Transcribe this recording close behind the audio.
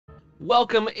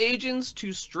Welcome, agents,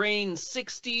 to strain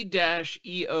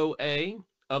 60-EOA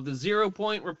of the 0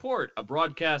 Point Report, a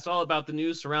broadcast all about the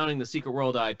news surrounding the Secret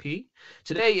World IP.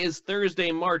 Today is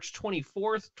Thursday, March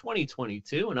 24th,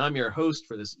 2022, and I'm your host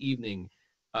for this evening.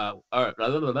 Let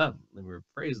me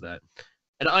rephrase that.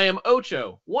 And I am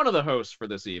Ocho, one of the hosts for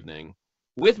this evening.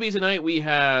 With me tonight, we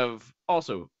have,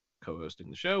 also co-hosting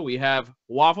the show, we have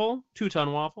Waffle,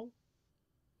 Two-Ton Waffle.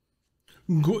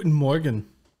 Guten Morgen.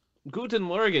 Guten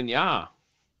Morgen, ja.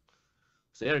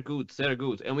 Sehr gut, sehr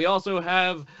gut. And we also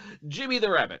have Jimmy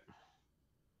the Rabbit.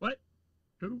 What?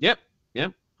 Who? Yep.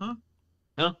 Huh?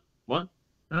 Huh? What?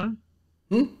 Huh?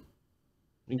 You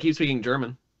can keep speaking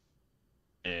German.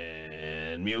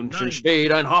 And München Nice.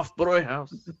 steht ein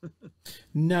Hofbräuhaus.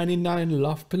 99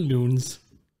 Luftballons.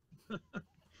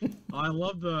 I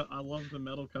love the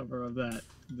metal cover of that.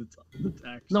 That's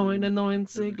actually 99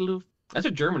 Luft. I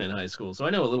took German in high school, so I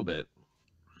know a little bit.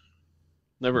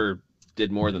 Never did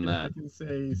more than I that. can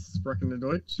say Sprechen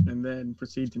Deutsch and then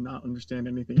proceed to not understand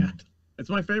anything after.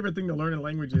 It's my favorite thing to learn in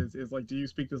languages is like, do you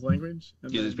speak this language?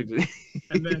 And You then, just speak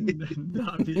and then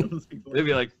not be able to speak the They'd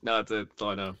be language. like, no, that's it. That's all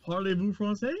I know. Parlez-vous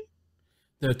français?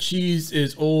 The cheese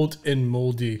is old and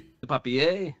moldy. The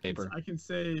papier paper. I can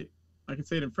say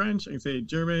it in French. I can say it in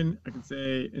German. I can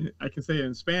say it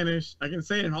in Spanish. I can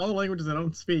say it in all the languages I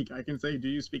don't speak. I can say, do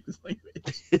you speak this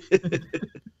language?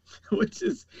 Which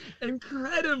is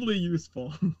incredibly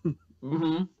useful.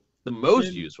 Mm-hmm. The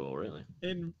most useful, really.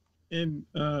 in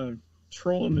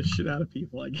trolling the shit out of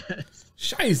people, I guess.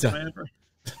 If I Scheiße. ever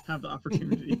have the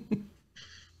opportunity.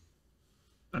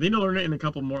 I need to learn it in a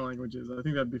couple more languages. I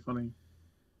think that'd be funny.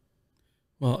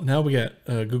 Well, now we got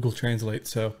Google Translate,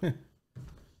 so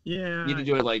Yeah. You need to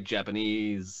do it like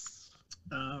Japanese.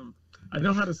 I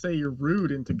know how to say you're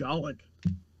rude in Tagalog.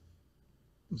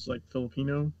 It's like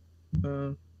Filipino.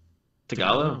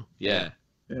 Tagalog? Yeah.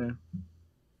 Yeah.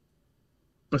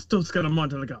 Bastos ka naman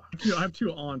talaga. I have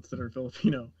two aunts that are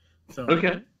Filipino. So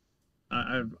Okay.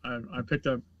 I picked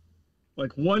up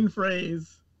like one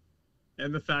phrase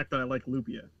and the fact that I like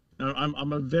lupia. Now,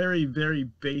 I'm a very, very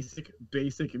basic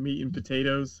meat and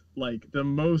potatoes, like the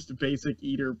most basic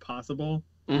eater possible.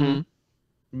 Mm-hmm.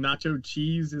 Nacho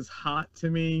cheese is hot to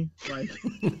me. Like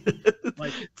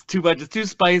It's too much. It's too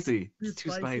spicy. Too It's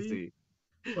too spicy?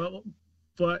 spicy.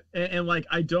 but like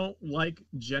I don't like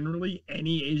generally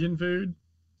any Asian food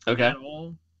Okay. at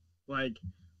all. Like,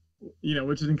 you know,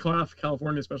 which is in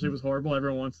California especially was horrible.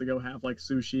 Everyone wants to go have like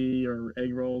sushi or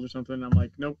egg rolls or something. And I'm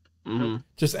like, nope. Mm-hmm.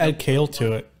 just add kale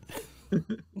to it.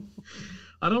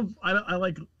 I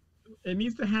like it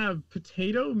needs to have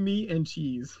potato, meat, and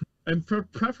cheese, and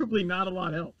preferably not a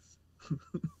lot else.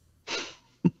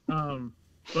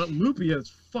 But lupia is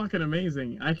fucking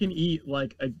amazing. I can eat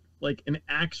like an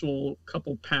actual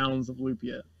couple pounds of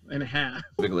lupia and a half.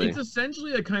 Bigly. It's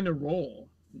essentially a kind of roll,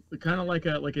 kind of like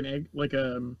an egg,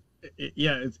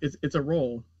 it's a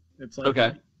roll. It's like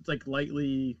Okay. It's like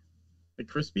lightly like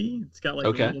crispy. It's got like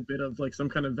Okay. a little bit of like some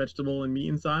kind of vegetable and meat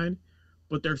inside,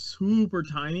 but they're super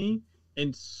tiny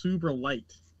and super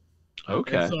light.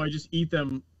 Okay. And so I just eat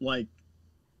them like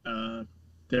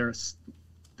they're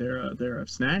a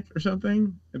snack or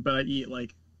something, but I eat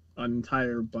like an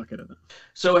entire bucket of them.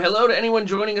 So hello to anyone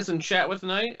joining us in chat with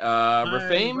tonight.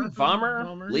 Rafame, Rafame, Vomer,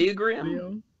 Vomer, Leogrim.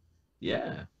 Leo.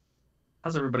 Yeah.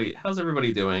 How's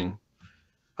everybody doing?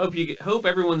 Hope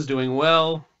everyone's doing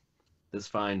well this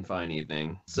fine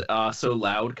evening. So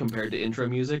loud compared to intro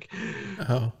music.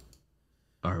 Oh,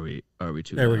 Are we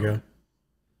too there we loud? go.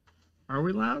 Are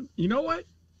we loud? You know what?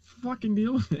 Fucking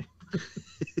deal with it.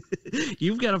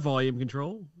 You've got a volume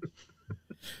control.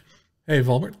 Hey,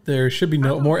 Volmert, there should be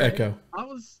no more echo. I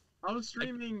was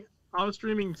streaming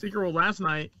Secret World last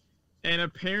night, and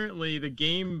apparently the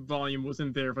game volume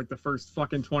wasn't there for like the first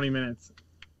fucking 20 minutes.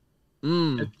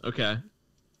 Okay.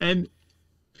 And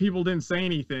people didn't say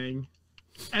anything.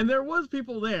 And there was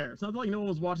people there. It's not like no one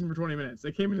was watching for 20 minutes.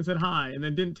 They came in and said hi, and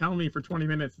then didn't tell me for 20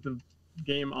 minutes that the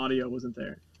game audio wasn't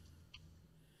there.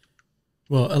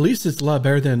 Well, at least it's a lot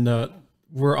better than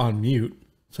we're on mute.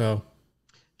 So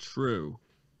True.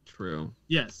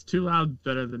 Yes, too loud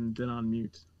better than on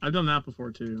mute. I've done that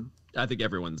before too. I think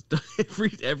everyone's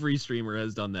every streamer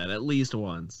has done that at least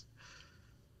once.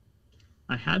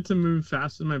 I had to move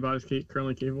faster than my body's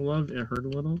currently capable of. It hurt a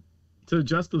little. To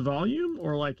adjust the volume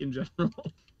or like in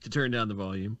general? To turn down the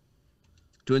volume.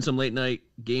 Doing some late night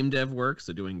game dev work,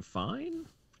 so doing fine.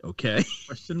 Okay.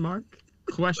 Question mark?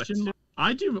 Question mark?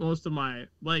 I do most of my,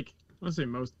 like, I want to say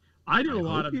most. I do a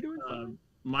lot of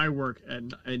my work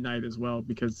at night as well,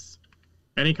 because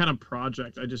any kind of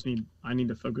project I need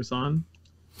to focus on.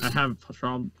 I have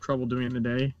trouble doing it in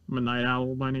the day. I'm a night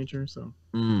owl by nature, so.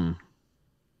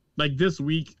 like this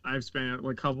week I've spent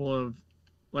like a couple of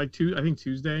like I think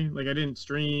Tuesday, like I didn't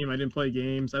stream, I didn't play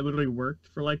games. I literally worked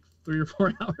for like 3 or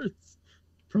 4 hours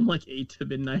from like 8 to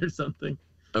midnight or something.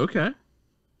 Okay.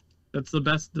 That's the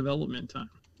best development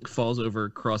time. Falls over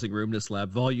crossing room to slap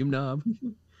volume knob.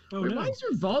 Oh, wait, why is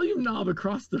your volume knob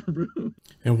across the room?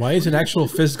 And why is an actual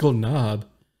physical knob?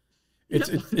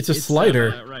 It's a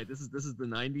slider. Right. This is the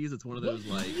 90s. It's one of those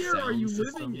like. What year are you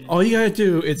living in? All you gotta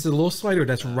do, it's a little slider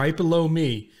that's right below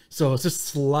me. So it's just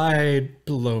slide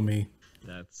below me.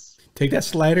 That's. Take that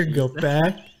slider, go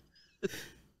back.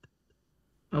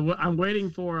 I'm waiting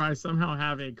for I somehow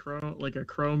have a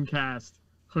Chromecast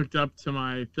hooked up to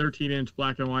my 13-inch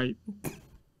black and white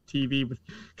TV,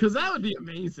 because that would be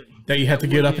amazing. That you have to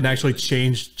get up and actually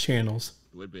change channels.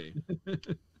 It would be.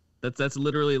 That's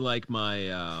literally like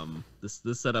my this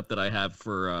setup that I have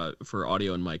for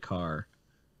audio in my car.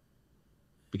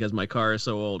 Because my car is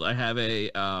so old. I have I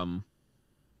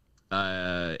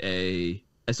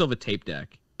still have a tape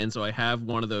deck. And so I have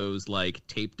one of those like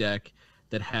tape deck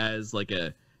that has like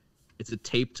it's a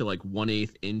tape to like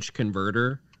 1/8 inch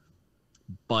converter.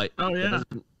 But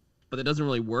it doesn't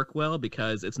really work well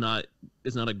because it's not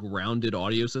a grounded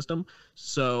audio system.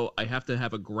 So I have to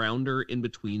have a grounder in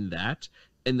between that,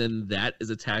 and then that is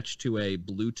attached to a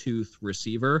Bluetooth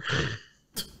receiver.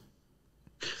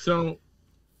 So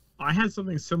I had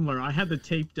something similar. I had the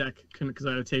tape deck because I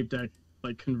had a tape deck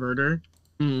like converter,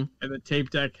 and the tape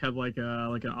deck had like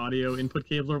an audio input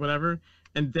cable or whatever.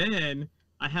 And then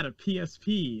I had a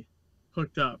PSP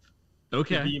hooked up to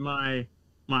be my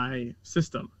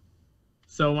system.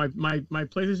 So my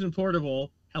PlayStation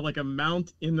Portable had like a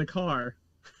mount in the car,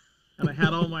 and I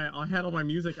had all my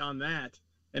music on that,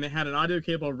 and it had an audio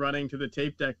cable running to the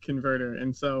tape deck converter,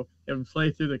 and so it would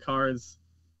play through the car's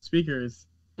speakers.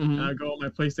 And I'd go on my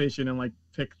PlayStation and like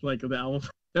pick like the album.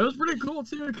 That was pretty cool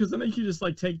too, because then I could just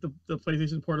like take the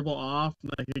PlayStation Portable off,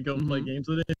 and I could go and play games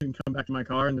with it, and come back to my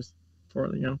car and just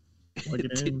plug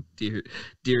it in.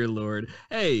 Dear Lord.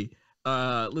 Hey.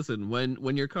 Listen,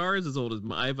 when your car is as old as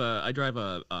I'm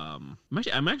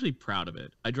actually proud of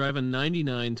it. I drive a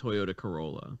 99 Toyota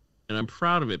Corolla, and I'm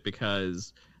proud of it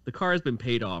because the car has been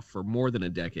paid off for more than a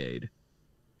decade,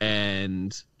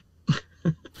 and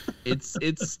it's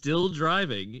still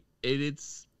driving.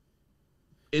 It's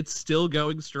still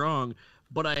going strong,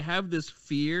 but I have this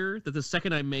fear that the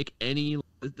second that I make any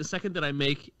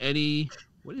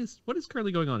what is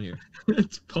currently going on here?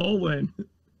 It's Poland.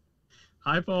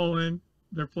 Hi, Poland.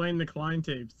 They're playing the Klein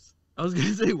tapes. I was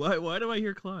gonna say, why do I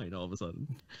hear Klein all of a sudden?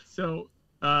 So,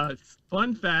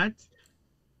 fun fact: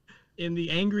 in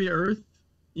the Angry Earth,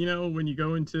 when you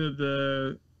go into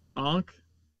the Ankh,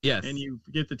 yes, and you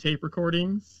get the tape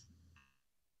recordings,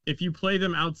 if you play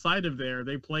them outside of there,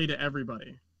 they play to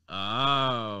everybody.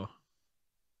 Oh,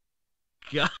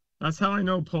 God! That's how I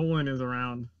know Poland is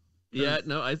around. Yeah,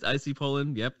 no, I see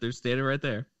Poland. Yep, they're standing right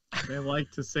there. They like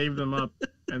to save them up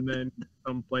and then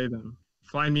come play them.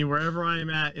 Find me wherever I am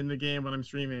at in the game when I'm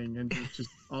streaming, and just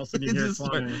all of a sudden you hear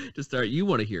Klein. Start. You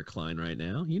want to hear Klein right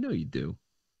now? You know you do.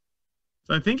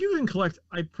 So I think you can collect.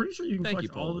 I'm pretty sure you can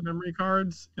collect all the memory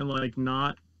cards and like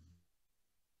not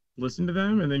listen to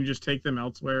them, and then you just take them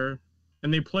elsewhere,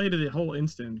 and they play to the whole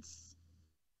instance,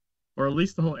 or at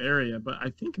least the whole area. But I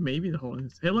think maybe the whole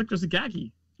instance. Hey, look, there's a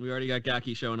Gaki. We already got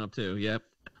Gaki showing up too. Yep.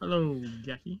 Hello,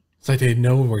 Gaki. It's like they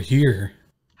know we're here.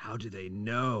 How do they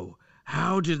know?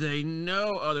 How do they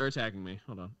know? Oh, they're attacking me.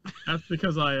 Hold on. That's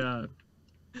because I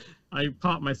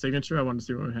popped my signature. I wanted to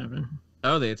see what would happen.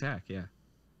 Oh, they attack. Yeah.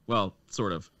 Well,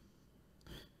 sort of.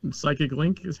 Psychic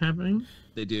Link is happening.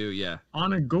 They do. Yeah.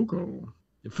 On a Goko.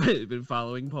 They've been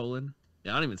following Poland.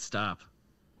 Yeah, I don't even stop.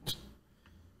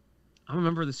 I'm a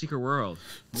member of the secret world.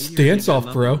 Dance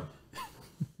off, bro.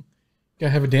 Gotta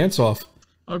have a dance off.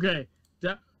 Okay.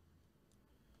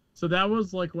 So that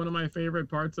was like one of my favorite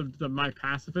parts of my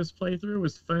pacifist playthrough,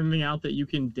 was finding out that you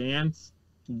can dance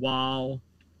while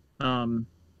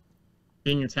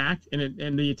being attacked,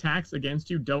 and the attacks against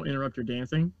you don't interrupt your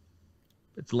dancing.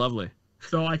 It's lovely.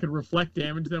 So I could reflect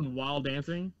damage them while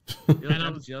dancing. And I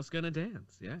was just gonna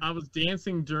dance. Yeah. I was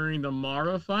dancing during the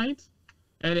Mara fight,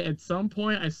 and at some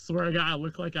point, I swear to God, I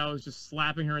looked like I was just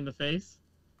slapping her in the face,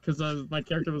 because my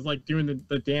character was like doing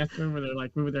the dance move where they're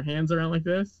like moving their hands around like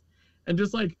this. And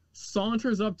just like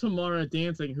saunters up to Mara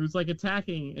dancing, who's like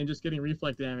attacking and just getting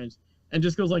reflect damage, and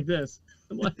just goes like this.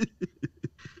 It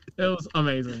was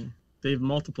amazing. They've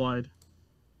multiplied.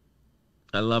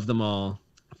 I love them all.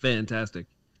 Fantastic.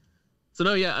 So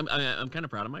no, yeah, I'm kind of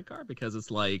proud of my car because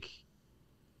it's like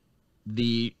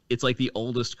the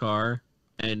oldest car,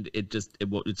 and it's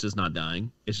just not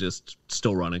dying. It's just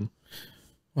still running.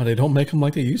 Well, they don't make them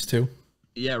like they used to.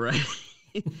 Yeah, right.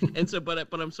 And so, but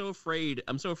I'm so afraid.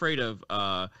 I'm so afraid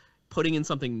of putting in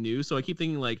something new. So I keep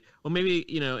thinking like, well, maybe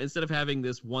instead of having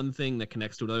this one thing that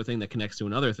connects to another thing that connects to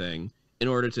another thing in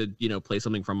order to play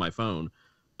something from my phone,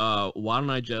 why don't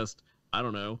I just I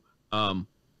don't know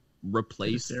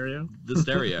replace the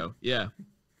stereo? Yeah,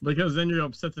 because then you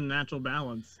upset the natural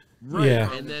balance. Right.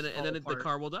 Yeah. And then the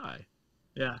car will die.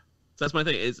 Yeah. So that's my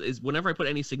thing. Is whenever I put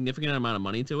any significant amount of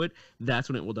money into it, that's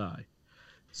when it will die.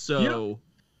 So,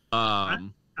 I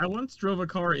once drove a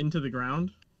car into the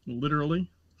ground,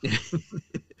 literally.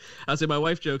 I'll say my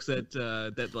wife jokes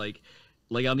that like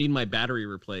I'll need my battery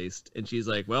replaced, and she's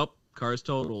like, "Well, car's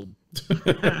totaled."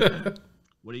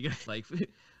 What do you guys like?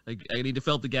 Like I need to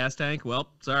fill up the gas tank. Well,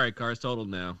 sorry, car's totaled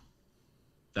now.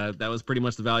 That was pretty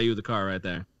much the value of the car right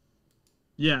there.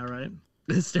 Yeah, right.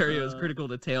 The stereo is critical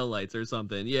to tail lights or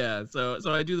something. Yeah, so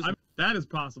I do this. That is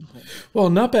possible. Well,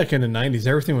 not back in the 90s.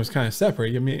 Everything was kind of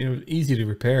separate. I mean, it was easy to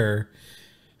repair.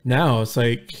 Now it's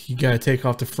like you got to take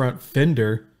off the front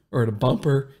fender or the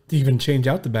bumper to even change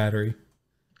out the battery.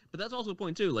 But that's also a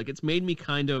point too. Like it's made me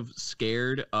kind of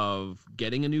scared of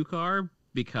getting a new car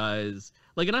because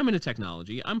like, and I'm into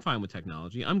technology. I'm fine with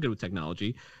technology. I'm good with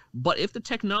technology. But if the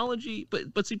technology,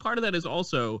 but see, part of that is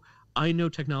also I know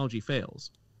technology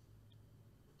fails.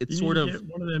 It's sort of get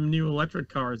one of them new electric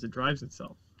cars that drives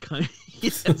itself. Yeah,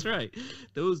 that's right.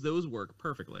 Those work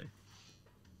perfectly.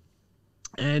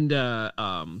 And so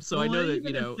I know that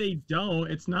even if they don't,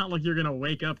 it's not like you're gonna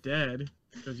wake up dead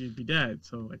because you'd be dead.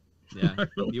 So like, yeah,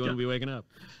 you want to be waking up.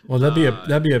 Well,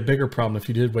 that'd be a bigger problem if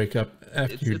you did wake up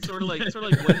after you. It's sort of like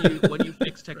when you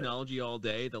fix technology all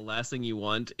day, the last thing you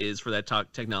want is for that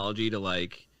technology to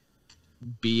like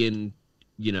be in,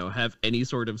 have any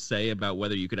sort of say about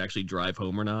whether you could actually drive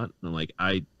home or not. And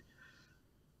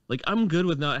I'm good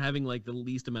with not having like the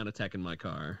least amount of tech in my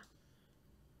car.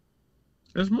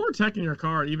 There's more tech in your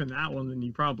car, even that one, than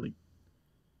you probably.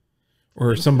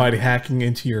 Or somebody hacking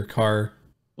into your car.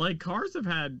 Like cars have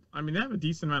had, they have a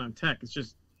decent amount of tech. It's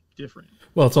just different.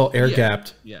 Well, it's all air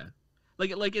gapped. Yeah.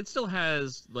 Like it still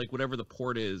has like whatever the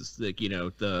port is, like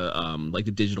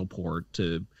the digital port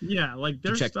to like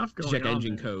there's stuff going on. Check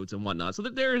engine codes and whatnot. So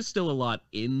that there is still a lot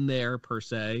in there per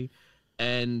se,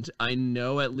 and I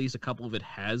know at least a couple of it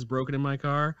has broken in my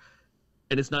car,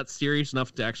 and it's not serious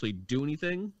enough to actually do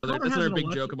anything. But that's another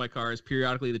big joke of my car is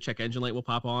periodically the check engine light will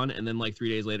pop on, and then like 3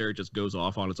 days later it just goes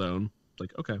off on its own.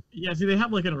 Like okay. Yeah, see they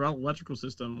have like an electrical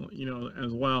system,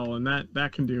 as well, and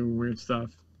that can do weird stuff.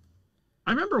 I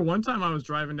remember one time I was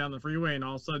driving down the freeway and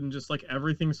all of a sudden just like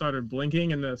everything started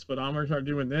blinking and the speedometer started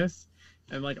doing this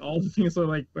and like all the things were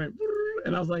like went,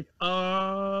 and I was like,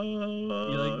 oh,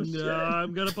 you're like, no,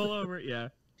 I'm gonna pull over. Yeah.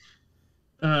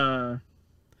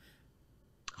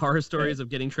 Horror stories of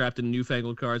getting trapped in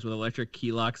newfangled cars with electric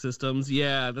key lock systems.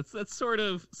 Yeah, that's sort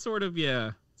of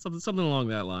yeah, something along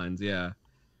that lines. Yeah.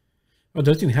 Well, it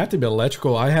doesn't even have to be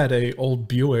electrical. I had a old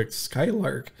Buick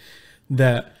Skylark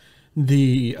that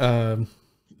the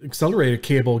accelerator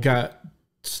cable got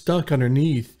stuck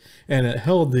underneath and it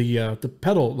held the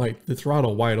pedal, like the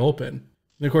throttle, wide open.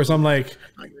 And of course I'm like,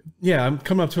 yeah, I'm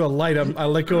coming up to a light, I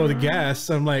let go of the gas,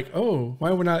 I'm like, oh,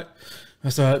 why would not?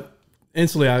 So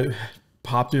instantly I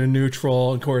popped into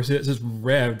neutral, and of course it just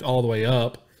revved all the way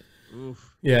up.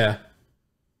 Oof. Yeah,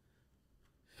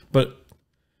 but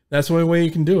that's the only way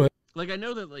you can do it. Like I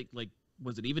know that like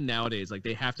was it even nowadays, like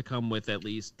they have to come with at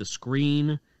least the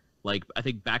screen. Like I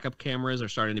think backup cameras are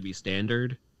starting to be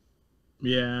standard.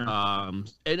 Yeah.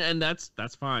 And that's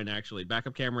fine actually.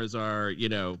 Backup cameras are,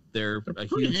 they're a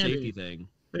huge safety thing.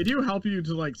 They do help you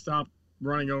to like stop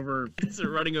running over. So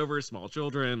running over small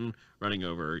children, running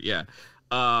over, yeah.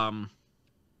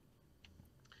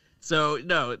 So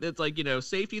no, it's like,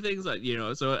 safety things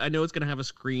that, so I know it's gonna have a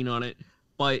screen on it,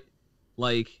 but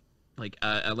like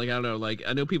I don't know, like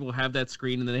I know people have that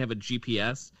screen and then they have a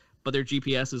GPS, but their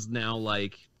GPS is now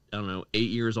like, I don't know, 8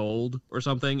 years old or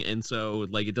something, and so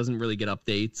like it doesn't really get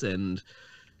updates and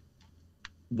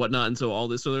whatnot, and so all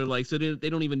this, so they're like, so they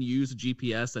don't even use a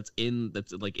GPS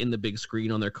that's like in the big screen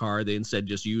on their car. They instead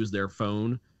just use their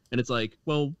phone, and it's like,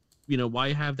 well,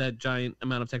 why have that giant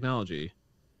amount of technology?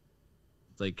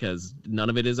 It's like because none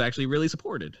of it is actually really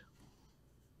supported.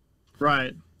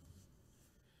 Right.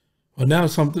 Well, now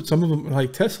some of them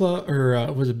like Tesla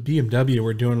or was it BMW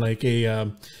were doing like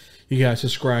a. You got to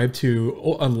subscribe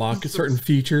to unlock certain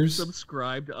features.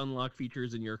 Subscribe to unlock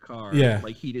features in your car. Yeah.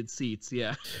 Like heated seats.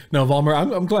 Yeah. No, Valmer,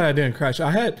 I'm glad I didn't crash.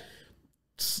 I had,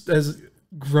 as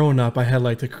growing up, I had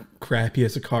like the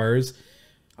crappiest of cars.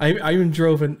 I even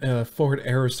drove a Ford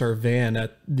Aerostar van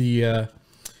at the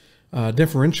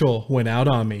differential went out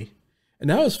on me. And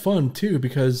that was fun too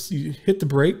because you hit the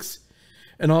brakes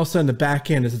and all of a sudden the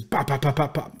back end is just pop, pop, pop,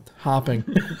 pop, pop, hopping.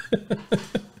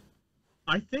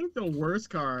 I think the worst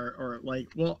car, or like,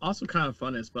 well, also kind of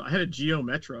funnest, but I had a Geo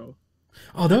Metro.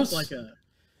 Oh, those like a.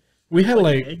 We had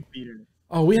like egg beater.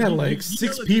 Oh, we had like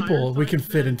 6 people we could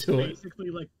fit into it. Basically,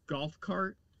 like golf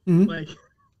cart. Mm-hmm. Like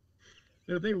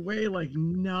they weigh like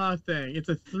nothing. It's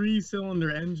a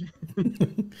 3-cylinder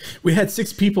engine. We had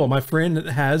 6 people. My friend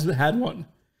had one.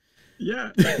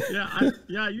 Yeah.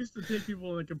 I used to take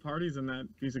people like to parties in that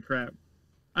piece of crap.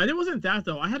 It wasn't that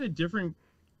though. I had a different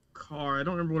car. I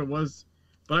don't remember what it was,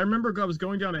 but I remember I was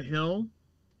going down a hill,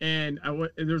 and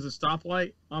there was a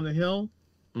stoplight on the hill.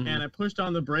 Mm-hmm. And I pushed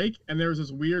on the brake, and there was this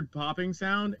weird popping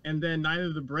sound, and then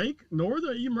neither the brake nor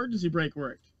the emergency brake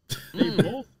worked.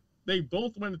 They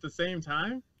both went at the same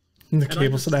time. And the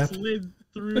cable snapped. Slid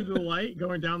through the light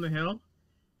going down the hill.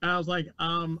 And I was like,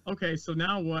 okay, so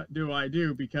now what do I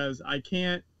do? Because I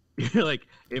can't. You're like,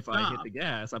 if stop. I hit the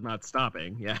gas, I'm not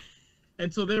stopping. Yeah.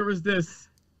 And so there was this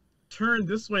turn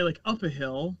this way, like up a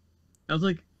hill. I was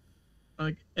like,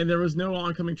 and there was no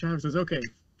oncoming traffic. So I was okay.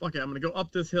 Fuck it, I'm gonna go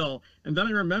up this hill. And then I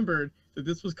remembered that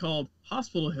this was called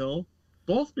Hospital Hill,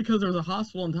 both because there was a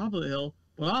hospital on top of the hill,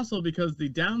 but also because the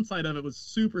downside of it was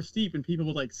super steep and people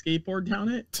would like skateboard down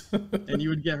it and you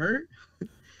would get hurt.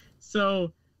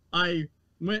 So I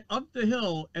went up the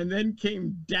hill and then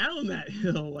came down that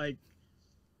hill, like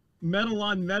metal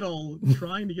on metal,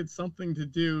 trying to get something to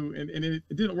do, and it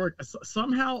didn't work.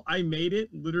 Somehow I made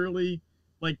it literally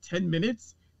like 10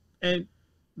 minutes and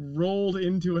rolled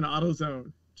into an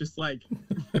AutoZone. Just like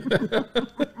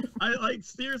I like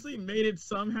seriously made it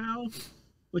somehow,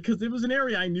 because it was an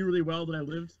area I knew really well that I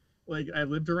lived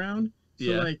around. So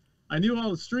yeah. Like I knew all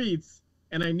the streets,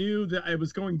 and I knew that I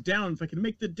was going down. If I could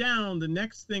make the down, the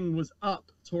next thing was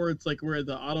up towards like where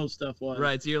the auto stuff was.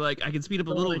 Right. So you're like, I can speed up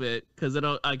a little bit because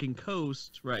I can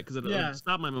coast. Right. Because it'll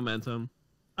stop my momentum.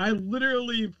 I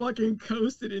literally fucking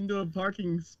coasted into a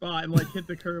parking spot and like hit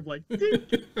the curb like.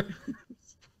 Dink.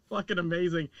 Fucking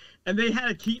amazing. And they had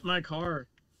to keep my car,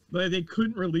 but they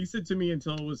couldn't release it to me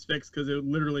until it was fixed, because it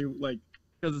literally like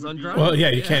because it's undrivable. Well, yeah,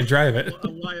 you can't drive it. A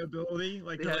liability.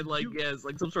 Like they had it's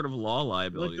like some sort of law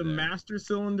liability. Like the master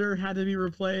cylinder had to be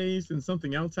replaced, and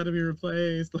something else had to be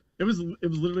replaced. It was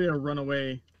literally a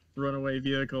runaway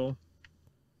vehicle.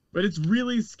 But it's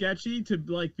really sketchy to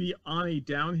like be on a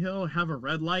downhill, have a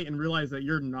red light, and realize that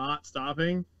you're not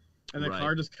stopping, and the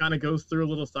car just kind of goes through a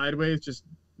little sideways, just.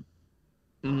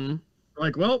 Mm-hmm.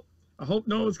 Like, well, I hope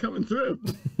no one's coming through.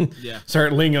 Yeah.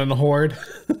 Start leaning on the horde.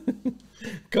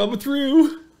 Coming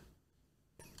through.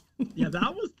 Yeah,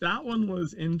 that one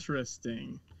was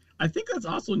interesting. I think that's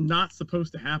also not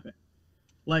supposed to happen.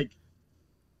 Like,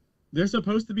 they're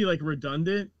supposed to be like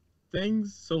redundant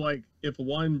things. So like, if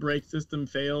one brake system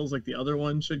fails, like the other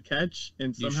one should catch,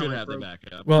 and somehow you should have the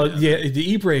backup. Well, yeah, the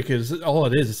e-brake is all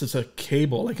it is. It's just a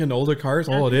cable. Like in older cars,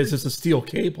 all it is a steel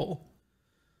cable.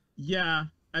 Yeah,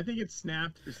 I think it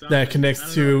snapped or something. That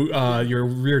connects to your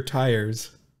rear tires.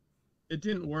 It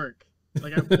didn't work.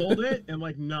 Like I pulled it and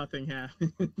like nothing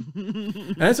happened.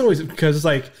 And that's always because it's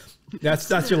like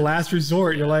that's your last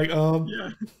resort. You're like,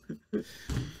 Yeah.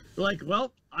 Like,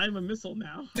 well, I'm a missile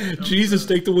now. Jesus,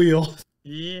 take the wheel.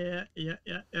 Yeah.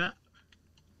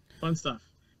 Fun stuff.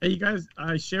 Hey, you guys,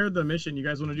 I shared the mission. You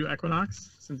guys want to do Equinox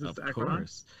since it's Equinox?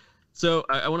 Course. So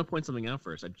I want to point something out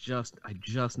first. I just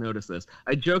noticed this.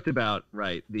 I joked about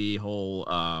the whole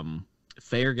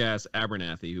Fairgas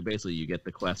Abernathy, who basically you get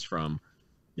the quest from.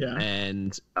 Yeah.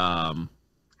 And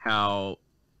how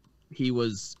he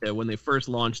was when they first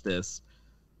launched this.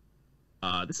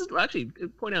 This is actually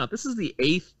point out this is the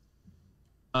 8th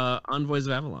Envoys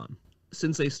of Avalon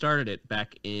since they started it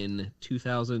back in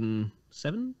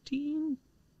 2017.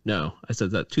 No, I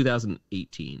said that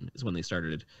 2018 is when they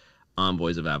started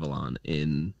Envoys of Avalon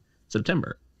in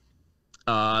September.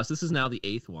 So this is now the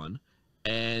 8th one,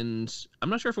 and I'm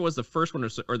not sure if it was the first one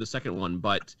or the second one,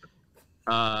 but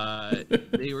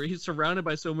he's surrounded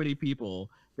by so many people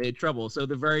they had trouble. So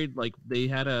they had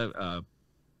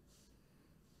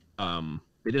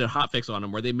they did a hotfix on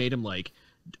him where they made him like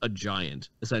a giant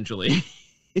essentially.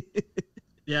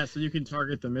 Yeah, so you can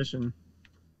target the mission.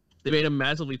 They made him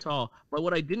massively tall, but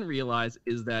what I didn't realize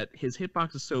is that his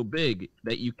hitbox is so big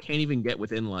that you can't even get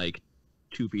within like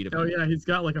 2 feet of him. Oh yeah, he's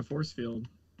got like a force field.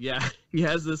 Yeah, he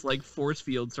has this like force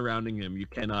field surrounding him. You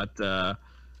cannot get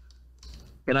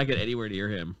anywhere near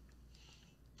him.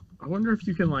 I wonder if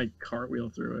you can like cartwheel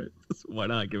through it. Why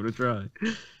not? Give it a try.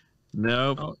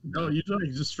 Nope. Oh no, you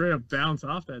just straight up bounce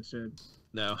off that shit.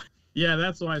 No. Yeah,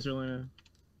 that's why, Serlina.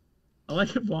 I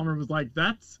like if Walmer was like,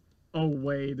 that's a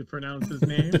way to pronounce his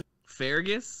name.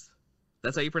 Fergus?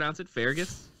 That's how you pronounce it?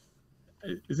 Fergus?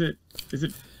 Is it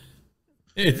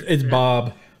It's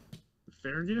Bob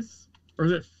Fergus or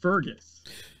is it Fergus?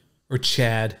 or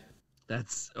Chad.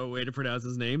 That's a way to pronounce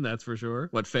his name, that's for sure.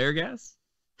 What, Fairgas?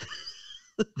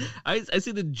 I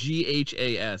see the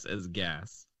GHAS as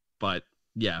gas, but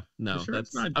yeah, no,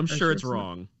 I'm sure it's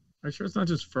wrong. Are you sure it's not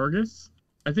just Fergus?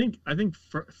 I think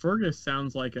Fergus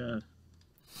sounds like a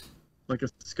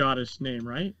Scottish name,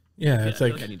 right? Yeah, it's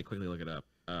like I need to quickly look it up.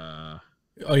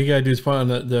 all you gotta do is put on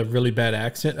the really bad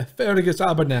accent. Fergus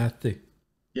Abernathy.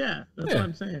 Yeah, that's what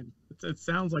I'm saying. It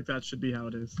sounds like that should be how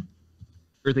it is.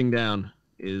 Everything down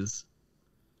is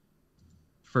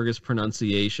Fergus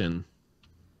pronunciation.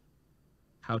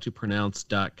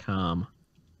 Howtopronounce.com.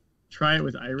 Try it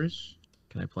with Irish.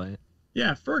 Can I play it?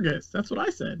 Yeah, Fergus. That's what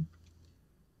I said.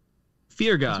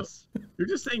 Feargas. You're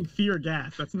just saying fear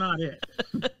gas. That's not it.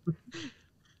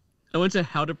 I went to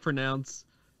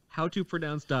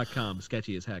howtopronounce.com.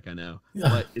 Sketchy as heck, I know.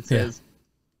 But it says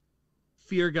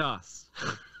Feargas.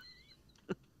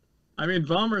 I mean,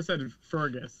 Vollmer said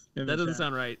Fergus. That doesn't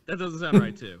sound right. That doesn't sound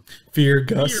right, too. Fear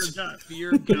Gus.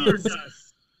 Fear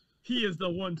Gus. He is the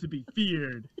one to be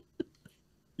feared.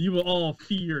 You will all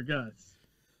fear Gus.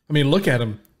 I mean, look at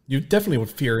him. You definitely would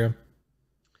fear him.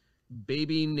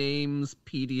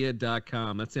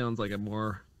 Babynamespedia.com. That sounds like a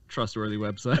more trustworthy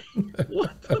website.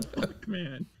 What the fuck,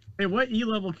 man? Hey, what E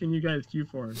level can you guys queue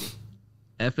for?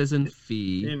 F as in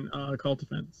fee. In Occult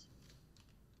Defense.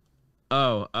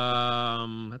 Oh,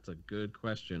 that's a good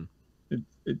question.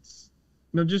 It's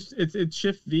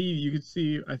Shift V. You could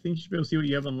see. I think you should be able to see what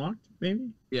you have unlocked.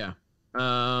 Maybe. Yeah.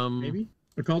 Maybe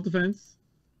Occult Defense.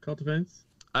 Occult Defense.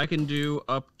 I can do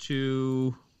up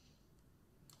to.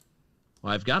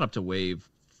 Well, I've got up to wave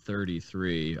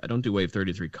 33. I don't do wave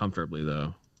 33 comfortably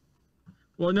though.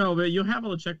 Well, no, but you'll have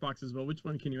all the checkboxes. But which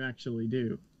one can you actually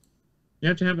do? You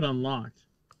have to have it unlocked.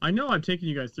 I know I've taken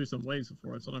you guys through some waves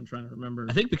before. That's what I'm trying to remember.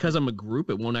 I think because I'm a group,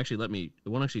 it won't actually let me. It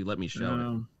won't actually let me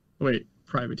show it. Wait,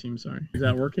 private team. Sorry, is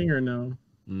that working or no?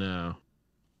 No.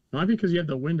 Not because you have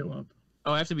the window up.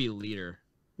 Oh, I have to be a leader.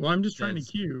 Well, I'm just trying to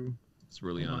queue. It's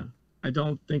really on. I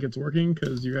don't think it's working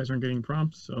because you guys aren't getting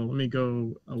prompts. So let me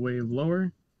go a wave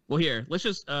lower. Well, here, let's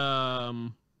just.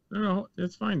 No,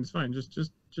 it's fine. It's fine.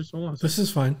 Just hold on. This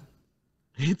is fine.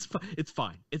 It's fine. It's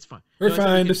fine. It's fine. We're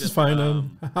fine. This is fine.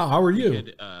 How are you? We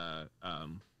could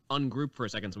ungroup for a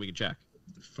second so we could check.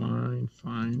 Fine.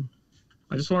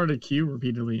 I just wanted to queue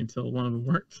repeatedly until one of them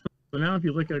worked. So now if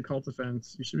you look at Occult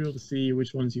Defense, you should be able to see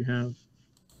which ones you have.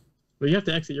 But you have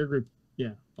to exit your group.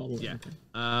 Yeah, all the way. Yeah. Okay.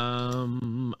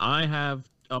 I have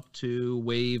up to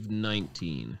wave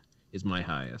 19 is my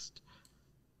highest.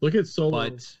 Look at solo.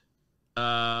 But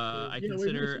I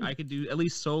consider I could do at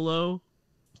least solo.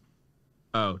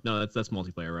 Oh no, that's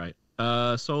multiplayer, right?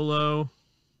 Solo.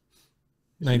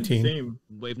 19. Same.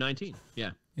 Wave 19.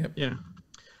 Yeah. Yep. Yeah.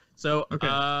 So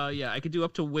yeah, I could do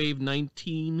up to wave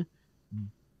 19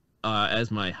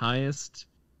 as my highest.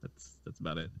 That's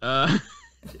about it. I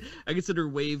consider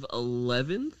wave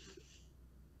 11th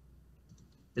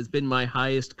has been my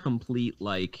highest complete,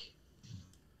 like,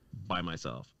 by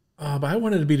myself. But I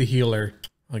wanted to be the healer.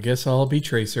 I guess I'll be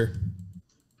Tracer.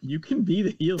 You can be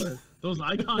the healer. Those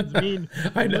icons mean.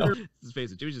 I know. Let's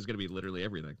face it, Jewish is going to be literally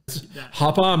everything.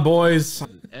 Hop on, boys.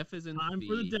 F is in Time fee,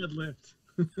 for the deadlift.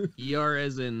 ER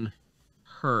as in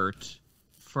hurt,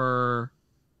 fur,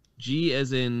 G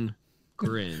as in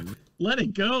grin, Let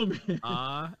it go, man.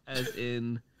 as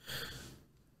in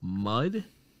mud.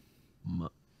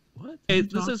 What? Hey,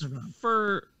 this is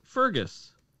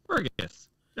Fergus.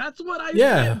 That's what I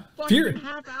Yeah, said fucking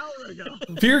half hour ago.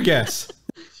 Fear gas.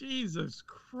 Jesus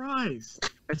Christ.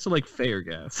 I still like fair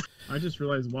gas. I just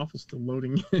realized Waffle's still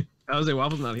loading. I was like,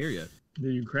 Waffle's not here yet.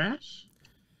 Did you crash?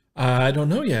 I don't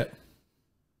know yet.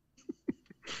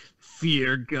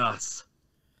 Fear Gus.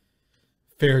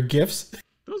 Fair gifts.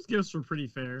 Those gifts were pretty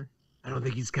fair. I don't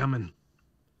think he's coming.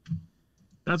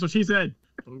 That's what she said.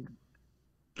 Oh,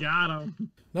 got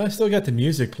him. No, I still got the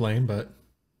music playing, but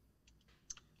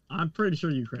I'm pretty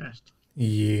sure you crashed.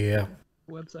 yeah.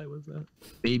 What website was that?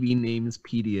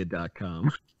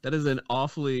 Babynamespedia.com. That is an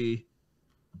awfully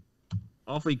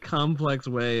complex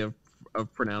way of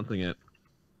pronouncing it.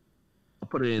 I'll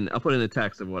put it in the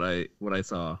text of what I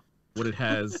saw. What it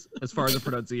has as far as the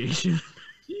pronunciation.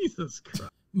 Jesus Christ.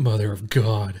 Mother of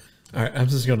God. All right, I'm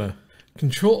just gonna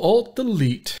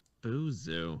Control-Alt-Delete.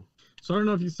 Boozoo. So I don't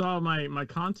know if you saw my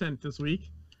content this week,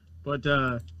 but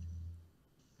our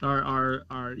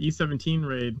E17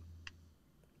 raid,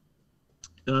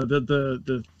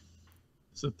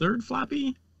 it's the third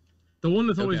flappy, the one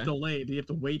that's always delayed. You have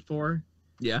to wait for.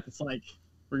 Yeah. It's like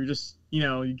where you just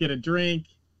you get a drink,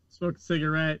 smoke a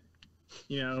cigarette,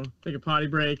 you know, take a potty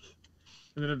break,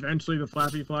 and then eventually the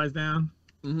Flappy flies down.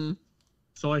 Mm-hmm.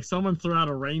 So like someone threw out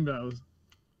a rainbow.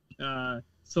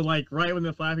 So like right when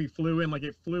the Flappy flew in, like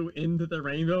it flew into the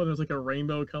rainbow, and there was like a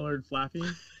rainbow colored Flappy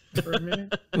for a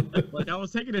minute. Like I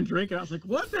was taking a drink and I was like,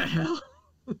 what the hell?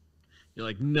 You're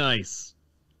like, nice.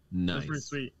 That's pretty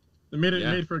sweet. It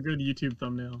made for a good YouTube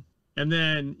thumbnail. And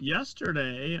then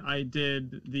yesterday I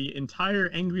did the entire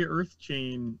Angry Earth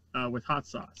chain with hot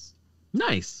sauce.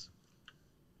 Nice.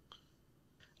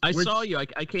 I saw you. I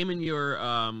came in your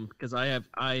because I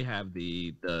have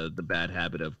the bad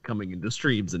habit of coming into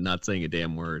streams and not saying a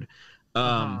damn word.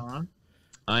 I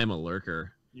am a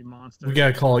lurker. You monster. We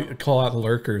gotta call out the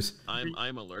lurkers.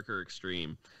 I'm a lurker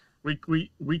extreme.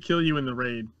 We kill you in the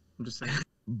raid. I'm just saying.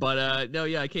 But no,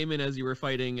 yeah, I came in as you were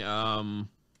fighting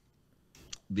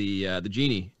the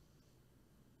genie.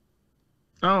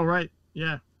 Oh right,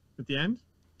 yeah. At the end.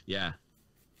 Yeah.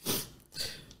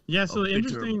 Yeah. So the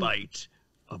interesting bite.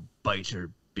 A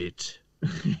biter bit.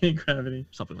 Hey, Gravity.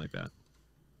 Something like that.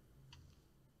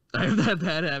 I have that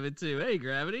bad habit too. Hey,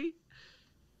 Gravity.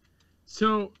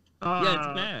 So yeah,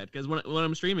 it's bad because when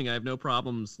I'm streaming, I have no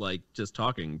problems like just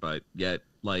talking, but yet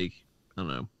like I don't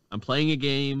know, I'm playing a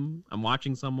game, I'm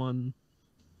watching someone.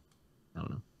 I don't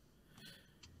know.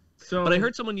 So, but I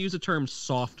heard someone use the term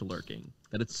soft lurking.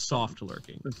 That it's soft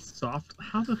lurking. It's soft.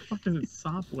 How the fuck is it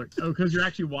soft lurking? Oh, because you're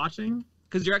actually watching.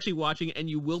 Because you're actually watching and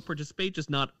you will participate, just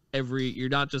not every. You're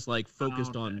not just like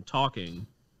focused on talking.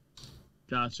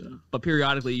 Gotcha. But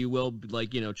periodically you will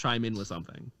like chime in with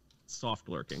something. Soft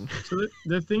lurking. So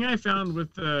the thing I found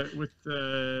with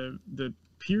the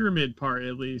pyramid part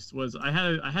at least was I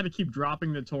had to keep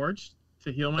dropping the torch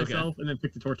to heal myself and then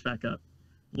pick the torch back up,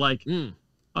 like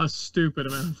a stupid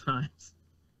amount of times.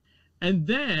 And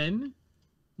then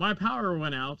my power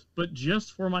went out, but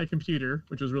just for my computer,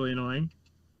 which was really annoying.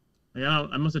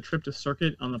 I must have tripped a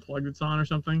circuit on the plug that's on or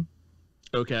something.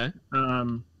 Okay.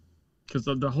 Because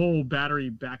the whole battery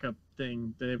backup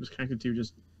thing that it was connected to,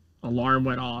 just alarm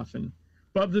went off,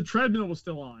 but the treadmill was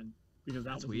still on because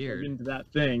that was weird. Plugged into that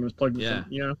thing. It was plugged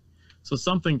into so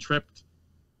something tripped.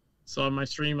 So on my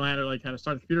stream, I had to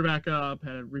start the computer back up,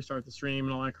 had to restart the stream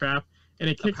and all that crap, and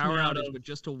it kicked power me out outage, but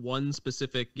just to one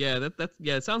specific. Yeah, that's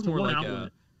it sounds more like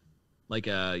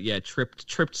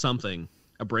tripped something.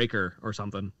 A breaker or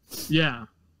something. Yeah.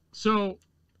 So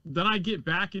then I get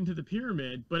back into the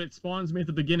pyramid, but it spawns me at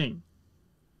the beginning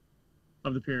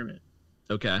of the pyramid.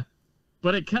 Okay.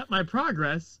 But it kept my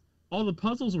progress. All the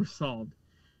puzzles were solved.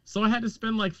 So I had to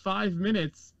spend like 5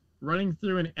 minutes running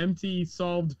through an empty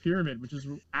solved pyramid, which is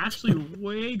actually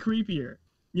way creepier.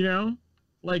 You know?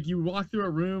 Like you walk through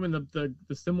a room and the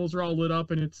symbols are all lit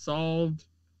up and it's solved.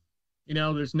 You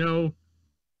know, there's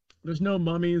no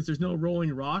mummies, there's no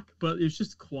rolling rock, but it's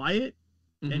just quiet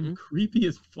and creepy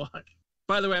as fuck.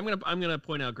 By the way, I'm gonna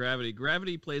point out Gravity.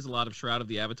 Gravity plays a lot of Shroud of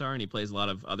the Avatar, and he plays a lot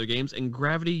of other games. And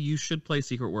Gravity, you should play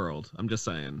Secret World. I'm just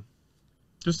saying.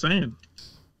 Just saying,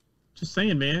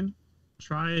 man.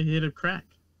 Try a hit of crack.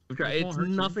 It's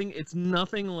nothing. It's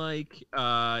nothing like.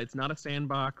 It's not a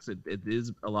sandbox. It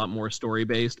is a lot more story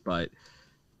based, but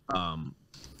it's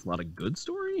a lot of good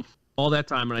story. All that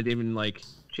time, and I didn't even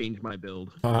change my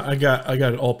build. I got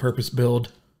an all-purpose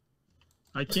build.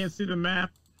 I can't see the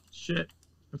map. Shit,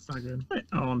 that's not good.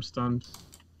 Oh, I'm stunned.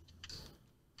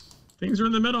 Things are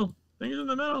in the middle.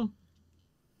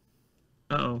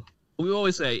 Uh-oh. We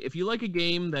always say, if you like a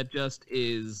game that just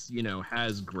is,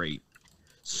 has great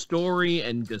story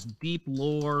and just deep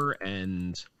lore,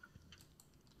 and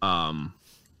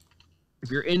if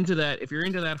you're into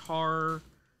that horror.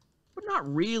 But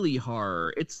not really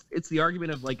horror. It's the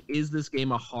argument of is this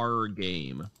game a horror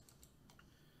game?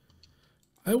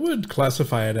 I would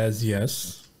classify it as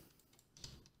yes.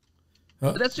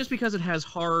 But that's just because it has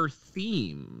horror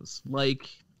themes.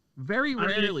 Very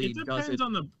rarely it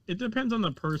depends on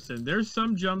the person. There's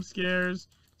some jump scares.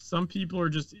 Some people are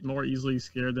just more easily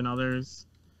scared than others.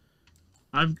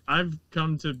 I've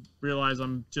come to realize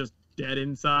I'm just dead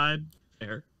inside.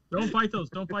 Fair. Don't fight those.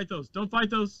 Don't fight those. Don't fight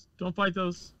those. Don't fight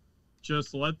those.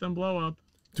 Just let them blow up.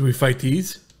 Do we fight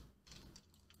these?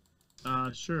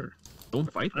 Sure.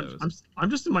 Don't fight those. I'm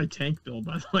just in my tank build,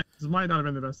 by the way. This might not have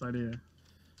been the best idea.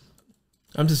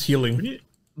 I'm just healing.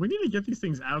 We need to get these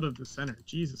things out of the center.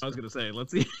 Jesus. I was gonna say,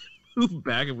 let's see, move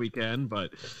back if we can,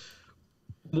 but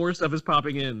more stuff is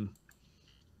popping in.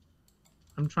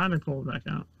 I'm trying to pull it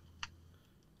back out.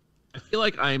 I feel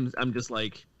like I'm just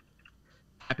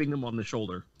tapping them on the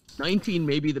shoulder. 19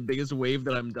 may be the biggest wave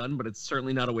that I'm done, but it's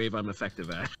certainly not a wave I'm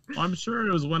effective at. I'm sure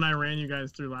it was when I ran you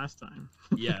guys through last time.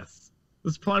 Yes.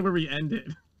 This is probably where we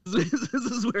ended. This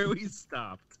is where we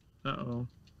stopped. Uh-oh.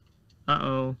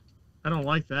 Uh-oh. I don't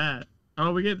like that.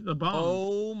 Oh, we get the bomb.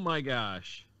 Oh my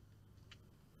gosh.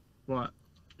 What?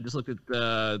 I just looked at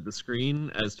the screen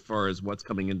as far as what's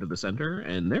coming into the center,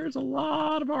 and there's a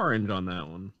lot of orange on that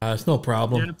one. It's no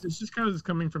problem. Yeah, it's just because it's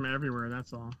coming from everywhere,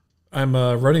 that's all. I'm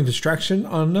running distraction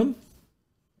on them.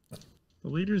 The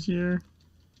leader's here.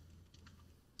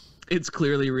 It's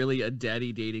clearly really a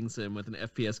daddy dating sim with an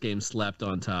FPS game slapped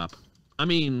on top. I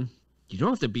mean, you don't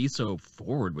have to be so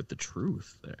forward with the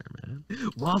truth there, man.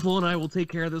 Waffle and I will take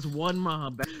care of this one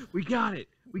mob. We got it.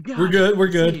 We're good. We're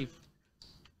good. Safe.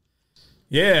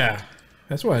 Yeah,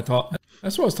 that's what I thought.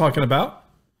 That's what I was talking about.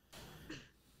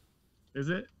 Is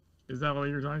it? Is that what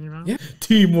you're talking about? Yeah.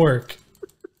 Teamwork.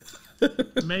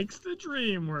 Makes the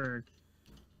dream work.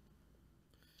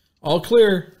 All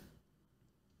clear.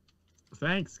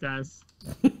 Thanks, guys.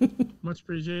 Much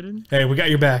appreciated. Hey, we got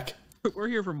your back. We're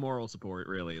here for moral support,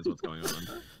 really, is what's going on.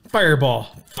 Fireball.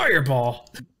 Fireball.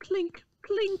 Clink.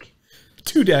 Clink.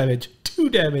 2 damage. 2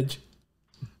 damage.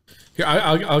 Here,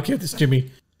 I'll give this, Jimmy.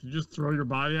 Did you just throw your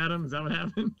body at him? Is that what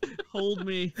happened? Hold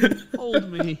me.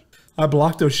 Hold me. I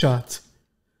blocked those shots.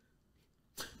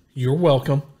 You're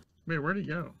welcome. Wait, where'd he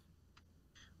go?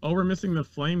 Oh, we're missing the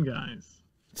flame guys.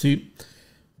 See,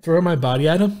 throw my body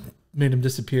at him, made him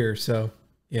disappear, so,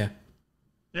 yeah.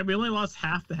 Yeah, we only lost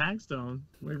half the Hagstone.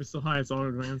 Wave is so high, it's all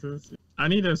advances. I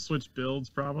need to switch builds,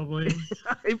 probably.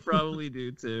 I probably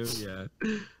do, too, yeah.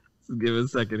 So give us a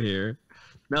second here.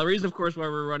 Now, the reason, of course, why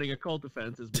we're running Occult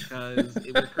Defense is because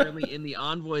we're currently in the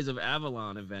Envoys of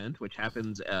Avalon event, which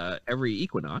happens every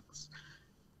equinox.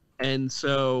 And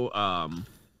so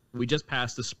we just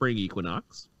passed the spring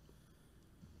equinox.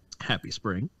 Happy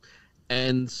spring.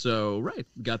 And so, right,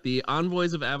 got the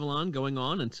Envoys of Avalon going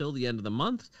on until the end of the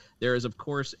month. There is, of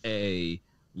course, a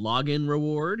login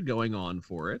reward going on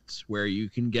for it, where you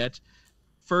can get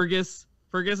Fergus.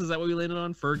 Fergus, is that what we landed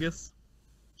on? Fergus?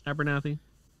 Abernathy?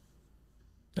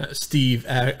 Steve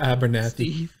Abernathy.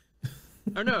 Steve.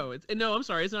 Oh, no. No, I'm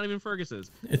sorry. It's not even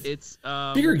Fergus's. It's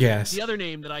Beer gas. The other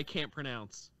name that I can't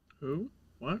pronounce. Who?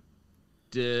 What?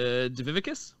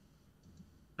 Divivicus?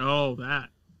 Oh, that.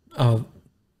 Oh.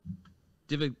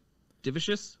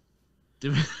 Divicious?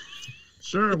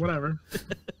 Sure, whatever.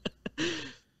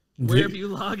 Where if you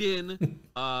log in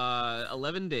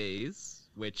 11 days,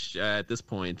 which at this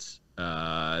point,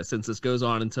 since this goes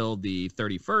on until the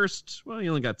 31st, well, you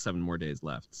only got 7 more days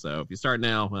left. So if you start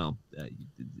now, well, a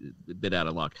bit out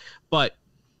of luck. But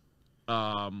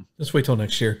just wait till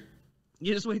next year.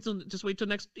 You just wait till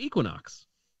next equinox.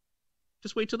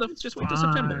 Just wait till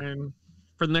September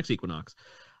for the next equinox.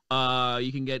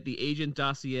 You can get the agent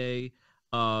dossier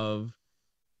of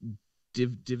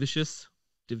deliciousness.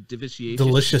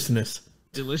 Deliciousness.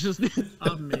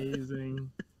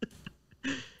 Amazing.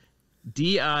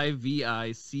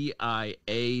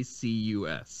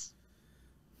 Diviciacus.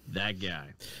 That guy.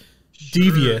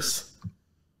 Devious.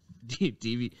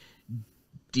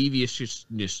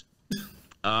 Deviousness.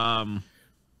 I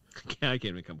can't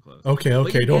even come close.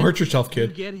 Okay. Don't hurt yourself,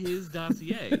 kid. You get his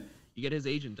dossier. You get his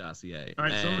agent dossier. All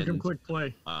right, someone can click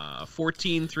play.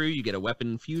 14 through, you get a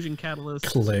weapon fusion catalyst.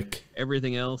 Click.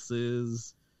 Everything else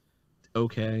is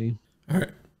okay. All right.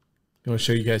 I'm going to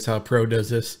show you guys how a pro does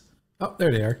this. Oh,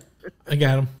 there they are. I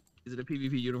got them. Is it a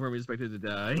PvP uniform he's expected to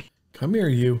die? Come here,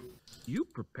 you. You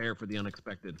prepare for the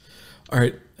unexpected. All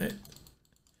right. All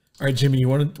right, Jimmy,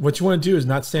 what you want to do is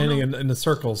not standing in the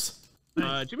circles.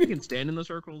 Jimmy can stand in the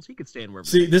circles. He can stand wherever.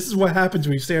 See, this is what happens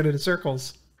when you stand in the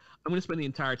circles. I'm going to spend the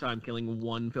entire time killing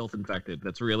one filth infected.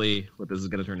 That's really what this is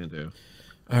going to turn into.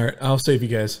 All right, I'll save you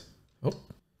guys. Oh,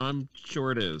 I'm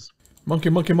sure it is. Monkey.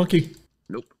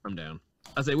 Nope, I'm down.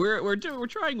 I say we're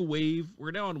trying wave. We're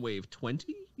now on wave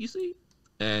 20. You see,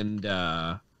 and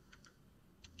I've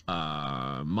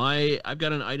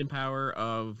got an item power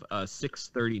of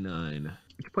 639,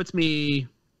 which puts me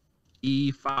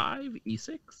E5,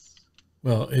 E6.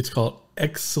 Well, it's called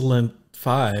Excellent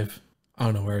 5. I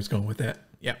don't know where it's going with that.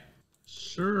 Yeah.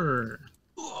 Sure.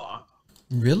 Ugh.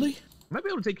 Really? I might be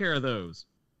able to take care of those.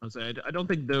 I don't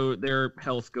think though their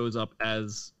health goes up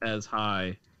as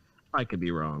high. I could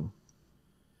be wrong.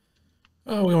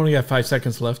 Oh, we only got 5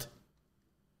 seconds left.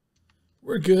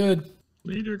 We're good.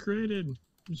 Leader created.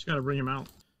 You just gotta bring him out.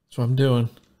 That's what I'm doing.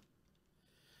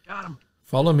 Got him.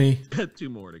 Follow me. 2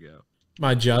 more to go.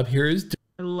 My job here is...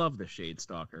 I love the Shade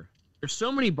Stalker. There's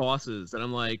so many bosses that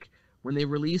I'm like, when they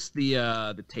release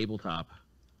the tabletop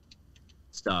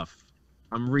stuff,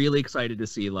 I'm really excited to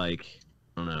see, like,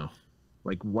 I don't know,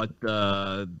 like what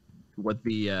the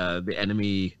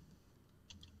enemy,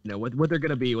 you know, what they're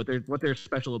gonna be, what their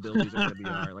special abilities are gonna be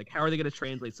like how are they gonna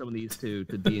translate some of these to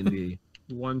D&D?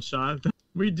 One shot.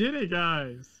 We did it,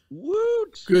 guys.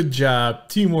 Woot! Good job.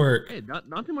 Teamwork. Hey,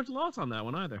 not too much loss on that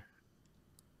one either.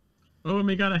 Oh, and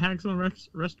we got a Hackzone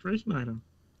restoration item.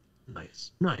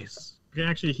 Nice, nice. We can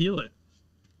actually heal it.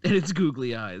 And it's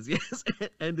googly eyes, yes,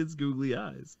 and it's googly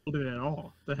eyes. Did it at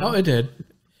all? The Oh, hell? it did.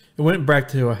 It went back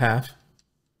to a half.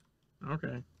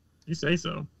 Okay, you say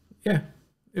so. Yeah.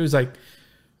 It was like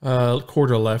a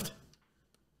quarter left.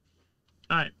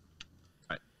 All right.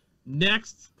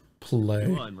 Next. Play.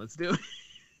 Come on, let's do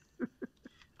it.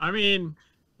 I mean,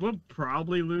 we'll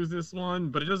probably lose this one,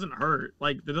 but it doesn't hurt.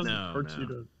 Like, it doesn't hurt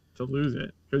you to lose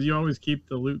it because you always keep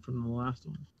the loot from the last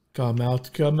one. Come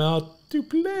out to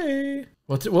play.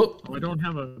 What's it? Well, Oh, I don't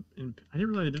have a. I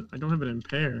didn't realize I don't have it in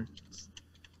pair. It's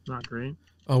not great.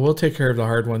 oh, we'll take care of the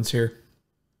hard ones here.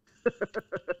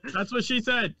 That's what she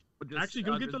said. Just- Actually,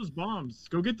 go get those bombs.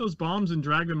 Go get those bombs and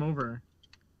drag them over,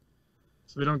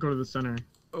 so they don't go to the center.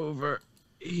 Over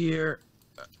here.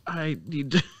 I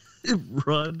need to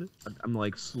run. I'm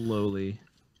like slowly.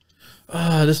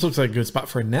 This looks like a good spot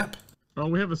for a nap. Oh,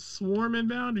 we have a swarm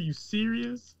inbound. Are you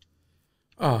serious?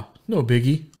 No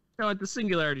biggie. You know what? The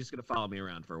Singularity's gonna follow me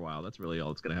around for a while. That's really all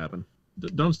that's gonna happen.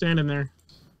 Don't stand in there.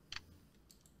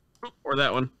 Or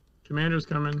that one. Commander's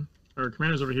coming. Or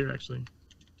Commander's over here, actually.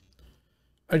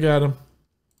 I got him.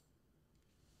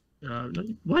 No,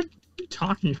 what are you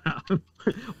talking about?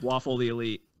 Waffle the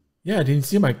Elite. Yeah, I didn't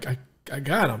see him. I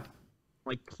got him.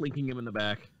 Like clinking him in the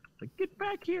back. Like, get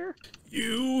back here.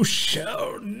 You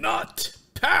shall not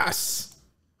pass.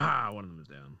 One of them is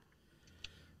down.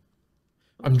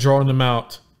 I'm drawing them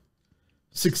out.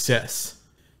 Success.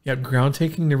 Yep, ground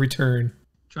taking to return.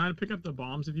 Try to pick up the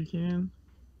bombs if you can.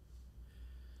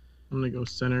 I'm gonna go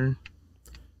center.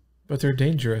 But they're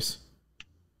dangerous.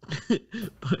 but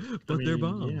they're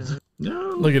bombs. Yeah. No.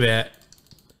 Look at that.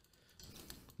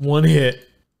 One hit.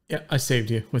 Yeah, I saved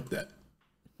you with that.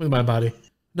 With my body.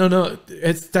 No,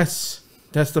 that's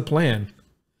the plan.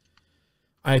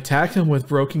 I attack them with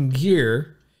broken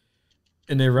gear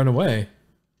and they run away.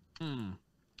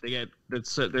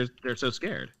 They're so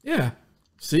scared. Yeah.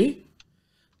 See?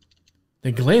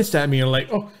 They glanced at me and like,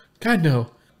 oh, God,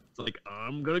 no. It's like,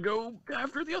 I'm gonna go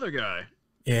after the other guy.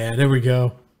 Yeah, there we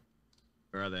go.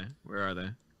 Where are they? Where are they?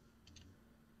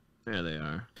 There they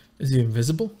are. Is he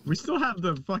invisible? We still have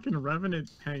the fucking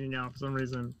Revenant hanging out for some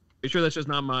reason. Are you sure that's just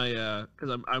not my,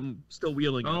 because I'm still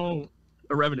wielding a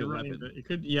Revenant you're right. weapon. It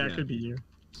could, it could be you.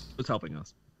 It's helping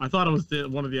us. I thought it was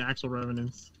one of the actual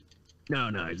Revenants. No,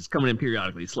 he's just coming in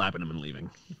periodically, slapping them and leaving.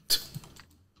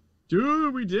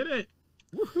 Dude, we did it!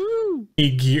 Woohoo!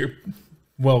 A gear.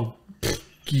 Well,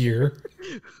 gear.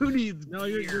 Who needs No,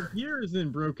 your gear isn't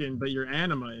broken, but your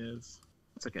anima is.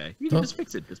 It's okay. You can just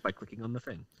fix it just by clicking on the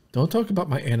thing. Don't talk about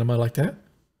my anima like that.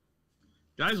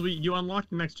 Guys, you unlocked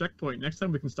the next checkpoint. Next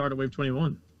time we can start at wave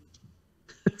 21.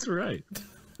 That's right.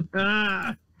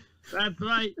 Ah, that's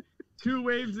right. 2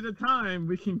 waves at a time,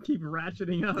 we can keep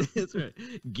ratcheting up. That's right.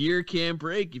 Gear can't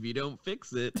break if you don't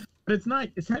fix it. But it's not.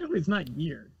 It's technically it's not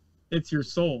gear. It's your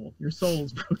soul. Your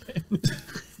soul's broken.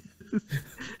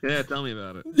 Yeah, tell me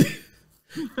about it.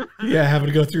 Yeah, having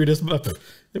to go through this to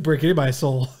break anybody's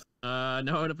soul. Now I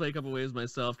want to play a couple waves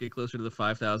myself, get closer to the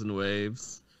 5,000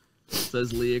 waves.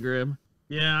 Says Leogrim.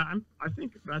 Yeah, I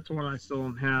think that's what I still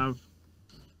don't have.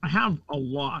 I have a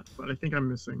lot, but I think I'm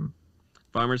missing.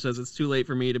 Farmer says it's too late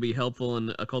for me to be helpful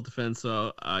in occult defense,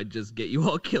 so I just get you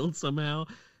all killed somehow.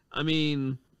 I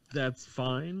mean, that's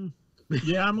fine.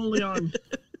 Yeah, I'm only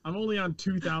on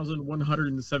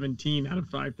 2,117 out of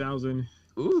 5,000.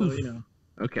 Ooh. So, you know.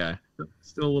 Okay.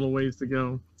 Still a little ways to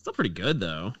go. Still pretty good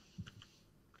though.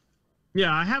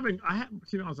 Yeah, to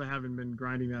be honest, I haven't been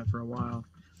grinding that for a while.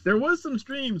 There was some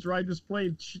streams where I just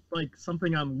played like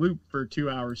something on loop for 2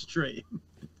 hours straight,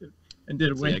 and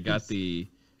did So wins. yeah,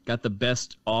 got the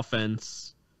best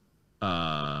offense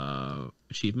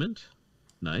achievement.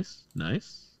 Nice.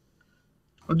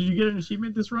 Oh, did you get an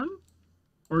achievement this run?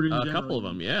 Or did you A couple of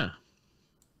them, yeah.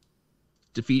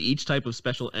 Defeat each type of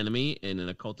special enemy in an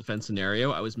occult defense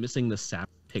scenario. I was missing the sap.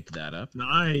 Picked that up.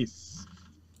 Nice.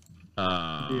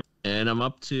 And I'm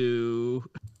up to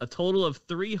a total of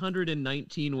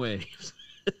 319 waves.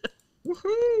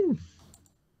 Woohoo!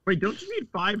 Wait, don't you need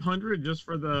 500 just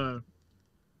for the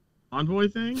envoy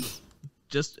thing?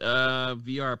 Just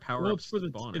VR power Well, ups.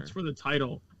 it's for the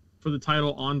title. For the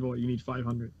title envoy, you need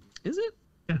 500. Is it?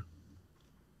 Yeah.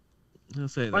 I'll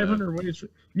say 500 waves.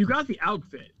 You got the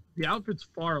outfit. The outfit's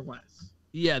far less.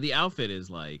 Yeah, the outfit is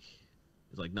like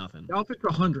nothing. The outfit's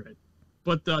 100,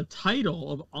 but the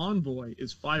title of envoy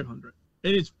is 500.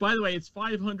 And it's, by the way, it's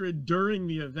 500 during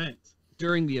the event.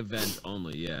 During the event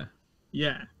only, yeah.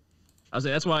 Yeah. I was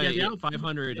like, that's why Yeah, the outfit,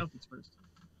 500. The outfit's first.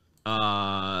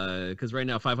 Because right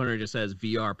now 500 just says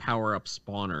VR power up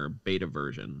spawner beta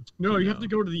version. No, you have to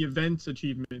go to the events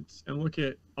achievements and look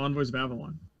at Envoys of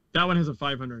Avalon. That one has a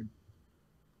 500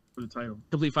 for the title.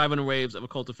 Complete 500 waves of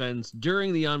occult defense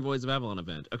during the Envoys of Avalon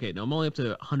event. Okay, now I'm only up to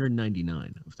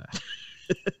 199 of that.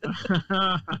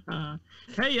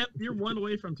 Hey, yep, you're one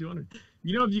away from 200.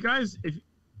 You know, if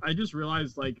I just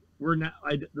realized, like, we're not,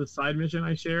 the side mission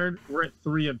I shared, we're at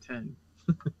 3 of 10.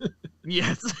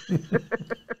 Yes.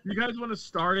 You guys want to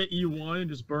start at E1 and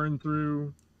just burn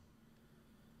through,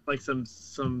 like, some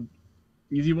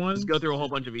easy ones? Just go through a whole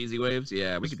bunch of easy waves?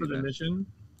 Yeah, we could do for the that. mission.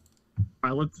 All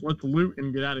right, let's loot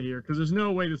and get out of here, because there's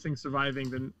no way this thing's surviving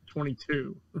the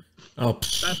 22. Oh,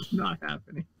 That's not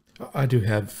happening. I do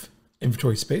have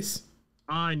inventory space.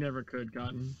 I never could,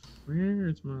 Cotton.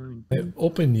 Where's mine? I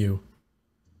open you.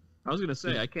 I was going to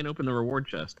say, I can't open the reward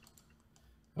chest.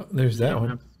 Oh, there's that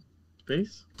one.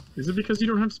 Space? Is it because you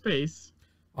don't have space?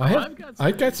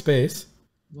 I've got space.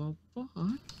 Well, fuck.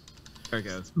 There it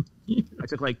goes. I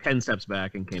took like 10 steps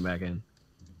back and came back in.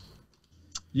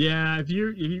 Yeah, if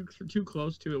you're too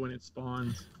close to it when it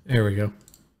spawns. There we go.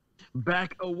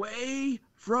 Back away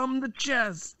from the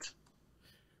chest.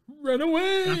 Run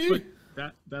away.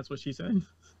 That's what she said.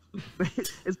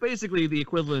 It's basically the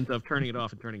equivalent of turning it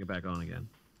off and turning it back on again.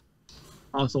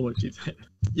 Also what she said.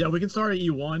 Yeah, we can start at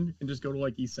E1 and just go to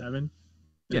like E7.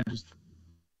 Yeah.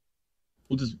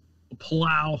 We'll just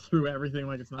plow through everything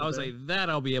like it's not. I would say that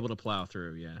I'll be able to plow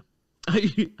through, yeah.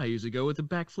 I usually go with the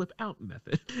backflip out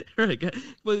method. Right,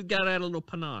 but gotta add a little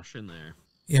panache in there.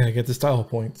 Yeah, I get the style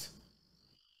points.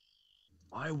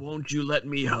 Why won't you let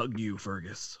me hug you,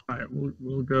 Fergus? Alright,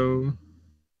 we'll go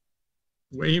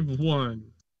wave 1.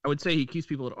 I would say he keeps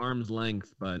people at arm's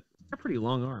length, but they're pretty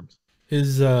long arms.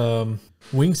 His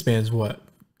wingspan's what?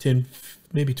 10,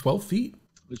 maybe 12 feet?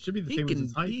 It should be the same as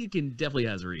his height. He can definitely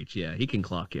has reach, yeah. He can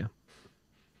clock you.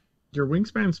 Your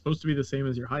wingspan's supposed to be the same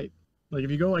as your height. Like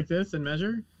if you go like this and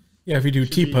measure. Yeah, if you do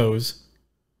T-pose.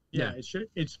 Yeah,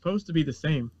 it's supposed to be the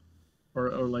same. Or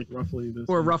like roughly the same.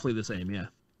 Or roughly the same, yeah.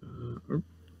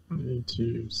 I need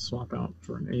to swap out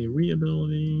for an AoE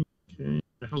ability. Okay.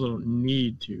 I also don't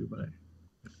need to, but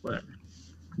whatever.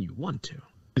 You want to.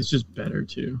 It's just better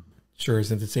to. Sure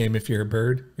isn't the same if you're a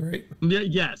bird, right? Yeah,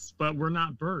 yes, but we're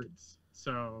not birds.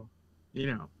 So, you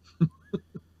know.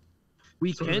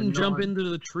 We can jump into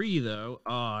the tree, though.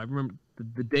 Oh, I remember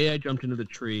the day I jumped into the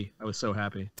tree, I was so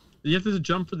happy. You have to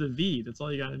jump for the V. That's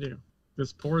all you gotta do.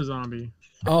 This poor zombie.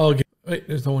 Oh, okay. Wait,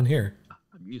 there's no one here.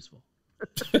 I'm useful.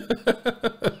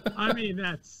 I mean,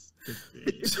 that's...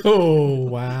 Oh,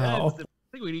 wow. I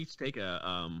think we'd each take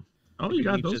a... Oh, you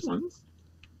got those ones?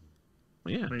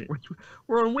 Yeah,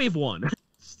 we're on wave 1.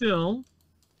 Still,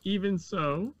 even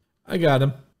so... I got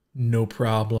him. No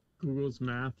problem. Google's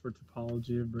math for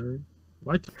topology of bird.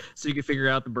 What? So you can figure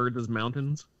out the birds as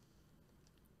mountains?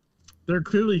 They're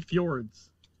clearly fjords.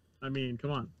 I mean,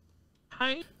 come on.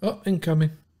 Hi. Oh,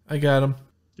 incoming. I got him.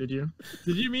 Did you?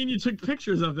 Did you mean you took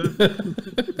pictures of them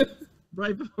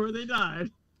right before they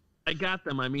died? I got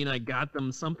them. I mean, I got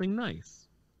them something nice.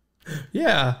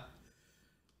 Yeah.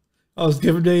 I was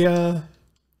given a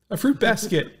fruit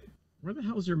basket. Where the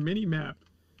hell's your mini map?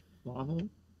 Waffle?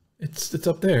 It's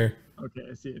up there. Okay,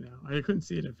 I see it now. I couldn't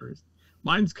see it at first.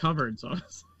 Mine's covered, so I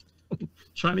was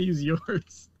trying to use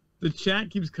yours. The chat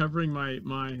keeps covering my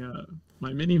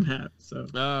mini map, so.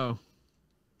 Oh.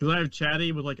 Because I have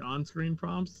chatty with like on-screen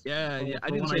prompts. Yeah, yeah.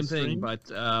 I do the same thing,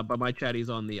 but my chatty's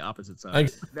on the opposite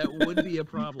side. That would be a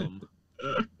problem.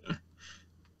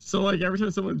 So like every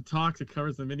time someone talks, it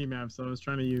covers the mini map. So I was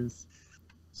trying to use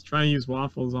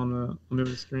waffles on the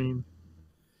other screen.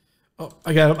 Oh,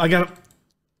 I got him.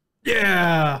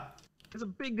 Yeah. There's a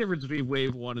big difference between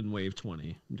wave 1 and wave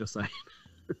 20. I'm just saying.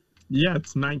 Yeah,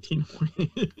 it's 19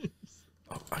 waves.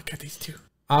 Oh, I got these two.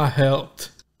 I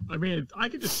helped. I mean, I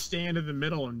could just stand in the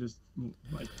middle and just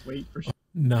like wait for.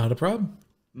 Not a problem.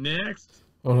 Next.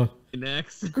 Hold on.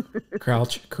 Next.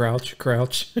 Crouch.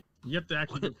 You have to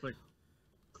actually click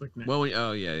next. Well,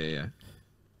 yeah.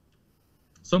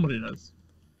 Somebody does.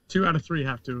 2 out of 3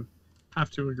 have to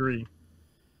agree.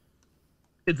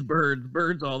 It's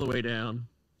birds all the way down.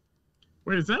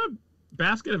 Wait, is that a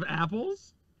basket of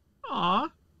apples? Aw.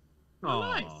 Oh,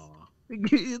 nice.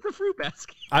 It's a fruit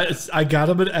basket. I got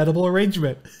him an edible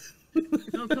arrangement.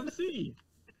 No, come see.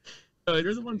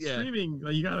 You're the one streaming.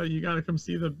 You gotta come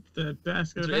see the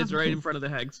basket. It's right in front of the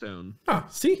hagstone. Ah,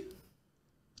 see.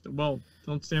 Well,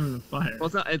 don't stand in the fire.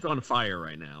 Well, it's on fire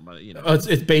right now, but you know. Oh,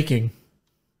 it's baking.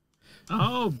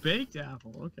 Oh, baked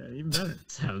apple. Okay, even better.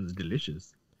 Sounds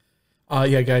delicious.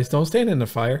 Yeah, guys, don't stand in the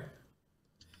fire.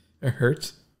 It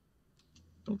hurts.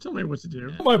 Don't tell me what to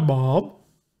do. My mom.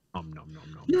 Nom nom nom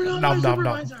nom. You're not Nom, my nom,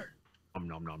 nom. supervisor. Nom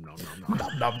nom nom nom nom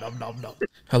nom. Nom, nom, nom, nom.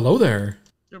 Hello there.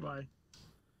 Goodbye.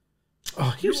 Oh,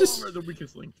 he You was just all are the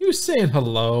weakest link. he was saying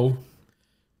hello.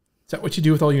 Is that what you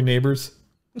do with all your neighbors?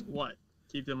 What?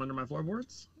 Keep them under my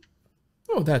floorboards?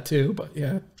 Oh, that too, but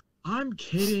yeah. I'm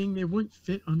kidding. They wouldn't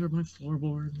fit under my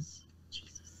floorboards.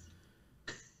 Jesus.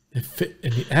 They fit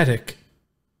in the attic.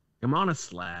 I'm on a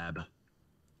slab.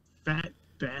 Fat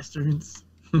bastards.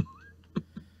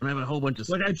 I have a whole bunch of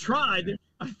Like, I tried.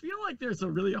 I feel like there's a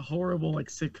really horrible, like,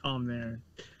 sitcom there.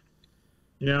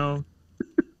 You know?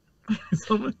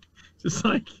 Someone just,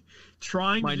 like,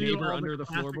 trying my to do neighbor all under the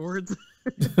classic- floorboards.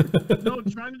 No,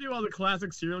 trying to do all the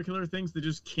classic serial killer things that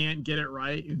just can't get it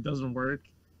right. It doesn't work.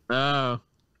 Oh,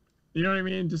 You know what I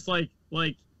mean? Just like,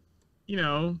 you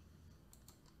know,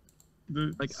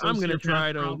 the like I'm gonna sociopath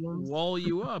try to problems. wall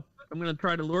you up. I'm gonna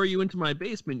try to lure you into my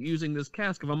basement using this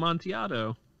cask of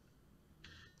Amontillado.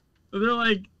 So they're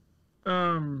like,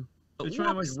 they try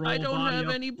to like Whoops, roll I a don't body have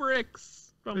up. any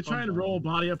bricks. They're trying to roll a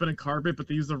body up in a carpet, but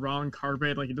they use the wrong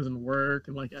carpet. Like it doesn't work,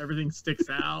 and like everything sticks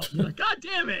out. You're like, God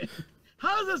damn it!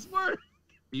 How does this work?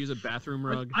 Use a bathroom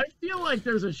rug. I feel like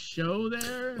there's a show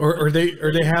there. Or they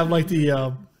have like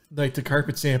the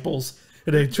carpet samples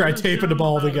and they try taping them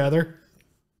all together.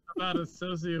 About a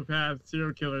sociopath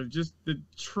serial killer just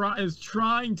is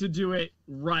trying to do it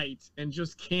right and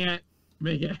just can't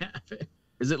make it happen.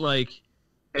 Is it like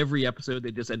every episode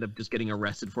they just end up just getting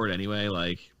arrested for it anyway?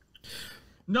 Like,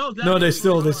 No, They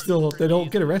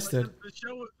don't get arrested.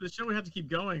 The show would have to keep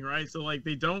going, right? So like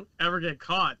they don't ever get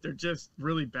caught. They're just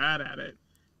really bad at it.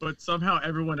 But somehow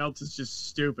everyone else is just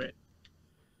stupid.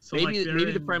 So maybe like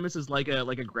maybe the premise is like a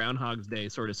Groundhog's Day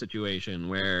sort of situation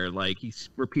where like he's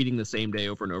repeating the same day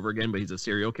over and over again, but he's a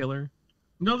serial killer.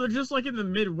 No, they're just like in the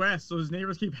Midwest, so his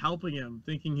neighbors keep helping him,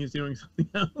 thinking he's doing something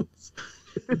else.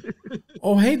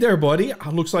 Oh, hey there, buddy.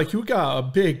 Looks like you got a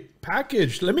big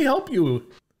package. Let me help you.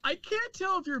 I can't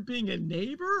tell if you're being a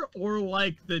neighbor or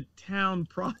like the town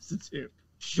prostitute.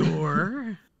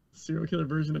 Sure. Serial killer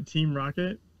version of Team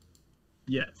Rocket?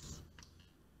 Yes.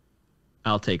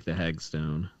 I'll take the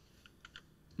Hagstone.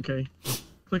 Okay.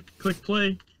 Click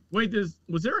play. Wait,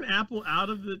 was there an apple out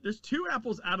of the... There's 2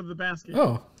 apples out of the basket.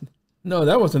 Oh, no,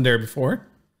 that wasn't there before.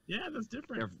 Yeah, that's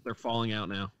different. They're falling out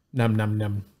now. Num num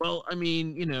num. Well, I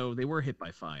mean, you know, they were hit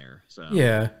by fire, so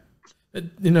Yeah,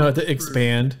 you know, to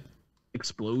expand.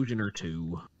 explosion or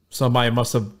two. Somebody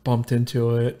must have bumped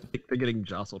into it. They're getting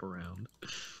jostled around.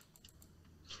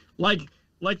 Like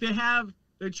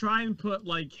they try and put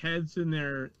like heads in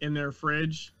their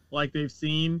fridge, like they've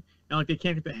seen, and like they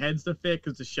can't get the heads to fit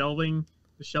because the shelving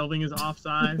is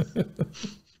offside.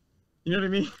 You know what I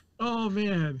mean? Oh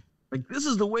man, Like, this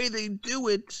is the way they do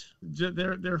it.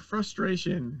 their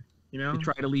frustration, you know. They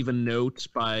try to leave a note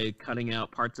by cutting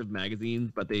out parts of magazines,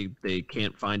 but they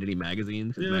can't find any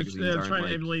magazines. They're Magazines aren't trying like...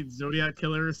 to emulate Zodiac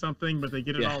Killer or something, but they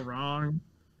get it all wrong.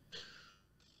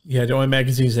 Yeah, the only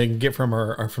magazines they can get from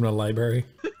are from the library.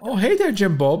 Oh, hey there,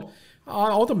 Jim Bob.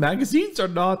 All the magazines are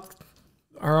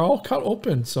all cut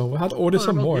open, so we'll have to order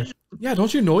some more. Yeah,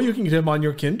 don't you know you can get them on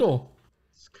your Kindle?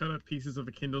 Just cut up pieces of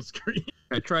a Kindle screen.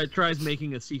 I tries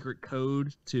making a secret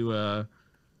code to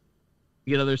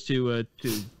get others to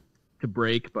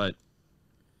break, but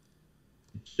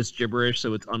it's just gibberish,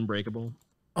 so it's unbreakable.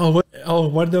 Oh,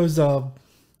 one of those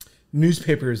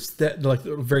newspapers that like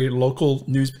a very local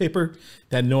newspaper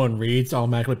that no one reads.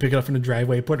 Automatically pick it up from the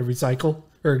driveway, put it in recycle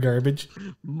or garbage.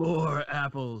 More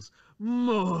apples,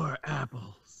 more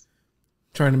apples.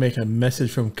 Trying to make a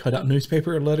message from cutout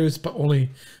newspaper letters, but only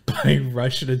by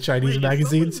Russian and Chinese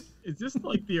magazines. Is this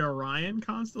like the Orion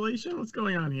constellation? What's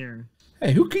going on here?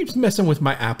 Hey, who keeps messing with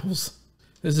my apples?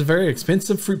 This is a very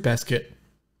expensive fruit basket.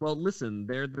 Well, listen,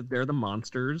 they're the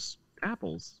monsters'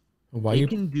 apples. Why They you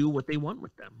can do what they want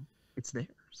with them. It's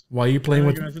theirs. Why are you playing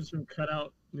with? Message from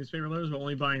cutout newspaper letters, but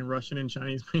only buying Russian and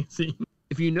Chinese magazines.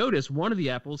 If you notice, one of the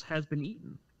apples has been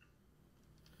eaten.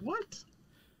 What?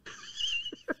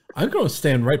 I'm going to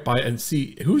stand right by it and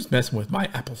see who's messing with my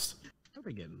apples. What are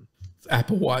they getting? It's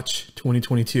Apple Watch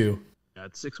 2022.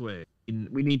 It's 6 ways.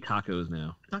 We need tacos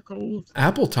now. Tacos.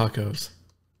 Apple tacos.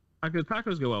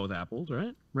 Tacos go well with apples,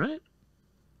 right? Right?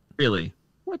 Really?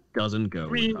 What doesn't go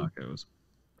with tacos?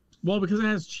 Well, because it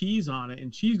has cheese on it,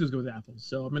 and cheese goes with apples,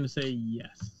 so I'm going to say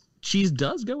yes. Cheese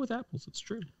does go with apples. It's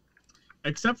true.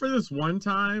 Except for this one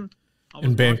time, I was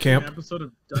In band watching camp? an episode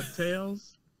of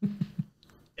DuckTales,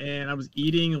 and I was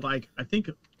eating I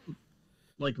think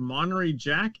Monterey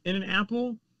Jack and an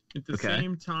apple at the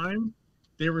same time.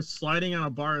 They were sliding on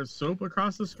a bar of soap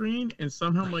across the screen, and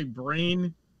somehow my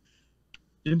brain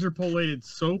interpolated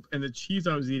soap and the cheese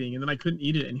I was eating, and then I couldn't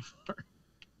eat it anymore.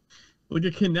 Like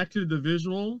it connected the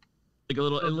visual. Like a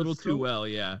little too well,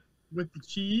 yeah. With the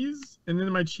cheese, and then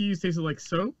my cheese tasted like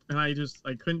soap, and I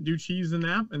couldn't do cheese and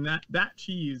that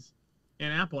cheese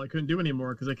and apple I couldn't do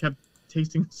anymore because I kept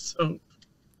tasting soap.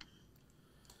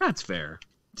 That's fair.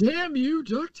 Damn you,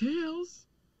 DuckTales!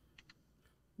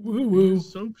 Woo woo.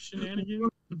 Soap shenanigans.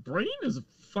 The brain is a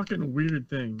fucking weird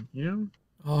thing, you know?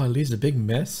 Oh, it leaves a big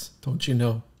mess, don't you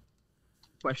know?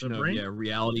 Question of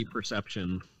reality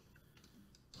perception.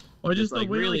 Well, just like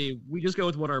the way, really, we just go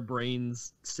with what our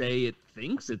brains say it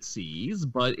thinks it sees,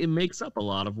 but it makes up a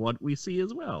lot of what we see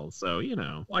as well. So you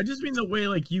know. Well, I just mean the way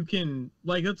like you can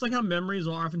that's like how memories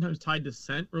are oftentimes tied to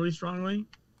scent really strongly,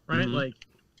 right? Mm-hmm. Like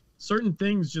certain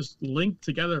things just link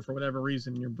together for whatever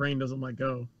reason. Your brain doesn't let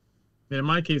go. And in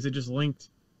my case, it just linked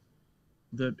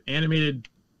the animated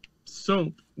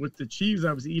soap with the cheese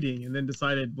I was eating, and then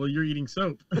decided, well, you're eating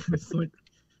soap. It's like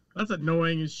that's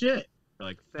annoying as shit.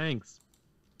 Like thanks.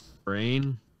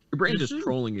 Brain? Your brain's just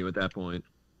trolling you at that point.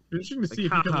 It'd be interesting to see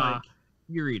if you could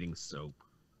you're eating soap.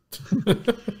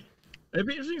 It'd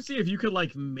be interesting to see if you could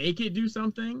make it do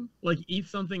something, like eat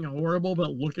something horrible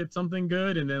but look at something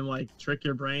good, and then trick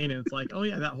your brain, and it's like, oh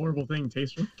yeah, that horrible thing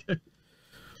tastes really good.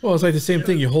 Well, it's like the same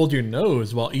thing. You hold your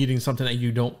nose while eating something that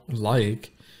you don't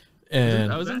like.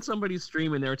 And I was in somebody's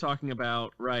stream and they were talking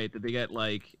about that they get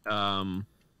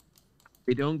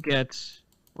they don't get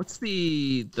what's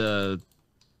the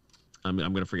I'm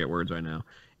gonna forget words right now.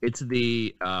 It's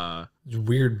the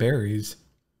weird berries.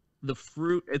 The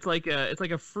fruit. It's like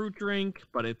a fruit drink,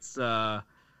 but it's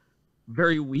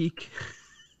very weak.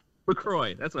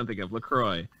 LaCroix. That's what I'm thinking of.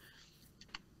 LaCroix.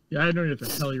 Yeah, I know what the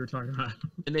hell you were talking about.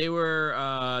 And they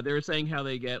were saying how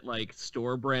they get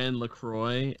store brand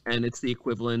LaCroix, and it's the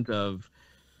equivalent of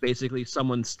basically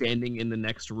someone standing in the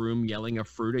next room yelling a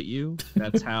fruit at you.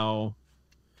 That's how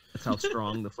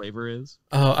strong the flavor is.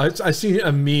 I see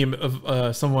a meme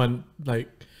of someone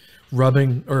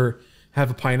rubbing or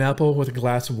have a pineapple with a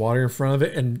glass of water in front of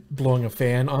it and blowing a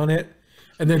fan on it,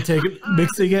 and then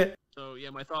mixing it. So yeah,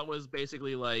 my thought was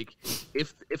basically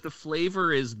if the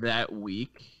flavor is that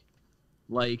weak,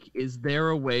 is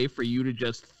there a way for you to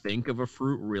just think of a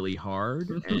fruit really hard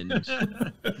and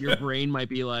your brain might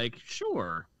be like,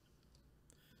 sure,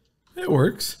 it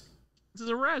works. This is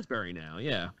a raspberry now,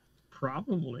 yeah.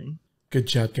 Probably. Good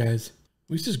job, guys.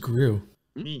 We just grew.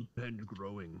 Me. And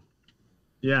growing.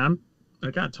 Yeah,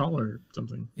 I got taller or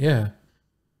something. Yeah.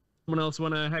 Someone else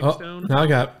want a hagstone? Now I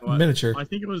got miniature. I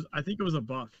think it was a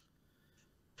buff.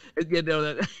 Yeah, no,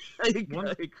 that I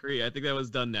agree. I think that was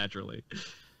done naturally.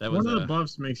 That was one of the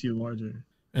buffs makes you larger.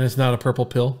 And it's not a purple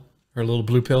pill or a little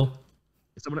blue pill.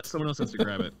 Someone else has to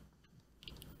grab it.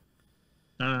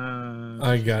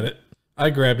 I got it. I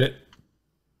grabbed it.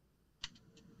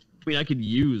 I mean, I could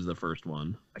use the first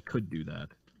one. I could do that.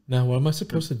 Now, what am I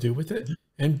supposed to do with it?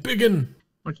 And biggin.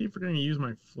 I keep forgetting to use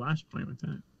my flashpoint with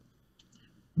that.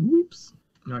 Whoops.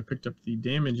 Now I picked up the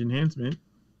damage enhancement.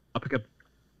 I'll pick up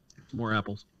more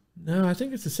apples. No, I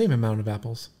think it's the same amount of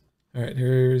apples. All right,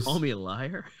 here's... Call me a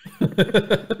liar?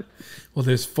 Well,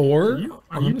 there's 4.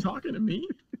 Are you talking to me?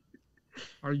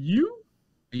 Are you?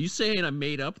 Are you saying I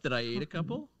made up that I ate a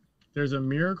couple? There's a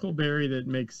miracle berry that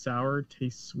makes sour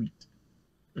taste sweet.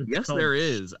 Yes, there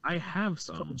is. I have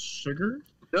some. Called sugar?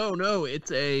 No,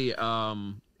 it's a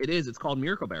it is. It's called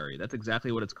Miracle Berry. That's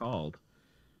exactly what it's called.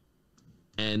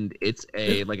 And it's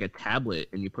a a tablet,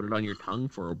 and you put it on your tongue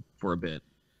for a bit.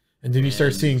 And then you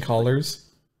start seeing colors.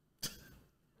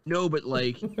 No, but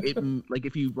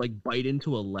if you bite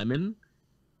into a lemon,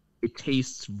 it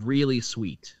tastes really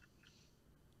sweet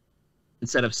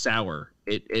instead of sour.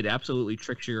 It absolutely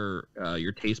tricks your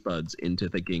taste buds into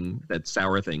thinking that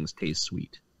sour things taste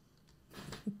sweet.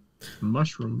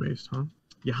 Mushroom based, huh?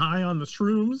 You high on the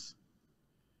shrooms?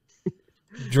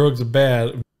 Drugs are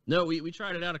bad. No, we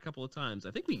tried it out a couple of times.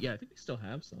 I think we still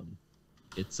have some.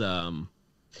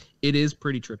 It is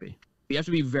pretty trippy. You have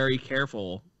to be very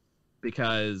careful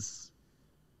because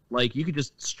you could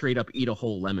just straight up eat a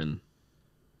whole lemon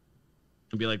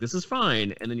and be like, this is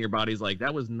fine, and then your body's like,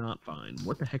 that was not fine.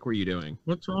 What the heck were you doing?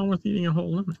 What's wrong with eating a whole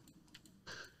lemon?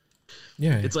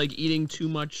 Yeah. It's like eating too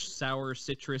much sour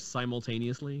citrus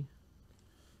simultaneously.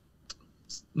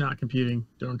 It's not competing.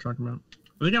 Don't know what I'm talking about.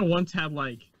 I think I once had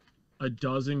a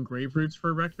dozen grapefruits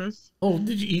for breakfast. Oh,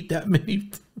 did you eat that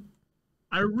many?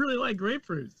 I really like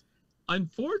grapefruits.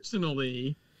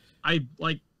 Unfortunately, I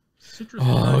like citrus.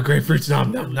 Oh, grapefruits!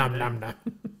 Nom nom nom nom nom.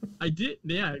 I did.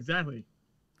 Yeah, exactly.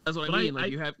 That's what I mean.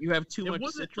 You have too much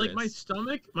citrus. My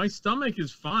stomach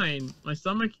is fine. My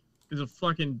stomach is a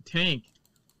fucking tank,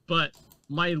 but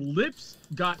my lips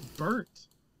got burnt,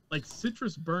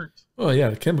 citrus burnt. Oh yeah,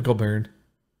 the chemical burn.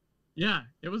 Yeah,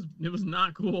 it was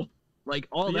not cool. Like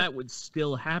all that would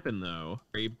still happen though,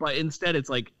 right? But instead it's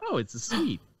like, oh, it's a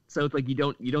seed. So it's like you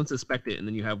don't suspect it, and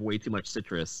then you have way too much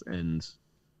citrus. And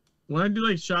when I do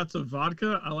like shots of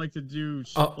vodka, I like to do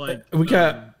we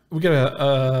got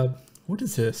a what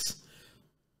is this?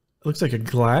 It looks like a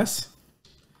glass.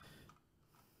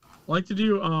 I like to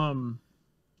do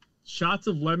shots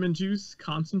of lemon juice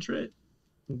concentrate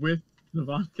with the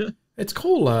vodka. It's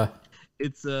cola.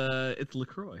 It's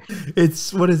LaCroix.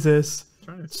 It's what is this?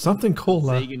 Something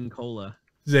cola. Zagan cola.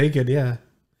 Zagan, yeah.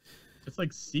 It's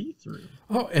like see-through.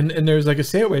 Oh, and there's like a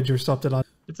sandwich or something on.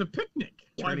 It's a picnic.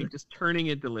 Just turning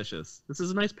it delicious. This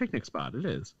is a nice picnic spot. It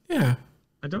is. Yeah.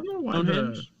 I don't know why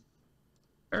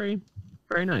Very,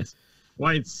 very nice.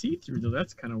 Why it's see-through though?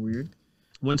 That's kind of weird.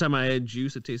 One time I had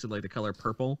juice that tasted like the color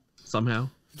purple somehow.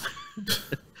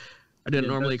 I didn't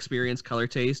normally experience color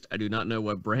taste. I do not know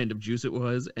what brand of juice it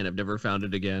was, and I've never found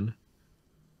it again.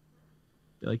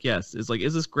 Like, yes. It's like,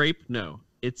 is this grape? No.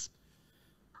 It's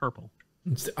purple.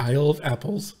 It's the Isle of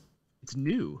Apples. It's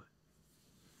new.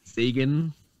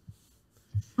 Zagan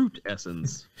fruit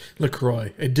essence.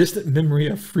 LaCroix, a distant memory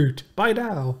of fruit. Buy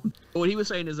now. What he was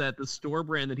saying is that the store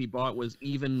brand that he bought was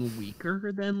even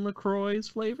weaker than LaCroix's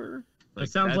flavor. Like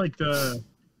it sounds like the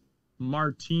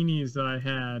martinis that I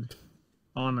had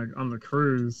on the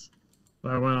cruise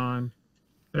that I went on.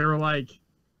 They were like,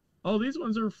 oh, these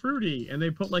ones are fruity, and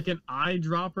they put like an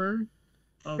eyedropper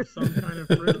of some kind of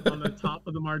fruit on the top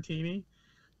of the martini,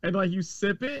 and like you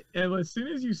sip it, and as soon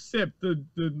as you sip,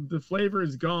 the flavor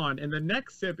is gone, and the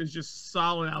next sip is just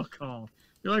solid alcohol.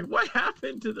 You're like, what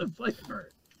happened to the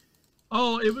flavor?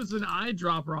 Oh, it was an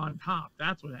eyedropper on top.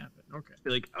 That's what happened. Okay.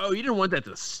 You're like, oh, you didn't want that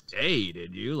to stay,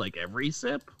 did you? Like every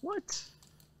sip? What?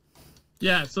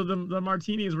 Yeah, so the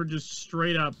martinis were just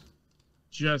straight up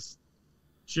just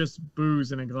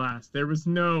booze in a glass. There was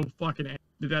no fucking...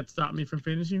 Did that stop me from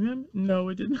finishing them? No,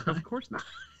 it did not. Of course not.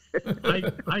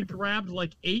 I grabbed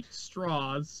like 8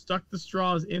 straws, stuck the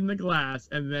straws in the glass,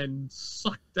 and then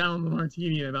sucked down the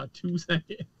martini in about 2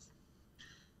 seconds.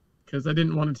 Because I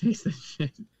didn't want to taste that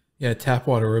shit. Yeah, tap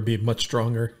water would be much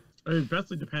stronger. It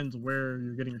basically depends where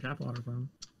you're getting your tap water from.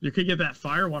 You could get that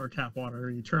firewater tap water.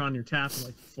 You turn on your tap and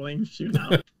like flames shoot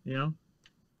out. You know,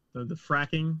 the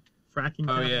fracking. Oh tap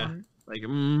yeah, water. like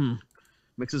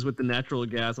mixes with the natural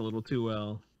gas a little too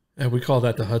well. And we call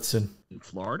that the Hudson. In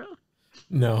Florida?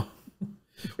 No.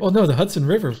 Well, no, the Hudson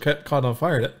River caught on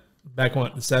fire back in the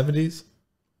 70s.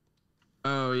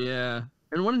 Oh yeah,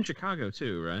 and one in Chicago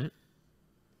too, right? I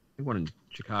think one in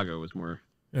Chicago was more.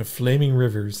 Flaming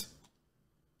rivers.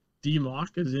 D-Mock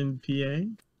is in PA.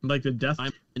 Like the death.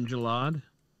 I'm in Gelad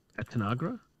at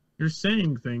Tanagra. You're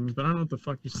saying things, but I don't know what the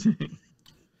fuck you're saying.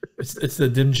 It's the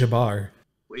Dim Jabbar.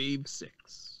 Wave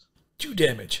 6. 2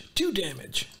 damage. 2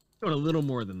 damage. Doing a little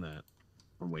more than that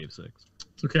on Wave 6.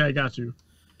 It's okay, I got you.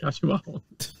 Got you all.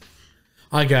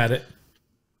 I got it.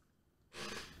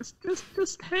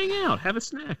 Just hang out. Have a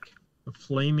snack. The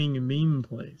flaming meme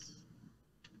place.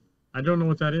 I don't know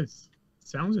what that is.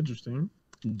 Sounds interesting.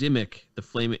 Dimmick, the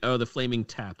flaming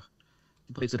tap.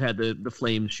 The place that had the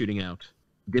flames shooting out.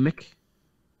 Dimmick,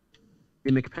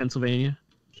 Pennsylvania.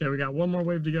 Okay, we got one more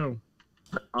wave to go.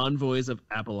 Envoys of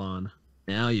Avalon.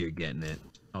 Now you're getting it.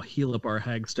 I'll heal up our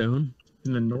Hagstone.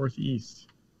 In the northeast.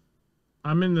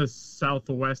 I'm in the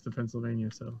southwest of Pennsylvania,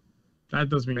 so that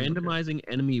does mean randomizing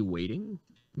enemy weighting.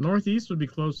 Northeast would be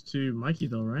close to Mikey,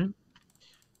 though, right?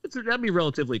 That'd be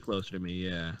relatively closer to me,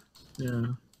 yeah. Yeah.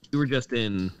 We were just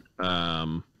in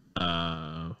that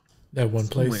one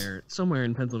place somewhere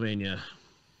in Pennsylvania.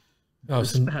 Oh,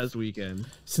 this past weekend.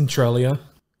 Centralia.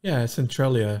 Yeah,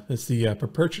 Centralia. It's the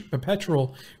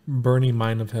perpetual burning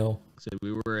mine of hell. So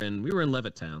we were in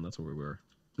Levittown. That's where we were.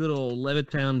 Good old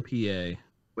Levittown, PA,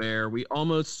 where we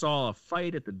almost saw a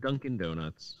fight at the Dunkin'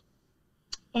 Donuts.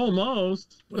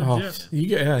 Almost. Oh, you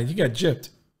got gypped.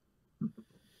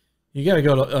 You gotta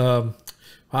go to.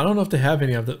 I don't know if they have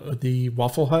any of the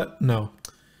Waffle Hut. No,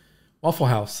 Waffle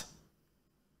House.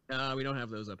 We don't have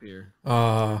those up here.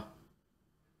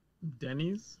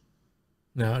 Denny's.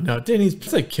 No, Denny's.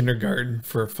 It's like kindergarten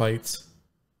for fights.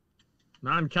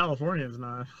 Not in California. It's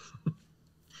not.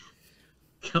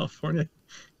 California,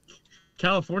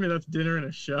 that's dinner and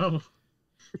a show.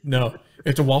 No,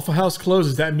 if the Waffle House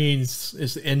closes, that means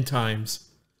it's the end times.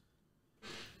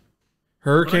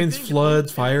 Hurricanes,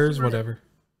 floods, fires, whatever.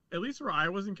 At least where I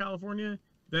was in California,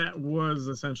 that was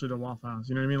essentially the Waffle House.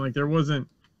 You know what I mean? Like there wasn't.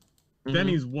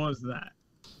 Denny's was that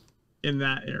in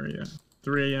that area.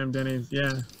 3 a.m. Denny's,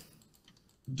 yeah.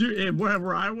 Dude,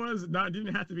 where I was,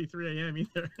 didn't have to be 3 a.m.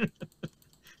 either.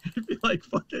 It'd be like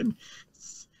fucking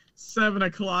 7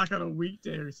 o'clock on a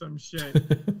weekday or some shit.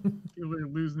 People are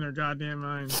losing their goddamn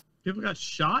minds. People got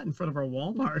shot in front of our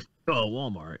Walmart. Oh,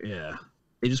 Walmart, yeah.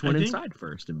 They just went inside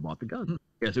first and bought the gun.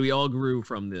 Yeah, so we all grew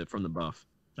from the buff.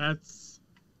 That's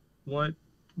what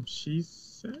she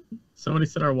said. Somebody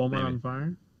set our Walmart on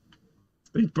fire.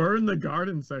 They burned the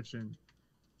garden section.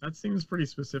 That seems pretty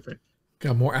specific.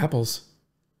 Got more apples.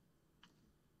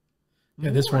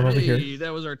 Yeah, this one over here.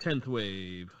 That was our 10th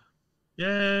wave.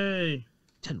 Yay!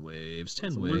 10 waves,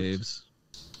 10 waves.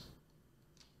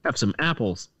 Have some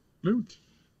apples. Loot.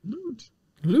 Loot.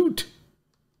 Loot.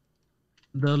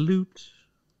 The loot.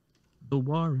 The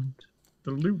warrant.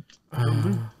 The loot. The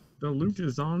loot. The loot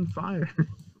is on fire.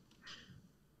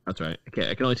 That's right.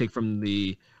 Okay, I can only take from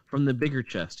the bigger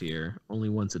chest here only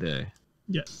once a day.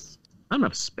 Yes. I don't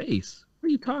have space. What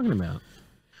are you talking about?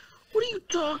 What are you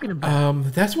talking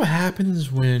about? That's what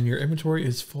happens when your inventory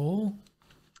is full.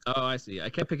 Oh, I see. I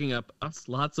kept picking up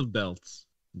lots of belts,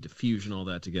 diffusion, all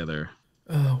that together.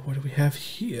 What do we have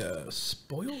here?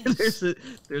 Spoils.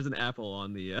 there's an apple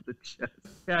on the chest.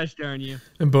 Gosh darn you!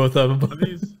 And both of them. Are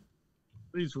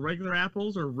these regular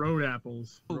apples or road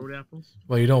apples? Road apples.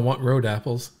 Well, you don't want road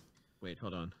apples. Wait,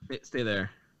 hold on. Stay there.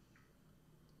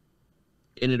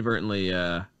 Inadvertently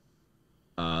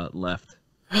left.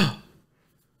 Yeah,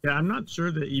 I'm not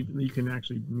sure that even you can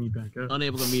actually meet back up.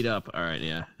 Unable to meet up. All right,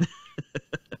 yeah.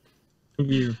 Thank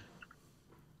you.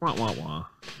 Wah wah wah.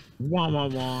 Wah wah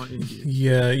wah.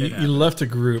 Yeah, you left a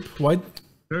group. Why?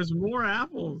 There's more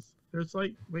apples. There's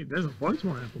like, wait, there's a bunch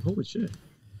more apples. Holy shit.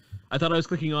 I thought I was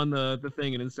clicking on the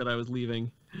thing and instead I was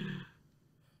leaving.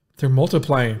 They're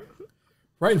multiplying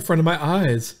right in front of my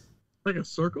eyes. Like a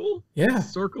circle? Yeah. A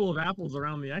circle of apples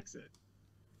around the exit.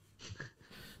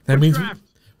 That means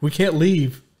we can't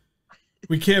leave.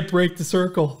 We can't break the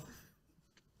circle.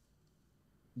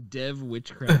 Dev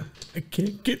witchcraft. I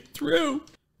can't get through.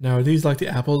 Now, are these like the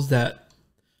apples that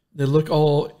they look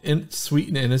all sweet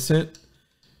and innocent,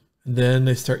 and then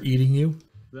they start eating you?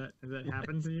 Has that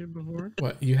happened to you before?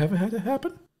 What, you haven't had that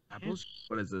happen? Apples?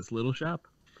 What is this? Little shop?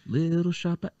 Little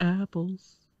shop of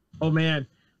apples. Oh man,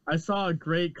 I saw a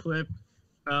great clip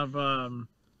of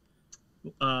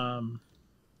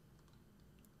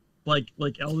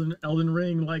like Elden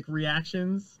Ring like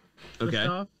reactions to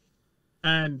stuff.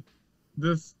 And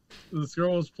this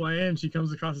girl was playing and she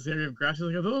comes across this area of grass. She's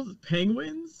like, "Are those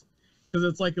penguins?" Because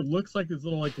it's like, it looks like these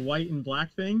little like white and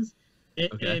black things.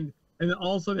 And then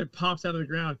all of a sudden it pops out of the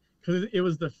ground because it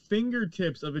was the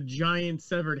fingertips of a giant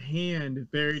severed hand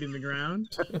buried in the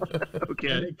ground. Okay.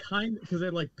 And it because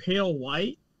they're like pale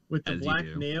white with the black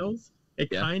nails. It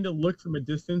kind of looked from a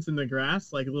distance in the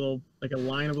grass like a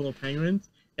line of little penguins.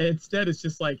 And instead it's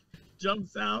just like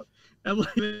jumps out and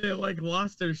like they like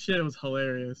lost their shit. It was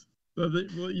hilarious. So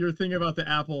your thing about the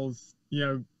apples,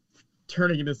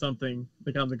 turning into something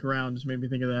like on the ground just made me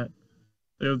think of that.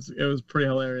 It was pretty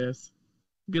hilarious.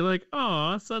 Be like,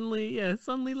 oh, suddenly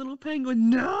little penguin.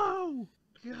 No,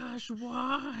 gosh,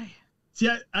 why? See,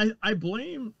 I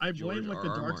blame like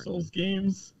the Dark Souls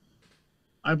games.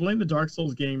 I blame the Dark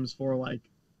Souls games for like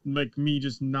me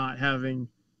just not having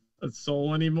a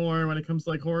soul anymore when it comes to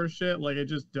like horror shit. Like I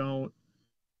just don't.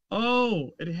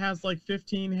 Oh, it has like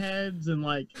 15 heads and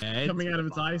like coming out of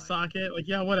its eye socket. Like,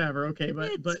 yeah, whatever. Okay,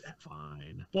 but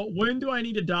fine. But when do I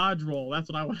need a dodge roll? That's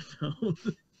what I want to know.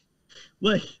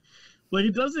 like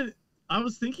it doesn't. I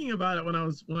was thinking about it when I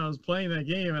was playing that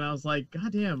game, and I was like,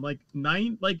 God damn, like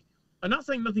 9. Like, I'm not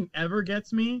saying nothing ever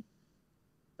gets me,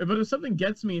 but if something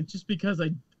gets me, it's just because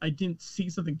I didn't see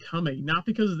something coming, not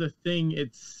because of the thing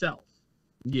itself.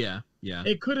 Yeah.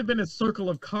 It could have been a circle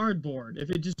of cardboard.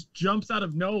 If it just jumps out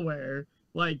of nowhere,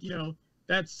 like,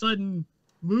 that sudden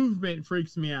movement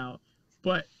freaks me out.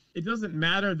 But it doesn't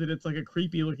matter that it's like a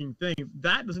creepy looking thing.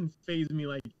 That doesn't faze me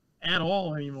like at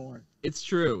all anymore. It's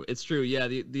true. Yeah,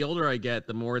 the older I get,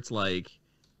 the more it's like,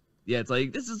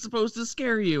 this is supposed to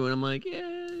scare you. And I'm like,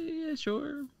 yeah,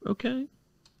 sure. Okay.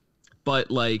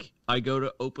 But like, I go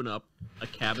to open up a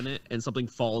cabinet and something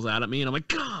falls out at me and I'm like,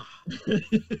 God.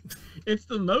 It's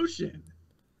the motion.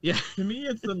 Yeah. To me,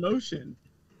 it's the motion.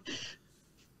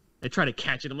 I try to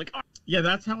catch it. I'm like, oh. Yeah,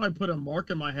 that's how I put a mark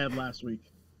in my head last week.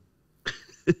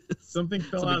 Something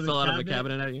fell out of a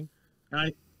cabinet at you.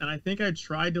 And I think I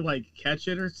tried to like catch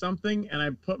it or something, and I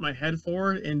put my head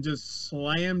forward and just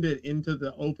slammed it into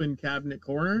the open cabinet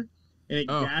corner, and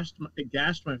it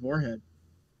gashed my forehead.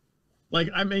 Like,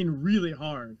 I mean, really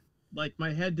hard. Like,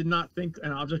 my head did not think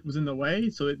an object was in the way,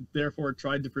 so it therefore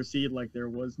tried to proceed like there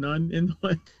was none in the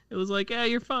way. It was like, yeah,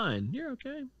 you're fine. You're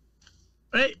okay.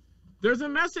 Hey, there's a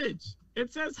message.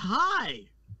 It says hi.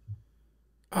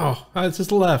 Oh, I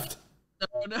just left.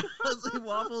 Oh, no.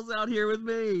 Waffle's out here with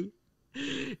me.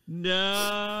 No.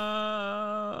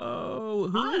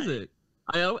 Who is it?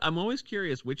 I'm always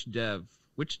curious which dev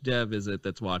is it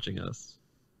that's watching us?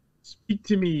 Speak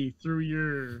to me through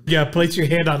your Yeah, place your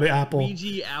hand on the apple.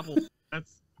 Ouija apple.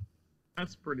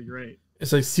 That's pretty great.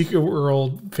 It's like Secret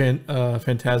World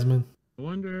Phantasm. I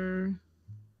wonder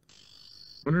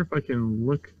if I can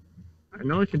look. I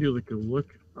know I can do like a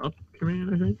look up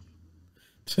command, I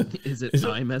think. Is it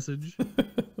iMessage?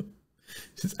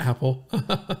 It's Apple.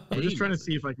 I'm just trying to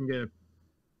see if I can get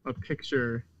a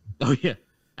picture. Oh yeah,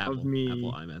 Apple, of me.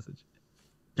 Apple iMessage.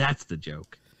 That's the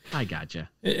joke. I gotcha.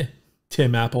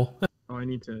 Tim Apple. Oh, I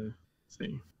need to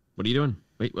see. What are you doing?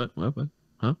 Wait, what?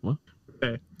 Huh? What?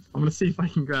 Okay, I'm gonna see if I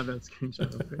can grab that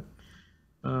screenshot.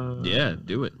 Okay. Yeah,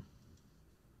 do it.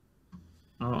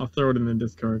 I'll throw it in the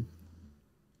Discord.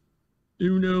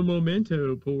 Uno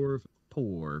momento,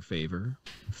 Poor favor.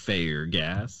 Fair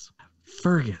gas.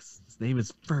 Fergus. His name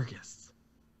is Fergus.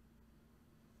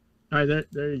 All right,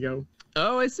 there you go.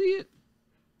 Oh, I see it.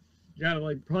 You gotta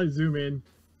like probably zoom in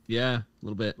Yeah, a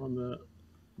little bit. on the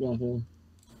waffle.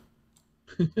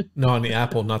 No, on the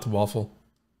apple, not the waffle.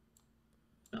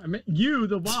 I mean, you,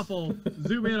 the waffle,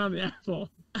 zoom in on the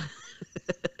apple.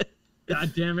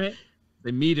 God damn it.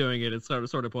 Me doing it, it's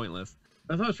sort of pointless.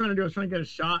 That's what I was trying to do. I was trying to get a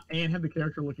shot and have the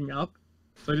character looking up.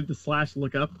 So I did the /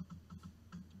 look up.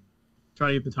 Try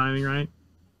to get the timing right.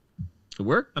 It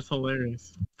worked. That's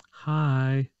hilarious.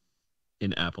 Hi.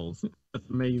 In apples. That's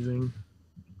amazing.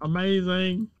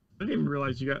 Amazing. I didn't even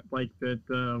realize you got like that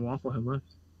waffle had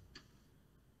left.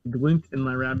 Glint in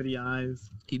my rabbity eyes.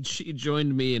 She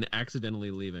joined me in accidentally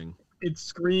leaving. It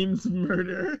screams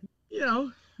murder. You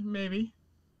know, maybe.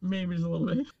 Maybe just a little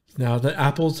bit. Now the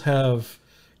apples have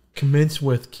commenced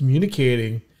with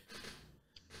communicating.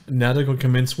 Now they're going to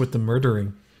commence with the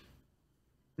murdering.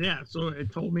 Yeah, so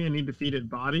it told me I need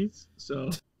defeated bodies. So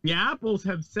the apples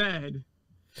have said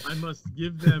I must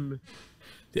give them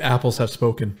The apples have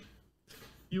spoken.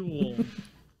 fuel.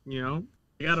 You know,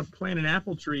 you got to plant an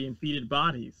apple tree and feed it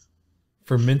bodies.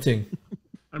 Fermenting.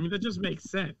 I mean, that just makes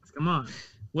sense. Come on.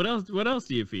 What else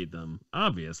do you feed them?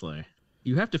 Obviously.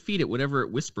 You have to feed it whatever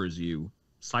it whispers you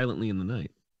silently in the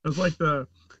night. It's like the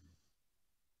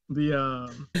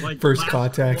like First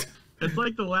contact. It's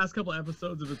like the last couple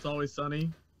episodes of It's Always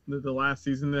Sunny, the last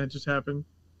season that just happened.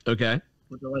 Okay.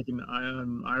 Where they're like in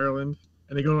Ireland,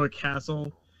 and they go to a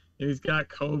castle, and he's got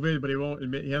COVID, but he won't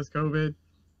admit he has COVID.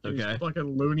 And Okay. He's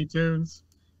fucking Looney Tunes,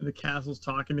 and the castle's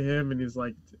talking to him, and he's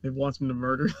like, it wants him to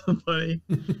murder somebody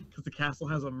because the castle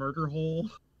has a murder hole.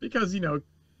 Because, you know,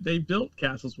 they built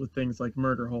castles with things like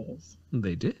murder holes.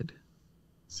 They did.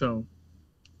 So,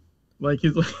 like,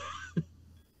 he's like,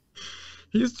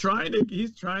 he's trying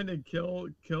to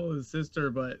kill his sister,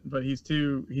 but he's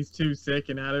too sick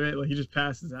and out of it. Like, he just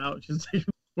passes out. Just like,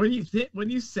 when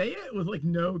you say it with like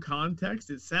no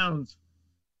context, it sounds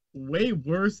way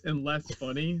worse and less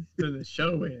funny than the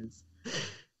show is.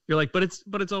 You're like, but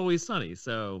it's always sunny,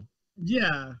 so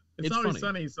Yeah, it's always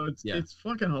funny. sunny, so it's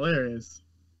fucking hilarious.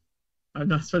 I'm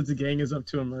not supposed the gang is up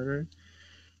to a murder.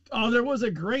 Oh, there was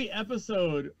a great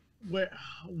episode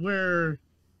where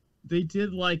they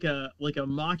did like a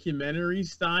mockumentary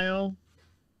style.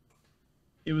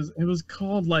 It was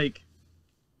called like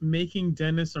Making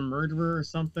Dennis a Murderer or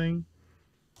something.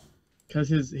 Because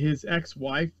his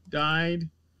ex-wife died,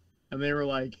 and they were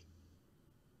like,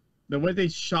 the way they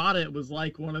shot it was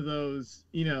like one of those,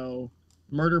 you know,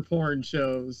 murder porn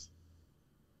shows.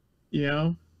 You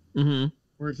know? Mm-hmm.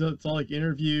 Where it's all like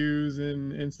interviews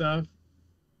and stuff.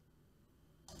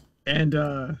 And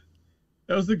that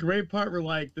was the great part where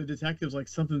like the detective's like,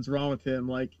 something's wrong with him.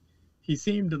 Like, he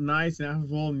seemed nice and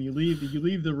affable, and you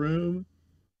leave the room,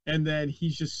 and then he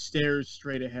just stares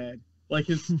straight ahead. Like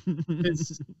his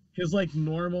like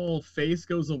normal face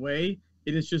goes away,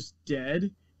 and it's just dead,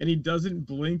 and he doesn't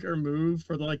blink or move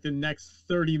for like the next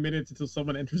 30 minutes until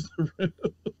someone enters the room.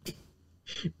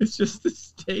 It's just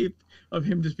this tape of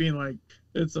him just being like,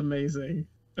 it's amazing.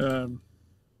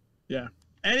 Yeah.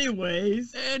 Anyway.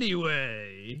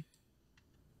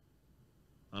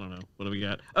 I don't know. What do we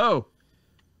got? Oh!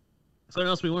 Something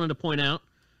else we wanted to point out.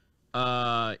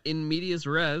 In Medias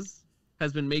Res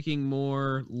has been making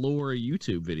more lore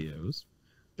YouTube videos.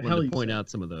 Wanted to point out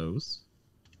some of those.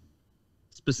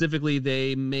 Specifically,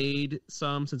 they made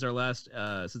some since our last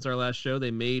show.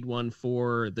 They made one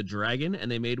for the Dragon,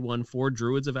 and they made one for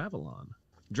Druids of Avalon.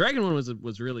 Dragon one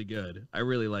was really good. I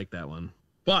really like that one.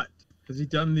 But have you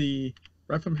done the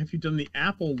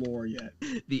Apple lore yet?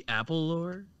 The Apple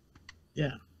lore?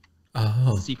 Yeah.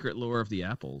 Oh. Secret lore of the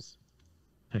apples.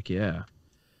 Heck yeah.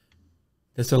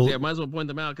 That's Yeah, might as well point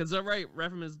them out because right,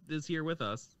 Refim is here with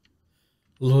us.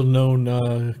 Little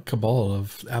known cabal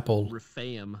of Apple.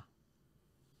 Rephaim.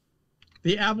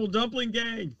 The Apple Dumpling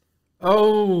Gang.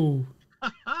 Oh,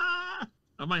 I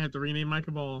might have to rename my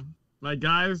cabal. My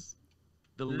guys.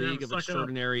 The League of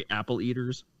Extraordinary Apple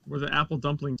Eaters. Were the Apple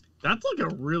Dumpling. That's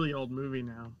like a really old movie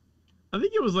now. I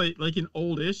think it was like an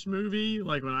old-ish movie.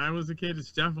 Like when I was a kid,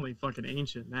 it's definitely fucking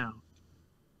ancient now.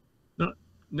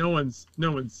 No one's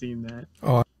seen that.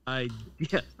 oh, I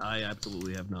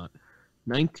absolutely have not.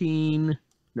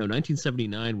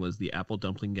 1979 was the Apple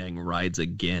Dumpling Gang Rides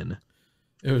Again.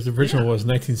 it was original was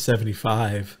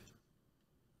 1975.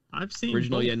 I've seen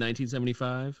Original, both. yeah,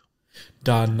 1975.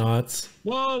 Don Knotts.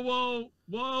 Whoa!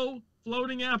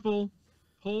 Floating apple.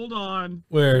 Hold on.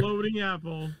 Where? Floating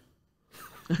apple.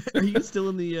 Are you still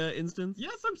in the instance?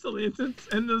 Yes, I'm still in it.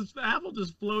 And the apple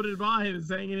just floated by and is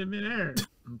hanging in midair.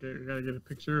 Okay, we gotta get a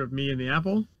picture of me and the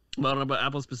apple. Well, I don't know about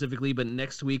Apple specifically, but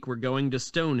next week we're going to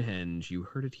Stonehenge. You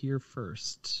heard it here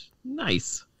first.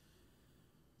 Nice.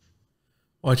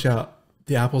 Watch out.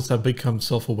 The apples have become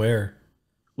self-aware.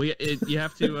 You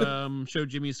have to show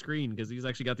Jimmy's screen because he's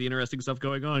actually got the interesting stuff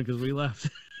going on because we left.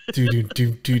 Do do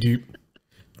do do do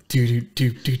do do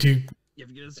do do. You have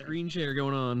to get a screen share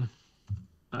going on.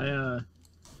 I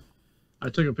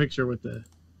took a picture with the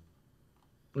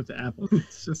apple.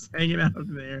 It's just hanging out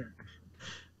in the air.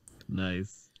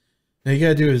 Nice. Now you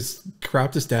gotta do is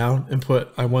crop this down and put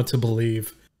 "I want to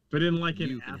believe." But in like You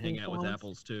an can apple hang out with font?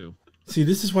 apples too. See,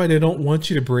 this is why they don't want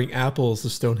you to bring apples to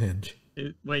Stonehenge.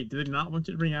 Wait, did they not want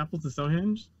you to bring apples to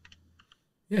Stonehenge?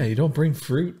 Yeah, you don't bring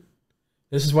fruit.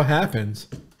 This is what happens.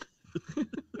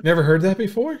 Never heard that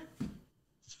before?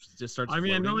 Just starts. I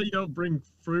mean, I know floating. that you don't bring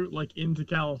fruit like into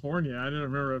California. I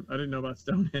didn't know about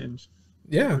Stonehenge.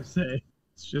 Yeah. Per se.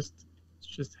 It's just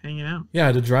hanging out.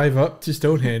 Yeah, to drive up to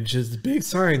Stonehenge is the big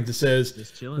sign that says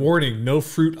Just chilling. warning, no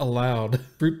fruit allowed.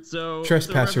 Fruit So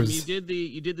trespassers. So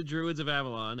you did the Druids of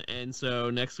Avalon, and so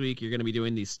next week you're going to be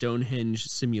doing the Stonehenge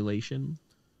simulation.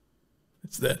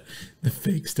 It's the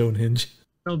fake Stonehenge.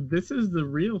 No, this is the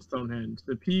real Stonehenge.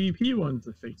 The PvP one's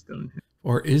the fake Stonehenge.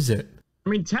 Or is it? I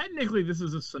mean, technically, this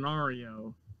is a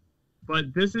scenario,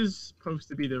 but this is supposed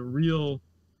to be the real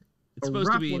It's A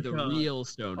supposed to be the replica real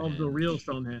Stonehenge. of the real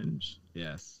Stonehenge.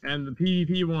 Yes. And the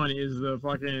PvP one is the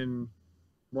fucking,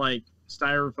 like,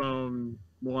 styrofoam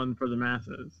one for the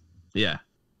masses. Yeah.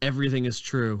 Everything is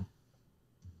true.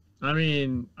 I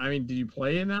mean, did you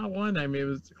play in that one? I mean, it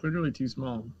was clearly too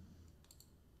small.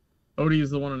 Odie is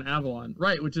the one on Avalon,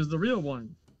 right? Which is the real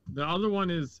one. The other one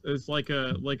is like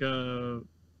a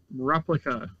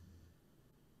replica.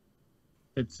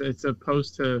 It's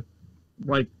supposed to,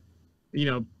 like,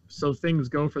 so things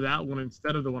go for that one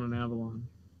instead of the one on Avalon.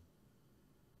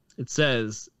 It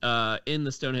says in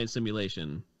the Stonehenge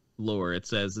simulation lore, it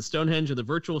says the Stonehenge of the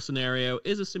virtual scenario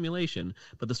is a simulation,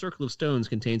 but the Circle of Stones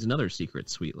contains another secret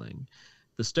sweetling.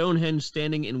 The Stonehenge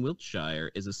standing in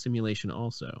Wiltshire is a simulation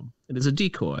also. It is a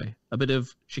decoy, a bit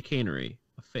of chicanery,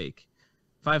 a fake.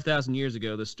 5,000 years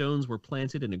ago, the stones were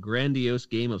planted in a grandiose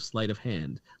game of sleight of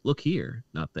hand. Look here,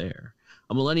 not there.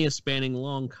 A millennia-spanning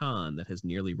long con that has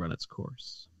nearly run its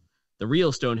course. The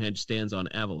real Stonehenge stands on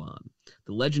Avalon,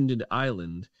 the legended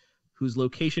island whose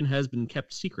location has been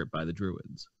kept secret by the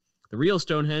Druids. The real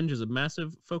Stonehenge is a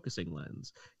massive focusing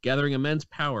lens, gathering immense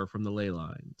power from the ley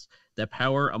lines. That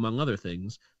power, among other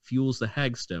things, fuels the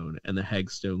Hagstone, and the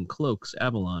Hagstone cloaks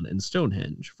Avalon and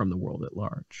Stonehenge from the world at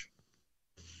large.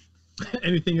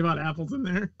 Anything about apples in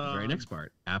there? Very next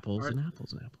part. Apples and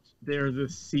apples and apples. They're the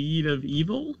seed of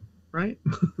evil, right?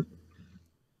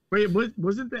 Wait,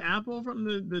 wasn't the apple from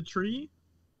the tree?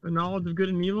 The knowledge of good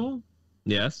and evil?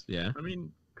 Yes, yeah. I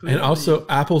mean, And also,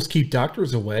 apples keep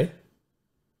doctors away.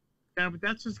 yeah, but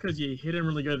that's just because you hit him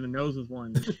really good in the nose with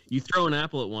one. You throw an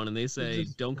apple at one and they say,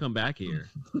 don't come back here.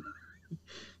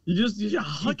 You just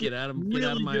huck Get it out of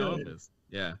really my good. office.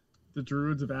 Yeah. The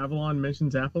Druids of Avalon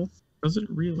mentions apples. Does it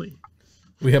really?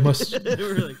 We have must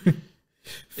We're like,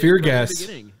 fear it's from the gas.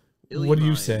 beginning. What do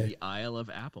you Illimine, say? The Isle of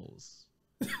Apples.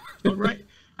 Oh, right.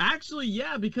 Actually,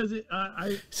 yeah, because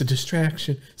It's a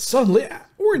distraction. Sunlit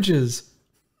oranges.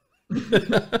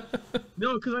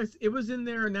 no, because it was in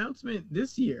their announcement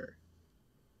this year.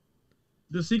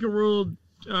 The Secret World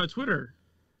Twitter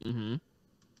Mm-hmm.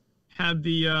 had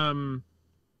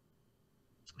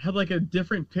had like a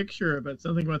different picture about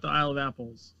something about the Isle of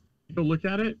Apples. You go look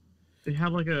at it. They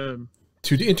have like a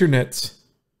To the internets.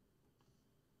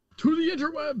 to the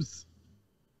interwebs.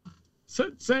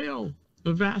 Set sail.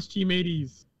 The vast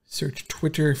G-Mateys. Search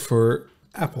Twitter for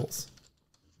apples.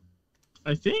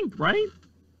 I think, right?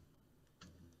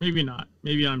 Maybe not.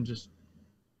 Maybe I'm just.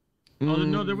 Oh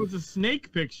no, there was a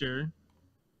snake picture.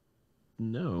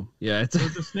 No. Yeah, it's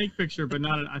There's a snake picture, but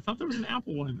not. I thought there was an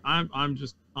apple one. I'm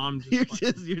just. you're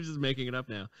just making it up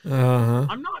now.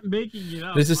 I'm not making it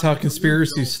up. This is how I'm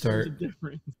conspiracies delusional. start. There's a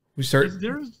difference. We start.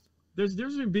 There's a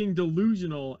difference between being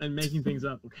delusional and making things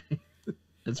up. Okay.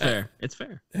 It's fair. It's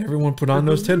fair. Everyone put on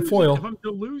those tinfoil. If I'm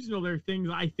delusional, there are things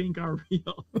I think are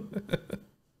real.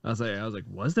 I was like,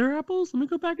 was there apples? Let me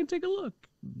go back and take a look.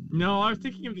 No, I was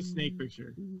thinking of the snake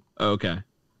picture. Okay.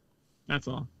 That's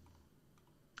all.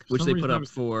 Which they put up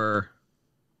for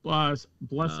Blessed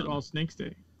All Snakes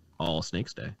Day. All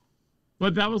Snakes Day.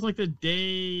 But that was like the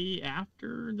day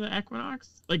after the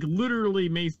equinox, like literally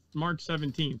March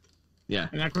 17th. Yeah.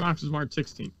 And equinox is March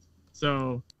 16th.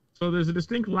 So there's a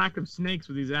distinct lack of snakes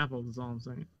with these apples. Is all I'm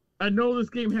saying. I know this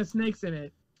game has snakes in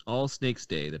it. All Snakes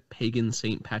Day, the pagan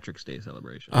St. Patrick's Day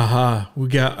celebration. We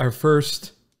got our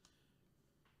first.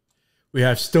 We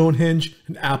have Stonehenge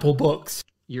and Apple books.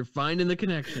 You're finding the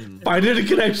connection. Finding a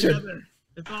connection.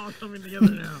 It's all coming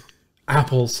together now.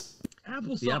 Apples.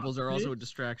 Applesauce. The apples are also a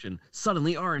distraction.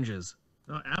 Suddenly oranges.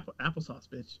 No, applesauce,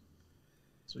 bitch.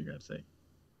 That's what you gotta say.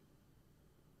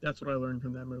 That's what I learned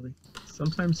from that movie.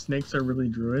 Sometimes snakes are really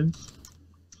druids.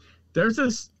 There's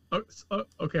this.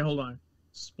 Okay, hold on.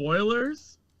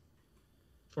 Spoilers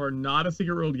for not a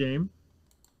Secret World game.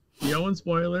 EOA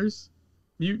spoilers.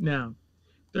 Mute now.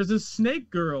 There's a snake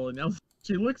girl in El.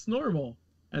 She looks normal,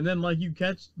 and then you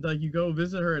go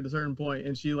visit her at a certain point,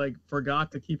 and she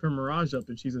forgot to keep her mirage up,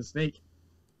 and she's a snake.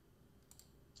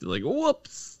 She's like,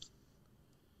 whoops.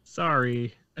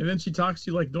 Sorry. And then she talks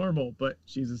to you like normal, but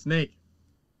she's a snake.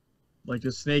 Like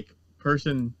a snake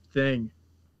person thing.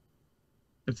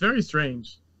 It's very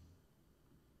strange.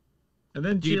 And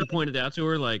then you point it out to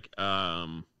her,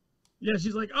 yeah,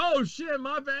 she's like, "Oh shit,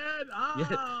 my bad."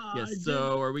 Yes.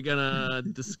 So, are we gonna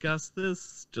discuss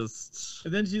this?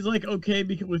 And then she's like, "Okay,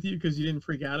 with you because you didn't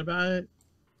freak out about it."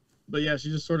 But yeah, she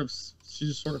just sort of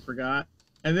forgot.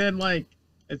 And then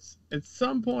it's at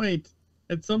some point,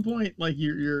 she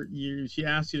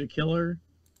asks you to kill her.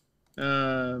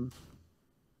 And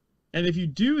if you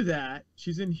do that,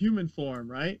 she's in human form,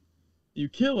 right? You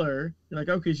kill her, you're like,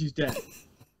 okay, she's dead.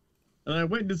 And I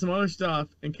went and did some other stuff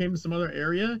and came to some other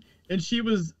area, and she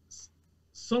was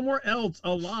somewhere else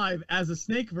alive as a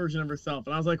snake version of herself.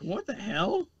 And I was like, what the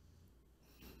hell?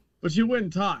 But she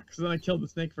wouldn't talk, so then I killed the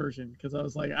snake version because I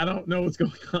was like, I don't know what's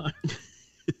going on.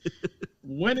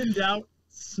 When in doubt,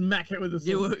 smack it with a sword.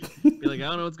 You would be like, I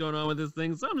don't know what's going on with this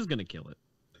thing, so I'm just gonna kill it.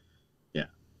 Yeah.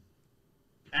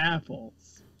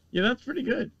 Apples. Yeah, that's pretty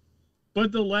good.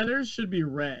 But the letters should be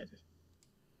red.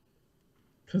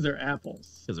 Because they're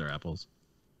apples.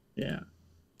 Yeah.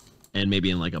 And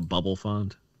maybe in a bubble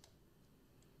font.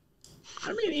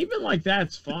 I mean, even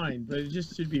that's fine, but it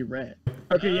just should be red.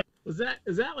 Okay, yeah. Is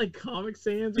that like Comic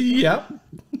Sans? Yep.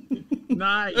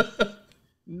 Nice.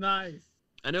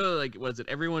 I know, what is it?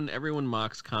 Everyone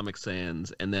mocks Comic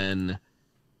Sans, and then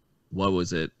what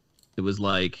was it? It was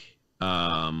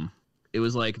the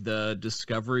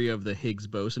discovery of the Higgs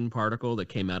boson particle that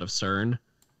came out of CERN.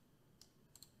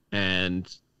 And,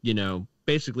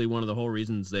 basically one of the whole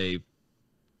reasons they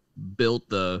built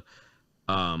the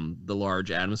large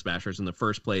atom smashers in the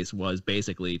first place was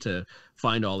basically to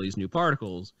find all these new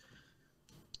particles.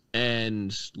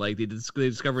 And they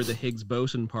discovered the Higgs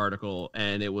boson particle,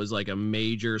 and it was a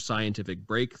major scientific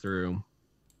breakthrough.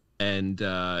 And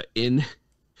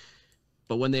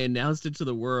but when they announced it to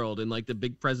the world, and the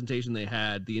big presentation they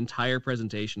had, the entire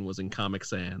presentation was in Comic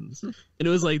Sans. And it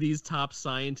was these top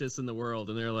scientists in the world,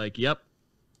 and they're like, yep,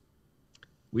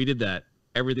 we did that.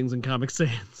 Everything's in Comic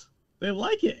Sans. They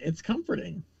like it. It's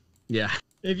comforting. Yeah.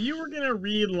 If you were going to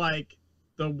read,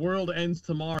 The World Ends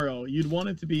Tomorrow, you'd want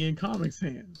it to be in Comic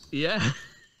Sans. Yeah.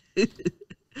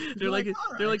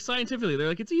 They're scientifically,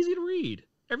 they're it's easy to read.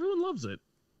 Everyone loves it.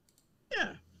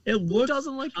 Yeah. Who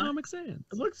doesn't like Comic Sans?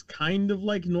 It looks kind of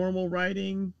like normal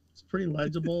writing. It's pretty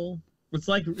legible. It's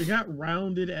it got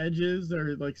rounded edges that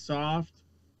are soft.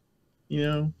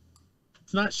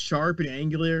 It's not sharp and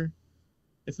angular.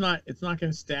 It's not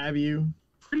gonna stab you.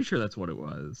 Pretty sure that's what it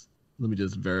was. Let me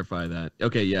just verify that.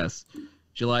 Okay, yes.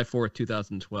 July 4th,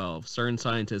 2012. CERN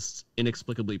scientists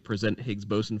inexplicably present Higgs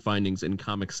boson findings in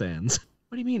Comic Sans.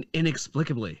 What do you mean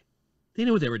inexplicably? They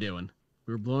knew what they were doing.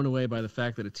 We were blown away by the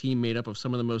fact that a team made up of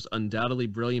some of the most undoubtedly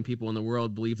brilliant people in the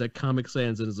world believe that Comic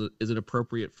Sans is an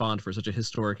appropriate font for such a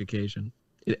historic occasion.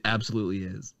 It absolutely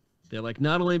is. They're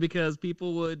not only because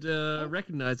people would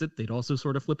recognize it, they'd also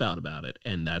sort of flip out about it.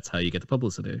 And that's how you get the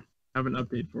publicity. I have an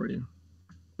update for you.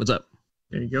 What's up?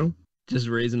 There you go. Just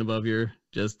raising above your...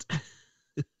 Do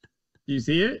you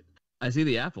see it? I see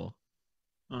the apple.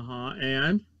 Uh-huh,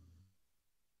 and?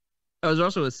 Oh, there's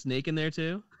also a snake in there,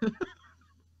 too?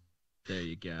 There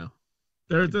you go.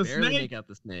 There's a Barely snake. make out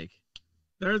the snake.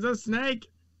 There's a snake.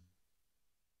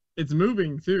 It's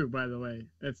moving too, by the way.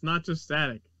 It's not just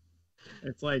static.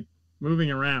 It's like moving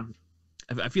around.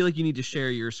 I feel like you need to share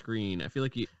your screen. I feel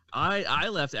like I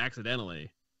left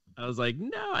accidentally. I was like,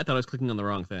 no, I thought I was clicking on the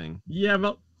wrong thing. Yeah,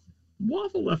 but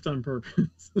Waffle left on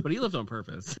purpose. But he left on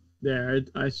purpose. There,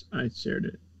 I shared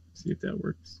it. See if that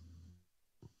works.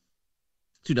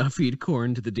 Do not feed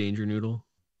corn to the danger noodle.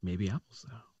 Maybe apples,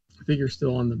 though. I think you're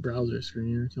still on the browser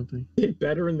screen or something. Get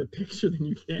better in the picture than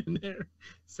you can there,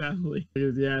 sadly.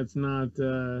 Because, yeah, it's not...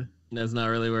 That's not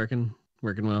really working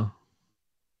well.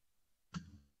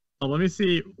 Oh, let me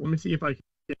see if I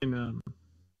can...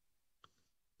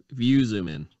 If you zoom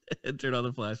in and turn on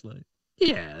the flashlight.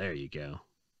 Yeah, there you go.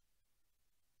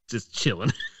 Just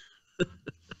chilling.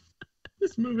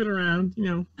 Just moving around,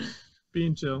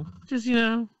 being chill. Just,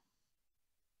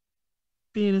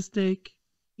 being a steak,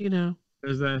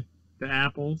 There's the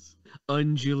apples.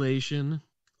 Undulation.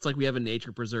 It's like we have a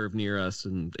nature preserve near us,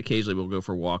 and occasionally we'll go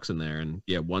for walks in there. And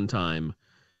yeah, one time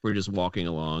we're just walking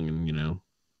along, and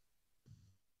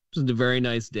just a very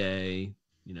nice day,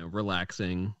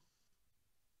 relaxing.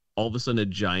 All of a sudden, a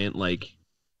giant,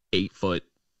 8-foot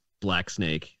black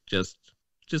snake just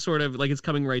sort of like it's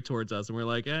coming right towards us, and we're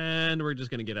like, and we're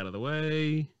just gonna get out of the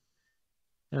way.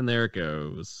 And there it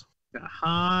goes. Got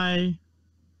high.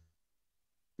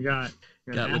 Got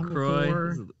LaCroix.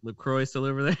 Is LaCroix still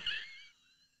over there?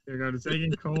 You got a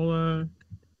Zagan Cola.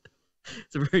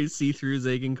 It's a very see-through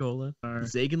Zagan Cola. Our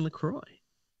Zagan LaCroix.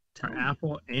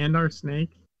 apple and our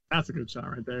snake. That's a good shot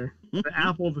right there. The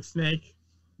apple, the snake.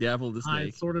 The apple, the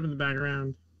snake. Sort of in the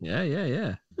background.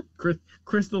 Yeah.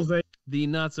 Crystal Zagan. The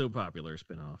not-so-popular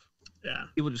spinoff. Yeah.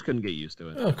 People just couldn't get used to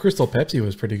it. Oh, Crystal Pepsi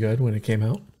was pretty good when it came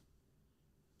out.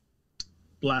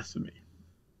 Blasphemy.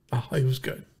 Oh, it was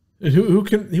good. And who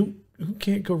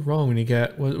can't go wrong when you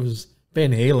got what was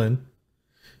Van Halen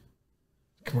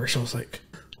commercials like?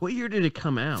 What year did it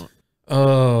come out?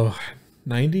 Oh,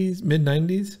 90s, mid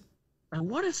 90s. I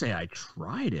want to say I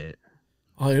tried it.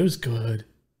 Oh, it was good.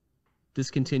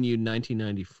 Discontinued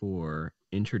 1994.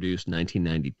 Introduced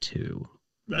 1992.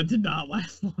 That did not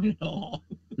last long at all.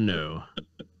 No.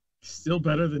 Still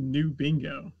better than New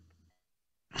Bingo.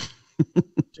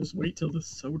 Just wait till the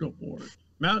soda war.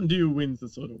 Mountain Dew wins the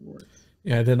soda war.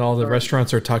 Yeah, then all the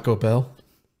restaurants are Taco Bell.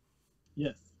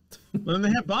 Yes. But then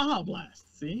they have Baja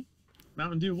Blast. See?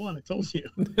 Mountain Dew won. I told you.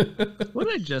 What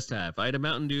did I just have? I had a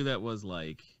Mountain Dew that was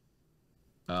like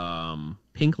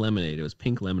pink lemonade. It was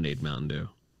pink lemonade Mountain Dew.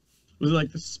 Was it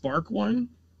like the Spark one?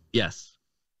 Yes.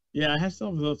 Yeah, I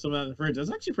still have some of that in the fridge.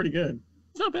 That's actually pretty good.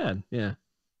 It's not bad. Yeah.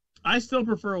 I still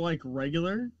prefer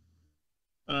regular.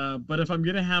 But if I'm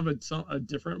gonna have a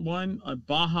different one, a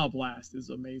Baja Blast is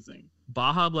amazing.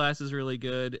 Baja Blast is really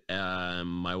good.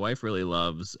 My wife really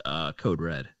loves Code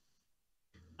Red.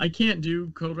 I can't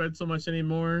do Code Red so much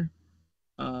anymore.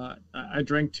 I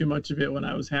drank too much of it when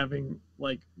I was having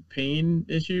pain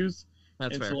issues.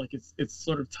 That's fair. So it's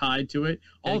sort of tied to it.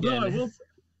 And Although again,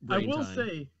 I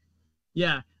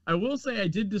will say I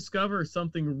did discover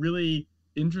something really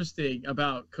interesting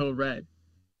about Code Red.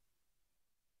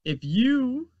 If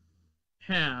you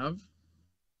have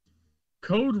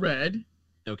Code Red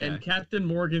and Captain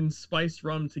Morgan's spiced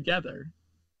rum together,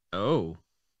 oh,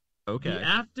 okay, the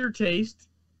aftertaste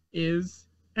is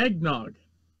eggnog.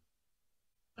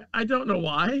 I don't know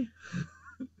why,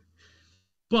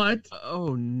 but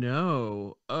oh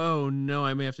no,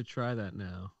 I may have to try that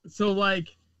now. So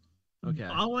okay,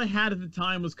 all I had at the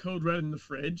time was Code Red in the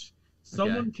fridge.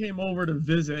 Someone came over to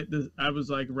visit. I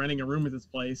was renting a room at this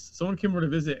place. Someone came over to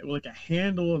visit with a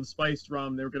handle of spiced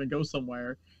rum. They were going to go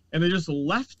somewhere, and they just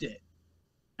left it,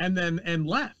 and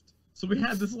left. So we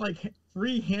had this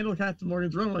free handle Captain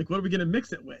Morgan's rum. What are we going to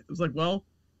mix it with? It was well,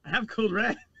 I have Code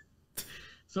Red.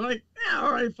 So yeah,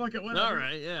 all right, fuck it, whatever. All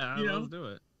right, yeah, let's do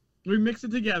it. We mix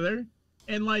it together,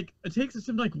 and it takes us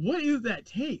to what is that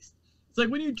taste? It's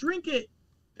when you drink it,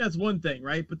 that's one thing,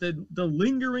 right? But the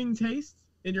lingering taste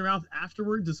in your mouth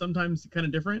afterwards is sometimes kind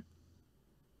of different.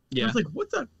 Yeah. I was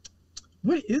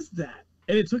what is that?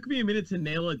 And it took me a minute to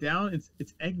nail it down.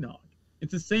 It's eggnog.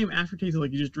 It's the same aftertaste you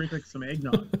just drink some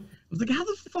eggnog. I was how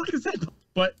the fuck is that?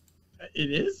 But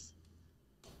it is.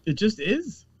 It just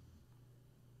is.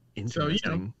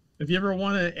 Interesting. So, if you ever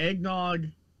want an eggnog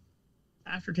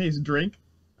aftertaste drink,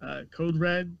 Code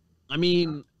Red. I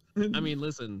mean,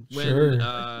 listen, when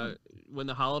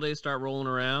the holidays start rolling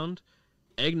around,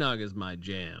 eggnog is my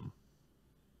jam.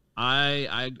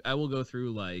 I will go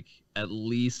through at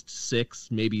least 6,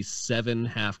 maybe 7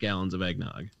 half gallons of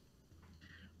eggnog.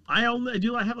 I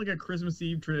have a Christmas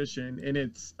Eve tradition, and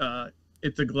it's a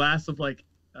glass of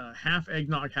half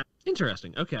eggnog, half.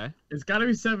 Interesting. Okay. It's got to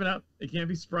be 7-Up. It can't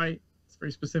be Sprite. It's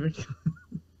very specific.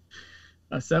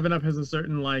 7-Up has a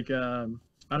certain I don't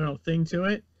know, thing to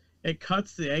it. It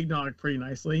cuts the eggnog pretty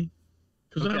nicely.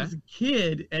 Because when I was a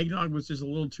kid, eggnog was just a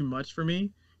little too much for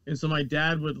me, and so my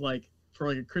dad would for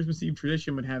a Christmas Eve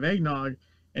tradition would have eggnog,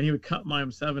 and he would cut mine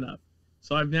with 7-Up.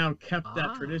 So I've now kept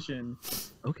that tradition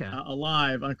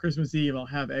alive. On Christmas Eve, I'll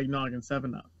have eggnog and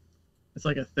 7-Up. It's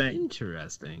like a thing.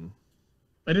 Interesting.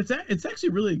 But it's actually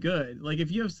really good. Like,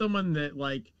 if you have someone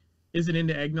that isn't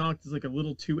into eggnog, it's like a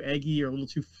little too eggy or a little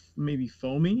too maybe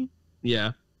foamy.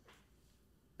 Yeah.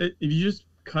 If you just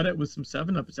cut it with some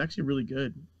 7-Up, it's actually really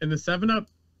good. And the 7-Up,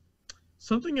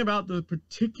 something about the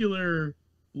particular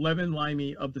lemon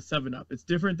limey of the 7-Up. It's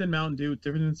different than Mountain Dew. It's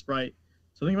different than Sprite.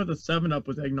 Something about the 7-Up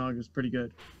with eggnog is pretty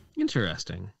good.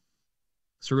 Interesting.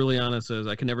 Ceruleana says,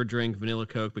 I can never drink vanilla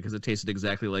Coke because it tasted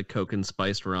exactly like Coke and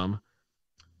spiced rum.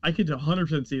 I could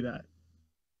 100% see that.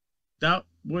 That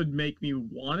would make me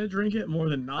want to drink it more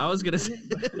than not. I was gonna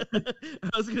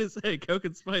say Coke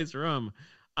and spiced rum.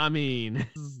 I mean,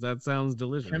 that sounds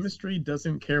delicious. Chemistry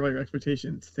doesn't care about your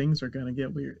expectations. Things are gonna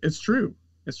get weird. It's true.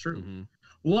 It's true. Mm-hmm.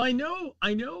 Well, I know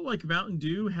Mountain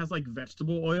Dew has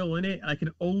vegetable oil in it. I can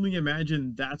only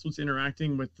imagine that's what's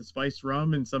interacting with the spiced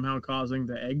rum and somehow causing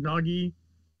the eggnoggy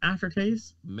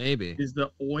aftertaste. Maybe. Is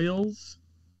the oils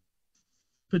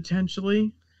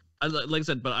potentially? Like I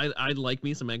said, but I like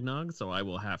me some eggnog, so I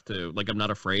will have to, I'm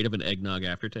not afraid of an eggnog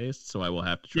aftertaste, so I will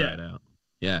have to try it out.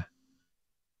 Yeah.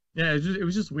 Yeah, it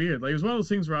was just weird. It was one of those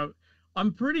things where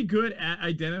I'm pretty good at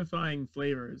identifying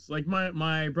flavors.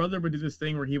 My brother would do this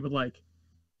thing where he would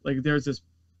there's this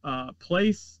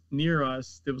place near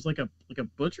us that was like a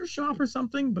butcher shop or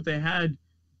something, but they had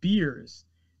beers,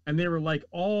 and they were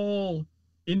all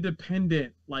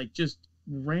independent, just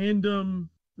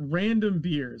random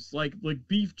beers, like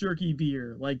beef jerky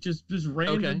beer, just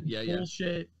random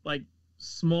bullshit,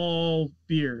 small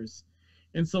beers.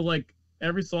 And so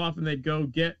every so often they'd go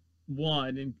get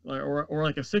one and or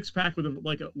a 6-pack with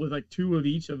two of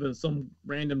each of some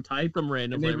random type, some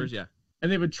random flavors,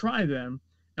 and they would try them.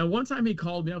 And one time he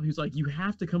called me up, he was like, you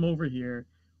have to come over here,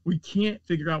 we can't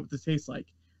figure out what this tastes like.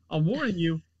 I'm warning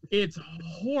you, it's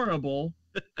horrible,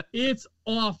 it's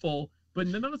awful, but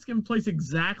none of us can place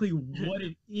exactly what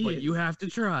it is. But you have to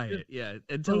try it,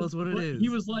 and tell us what it is. He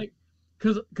was like,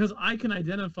 because I can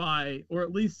identify, or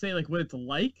at least say what it's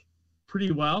like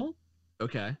pretty well.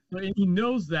 Okay. And he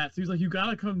knows that, so he's like, you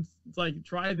gotta come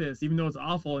try this, even though it's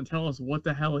awful, and tell us what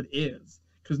the hell it is,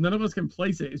 because none of us can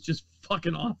place it. It's just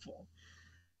fucking awful.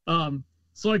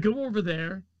 So I go over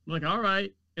there, I'm like, all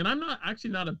right, and I'm not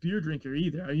a beer drinker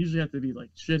either. I usually have to be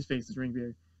shit-faced to drink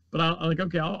beer, but I'm like,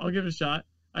 okay, I'll give it a shot.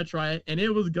 I try it, and it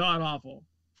was god awful.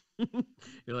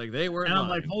 You're like, they weren't. And I'm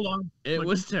lying. like, hold on, it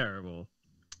was terrible.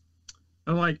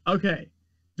 I'm like, okay,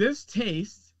 this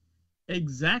tastes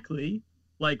exactly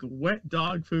like wet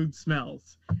dog food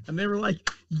smells. And they were like,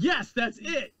 yes, that's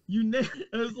it. You nailed it.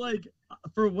 It was like,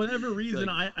 for whatever reason,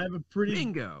 I have a pretty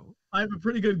bingo. I have a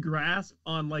pretty good grasp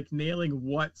on nailing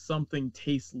what something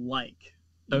tastes like.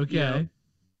 Okay. You know?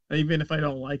 Even if I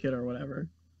don't like it or whatever.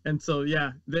 And so,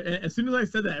 yeah, as soon as I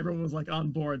said that, everyone was on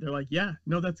board. They're like, yeah,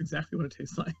 no, that's exactly what it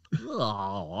tastes like. You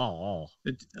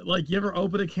ever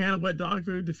open a can of wet dog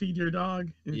food to feed your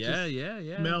dog? Yeah.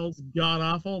 Smells god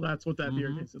awful. That's what that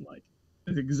beer tasted like.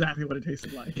 That's exactly what it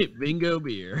tasted like. Bingo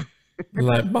beer.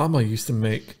 Like Mama used to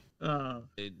make. No,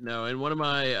 and one of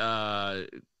my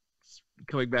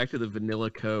going back to the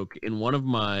vanilla Coke, in one of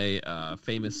my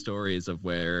famous stories of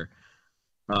where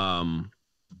 21st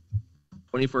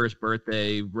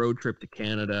birthday, road trip to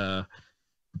Canada,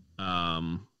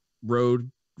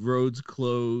 roads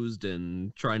closed,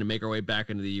 and trying to make our way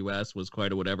back into the US was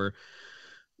quite a whatever.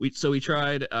 We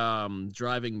tried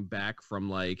driving back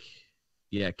from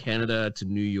Canada to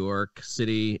New York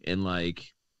City in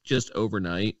just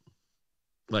overnight,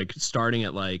 starting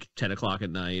at 10 o'clock at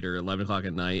night or 11 o'clock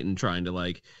at night, and trying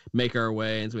to make our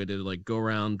way. And so we had to go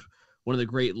around one of the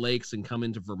Great Lakes and come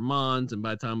into Vermont. And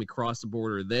by the time we crossed the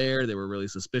border there, they were really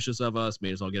suspicious of us,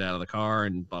 made us all get out of the car,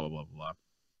 and blah, blah, blah, blah, blah.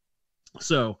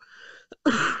 So,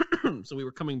 so we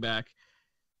were coming back,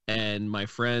 and my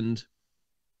friend,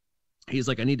 he's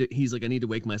like, I need to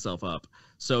wake myself up.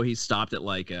 So he stopped at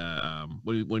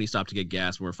when he stopped to get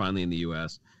gas, when we're finally in the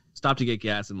US, stopped to get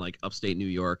gas in upstate New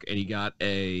York, and he got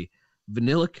a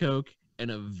vanilla Coke and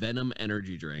a Venom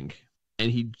energy drink. And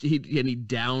he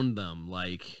downed them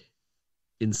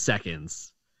in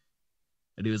seconds.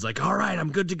 And he was like, all right,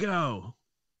 I'm good to go.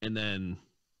 And then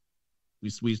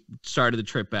we started the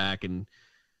trip back, and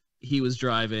he was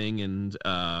driving, and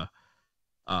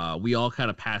we all kind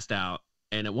of passed out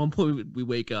And at one point we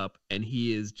wake up and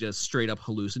he is just straight up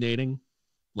hallucinating.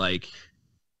 Like,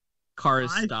 car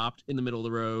is stopped in the middle of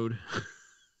the road.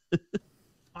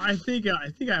 I think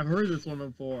I've heard this one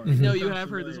before. No, you have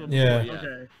heard this one before. Yeah.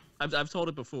 Okay. I've told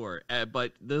it before,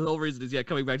 but the whole reason is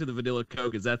coming back to the vanilla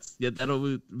Coke is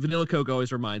vanilla Coke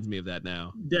always reminds me of that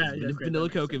now. Yeah, vanilla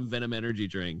Coke and Venom energy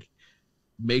drink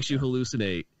makes you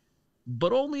hallucinate,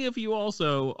 but only if you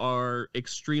also are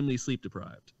extremely sleep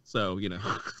deprived. So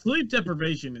sleep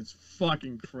deprivation is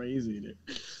fucking crazy, dude.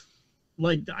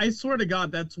 Like, I swear to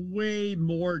God, that's way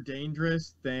more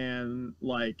dangerous than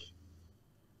like,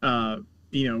 I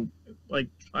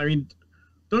mean.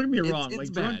 Don't get me wrong. It's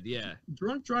bad, yeah.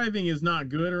 Drunk driving is not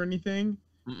good or anything,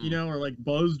 or like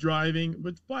buzz driving.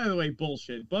 But by the way,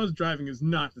 bullshit. Buzz driving is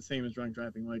not the same as drunk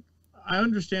driving. Like, I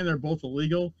understand they're both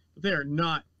illegal, but they are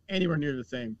not anywhere near the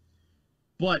same.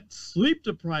 But sleep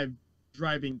deprived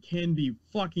driving can be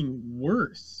fucking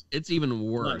worse. It's even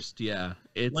worse, yeah.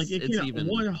 It can even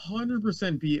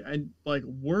 100% be like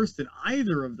worse than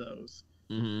either of those.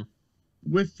 Mm-hmm.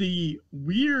 With the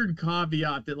weird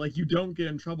caveat that like you don't get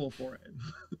in trouble for it.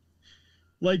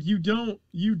 Like you don't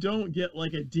get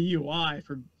like a DUI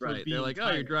for right. being They're like,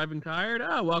 tired. oh, you're driving tired?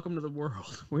 Oh, welcome to the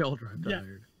world. We all drive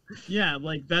tired. Yeah,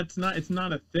 like it's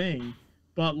not a thing.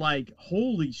 But like,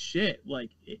 holy shit,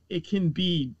 like it can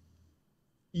be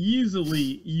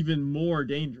easily even more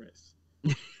dangerous.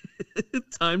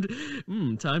 Time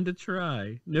to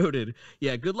try. Noted.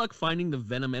 Yeah, good luck finding the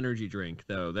Venom energy drink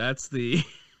though. That's the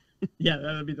yeah,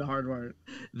 that would be the hard part.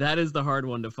 That is the hard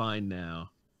one to find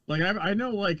now. Like I know,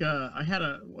 like I had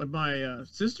my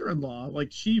sister-in-law,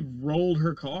 like she rolled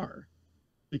her car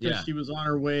because she was on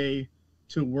her way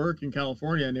to work in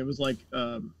California, and it was like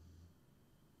a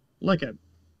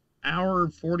hour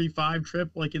 45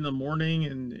 trip, like in the morning,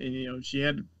 and she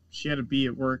had to be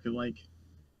at work at like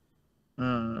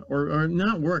or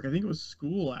not work. I think it was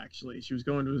school actually. She was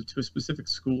going to a specific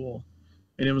school,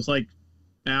 and it was like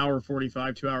hour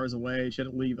 45, 2 hours away. She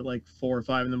had to leave at like 4 or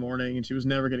 5 in the morning, and she was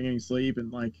never getting any sleep,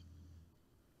 and like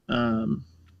and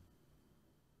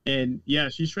yeah,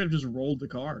 she straight up just rolled the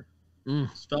car.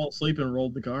 Just fell asleep and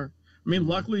rolled the car. I mean,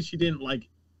 luckily she didn't like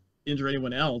injure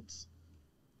anyone else.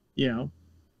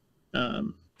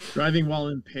 Driving while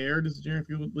impaired is a generic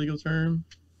legal term.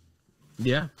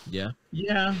 Yeah,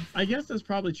 I guess that's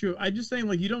probably true. I'm just saying,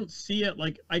 like, you don't see it.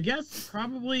 Like, I guess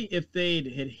probably if they'd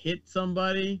had hit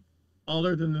somebody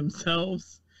other than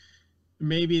themselves,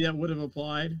 maybe that would have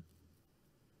applied,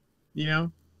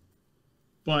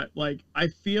 but like I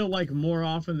feel like more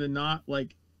often than not,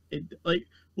 like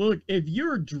look, if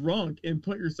you're drunk and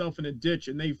put yourself in a ditch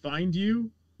and they find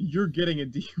you, you're getting a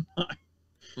DUI.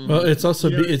 Well, it's also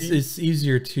it's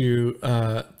easier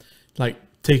to like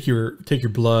take your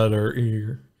blood or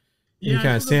your any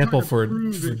kind of sample for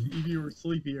if you were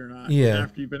sleepy or not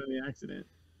after you've been in the accident.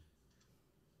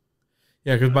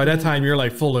 Yeah, because by that time you're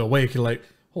like fully awake. You're like,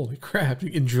 holy crap,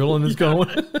 adrenaline is going.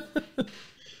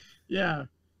 Yeah,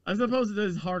 I suppose it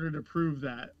is harder to prove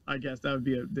that. I guess that would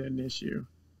be an issue.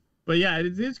 But yeah,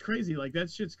 it is crazy. Like, that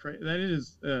shit's crazy. That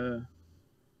is,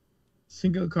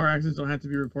 single car accidents don't have to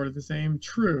be reported the same.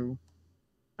 True.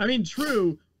 I mean,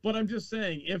 true, but I'm just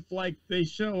saying, if like they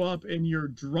show up and you're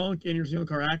drunk in your single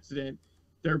car accident,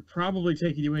 they're probably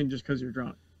taking you in just because you're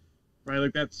drunk. Right?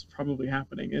 Like, that's probably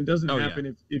happening. It doesn't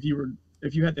happen if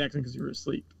you had the accident because you were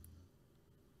asleep.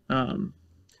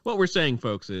 What we're saying,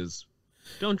 folks, is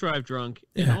don't drive drunk,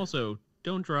 and also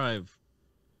don't drive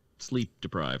sleep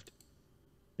deprived.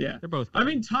 Yeah, they're both bad. I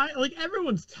mean, like,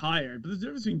 everyone's tired, but there's a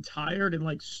difference between tired and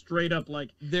like straight up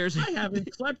like I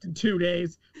haven't slept in 2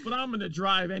 days, but I'm gonna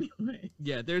drive anyway.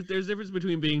 Yeah, there's a difference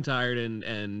between being tired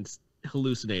and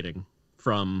hallucinating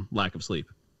from lack of sleep.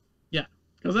 Yeah,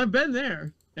 because I've been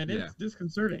there, and it's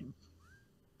disconcerting.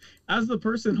 As the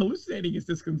person hallucinating, it's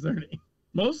disconcerting.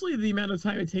 Mostly the amount of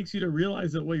time it takes you to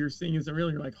realize that what you're seeing isn't real.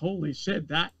 You're like, holy shit,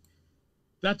 that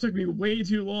took me way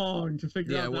too long to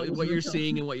figure out. Yeah, what you're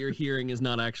seeing and what you're hearing is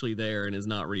not actually there and is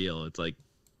not real. It's like,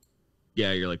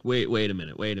 you're like, wait a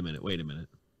minute.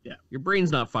 Yeah. Your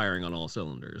brain's not firing on all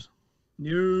cylinders.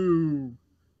 No,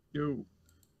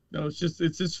 it's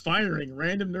just firing.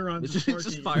 Random neurons. It's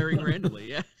just firing randomly,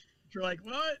 yeah. You're like,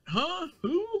 what? Huh?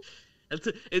 Who?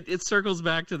 It circles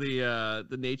back to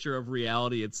the nature of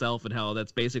reality itself and how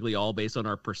that's basically all based on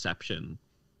our perception.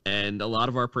 And a lot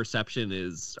of our perception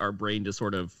is our brain just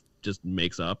sort of just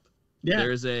makes up. Yeah.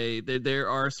 There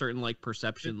are certain like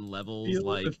perception levels,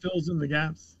 like it fills in the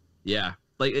gaps. Yeah.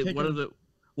 Like one of the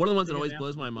ones that always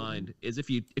blows my mind is if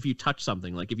you touch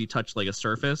something, like if you touch like a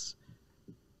surface,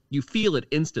 you feel it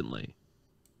instantly.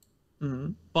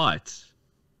 Mm-hmm. But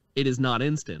it is not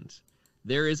instant.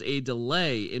 there is a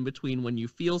delay in between when you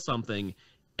feel something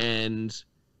and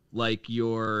like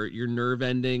your nerve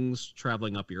endings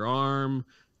traveling up your arm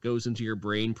goes into your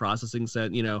brain processing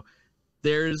set. You know,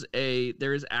 there is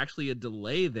actually a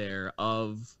delay there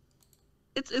of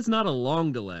it's not a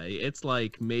long delay. It's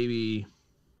like maybe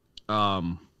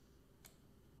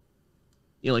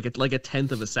like a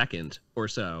tenth of a second or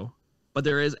so, but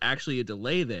there is actually a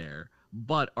delay there.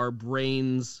 But our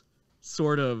brains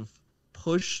sort of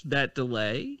push that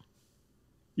delay,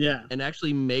 and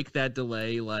actually make that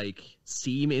delay like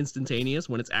seem instantaneous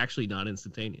when it's actually not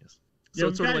instantaneous. So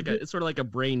it's sort of like a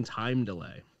brain time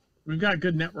delay. We've got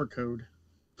good network code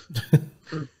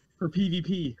for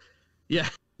PvP. Yeah.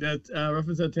 That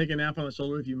Ruffin said, take a nap on the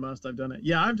shoulder if you must. I've done it.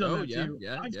 Yeah, I've done that too.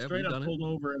 I straight up pulled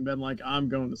over and been like, I'm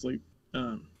going to sleep.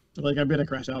 Like I'm gonna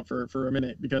crash out for a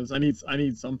minute because I need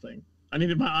something.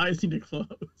 My eyes need to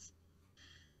close.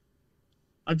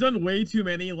 I've done way too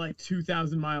many like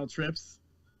 2,000-mile trips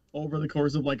over the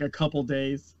course of like a couple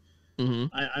days.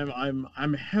 Mm-hmm.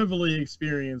 I'm heavily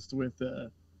experienced with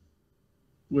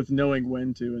knowing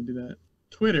when to and do that.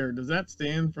 Twitter, does that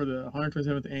stand for the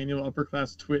 127th annual Upper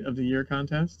Class Twit of the Year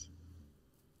contest?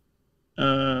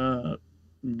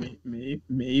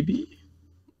 Maybe.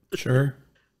 Sure.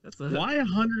 Why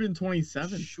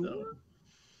 127? Sure. Though?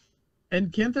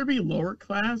 And can't there be lower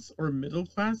class or middle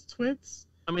class twits?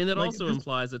 I mean, that like, also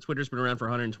implies that Twitter's been around for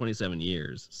 127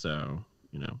 years. So,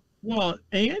 you know. Well,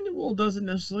 annual doesn't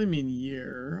necessarily mean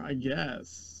year, I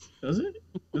guess. Does it?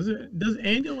 Does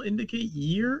annual indicate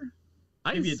year?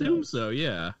 I assume so,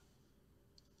 yeah.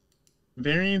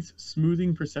 Variance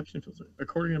smoothing perception filter,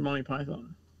 according to Monty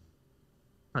Python.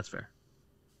 That's fair.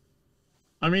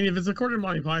 I mean, if it's according to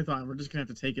Monty Python, we're just going to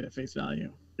have to take it at face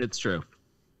value. It's true.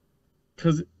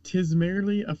 Because 'tis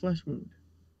merely a flesh wound.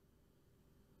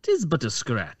 'Tis but a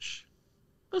scratch.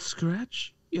 A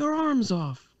scratch? Your arm's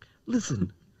off.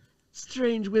 Listen.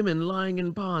 Strange women lying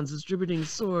in ponds distributing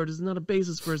sword is not a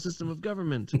basis for a system of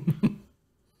government.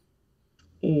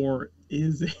 Or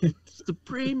is it?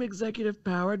 Supreme executive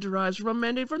power derives from a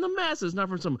mandate from the masses, not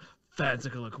from some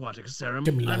fanciful aquatic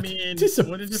ceremony. I mean, this is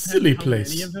a silly place.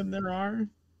 How many of them there are?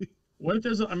 What if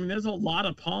there's there's a lot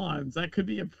of ponds. That could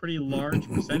be a pretty large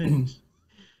percentage.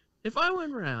 If I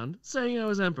went around saying I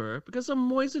was emperor because some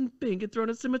moistened pink had thrown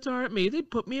a scimitar at me, they'd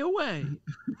put me away.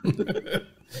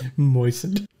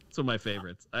 Moistened. It's one of my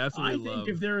favorites. I absolutely love. I think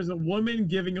if there is a woman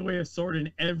giving away a sword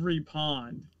in every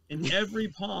pond,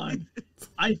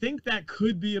 I think that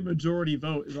could be a majority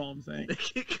vote, is all I'm saying.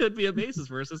 It could be a basis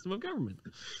for a system of government.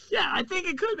 Yeah, I think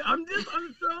it could. I'm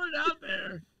throwing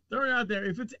it out there.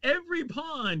 If it's every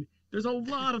pond, there's a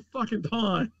lot of fucking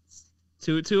ponds.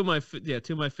 Two of my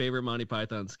favorite Monty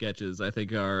Python sketches, I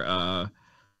think, are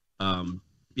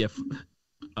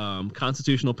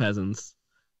constitutional peasants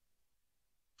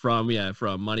from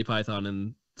Monty Python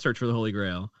and Search for the Holy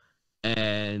Grail,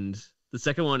 and the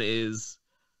second one is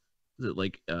it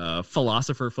like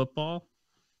philosopher football,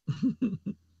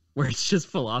 where it's just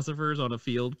philosophers on a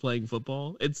field playing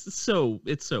football. It's so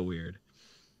weird.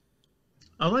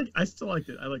 I still liked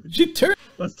it. I liked it.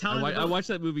 I watched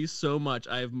that movie so much.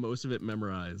 I have most of it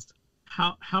memorized.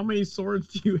 How many swords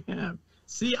do you have?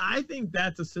 See, I think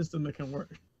that's a system that can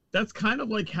work. That's kind of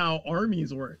like how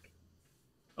armies work.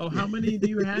 Oh, how many do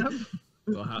you have?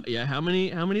 Well, how many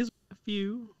is a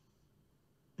few?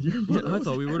 I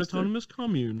thought we were an autonomous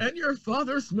commune. And your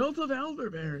father smelt of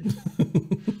elderberry.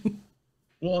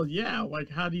 Well, yeah, like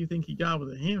how do you think he got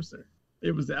with a hamster?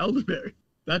 It was the elderberry.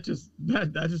 That just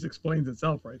explains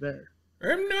itself right there.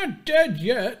 I'm not dead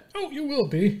yet. Oh, you will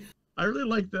be. I really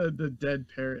like the dead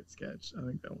parrot sketch. I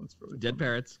think that one's really dead fun.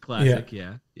 Parrots, classic.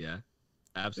 Yeah,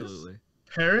 absolutely. This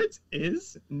parrot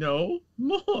is no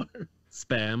more.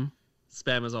 Spam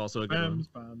is also a good one.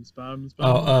 Spam.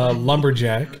 Oh,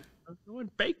 lumberjack.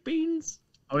 Baked beans.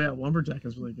 Oh yeah, lumberjack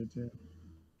is really good too.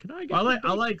 Can I get? I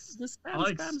like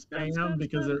spam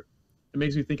because it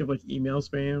makes me think of like email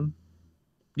spam.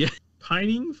 Yeah.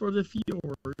 Pining for the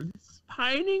fjords.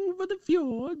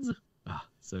 Ah,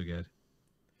 so good.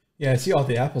 Yeah, I see all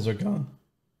the apples are gone.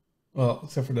 Well,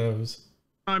 except for those.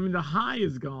 I mean, the high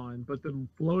is gone, but the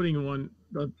floating one,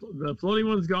 the floating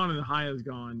one's gone and the high is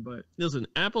gone. But listen,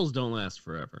 apples don't last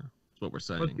forever. That's what we're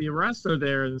saying. But the rest are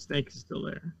there, and the snake is still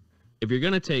there. If you're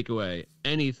gonna take away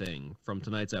anything from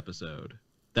tonight's episode,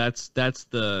 that's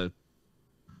the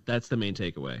main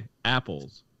takeaway.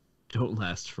 Apples don't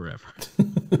last forever.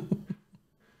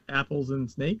 Apples and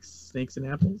snakes? Snakes and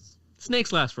apples?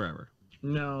 Snakes last forever.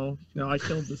 No, I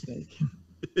killed the snake.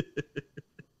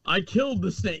 I killed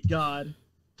the snake god.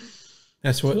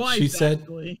 That's what twice, she said.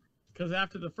 Because because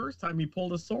after the first time he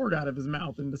pulled a sword out of his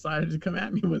mouth and decided to come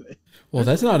at me with it. Well,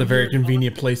 that's not a very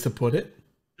convenient place to put it.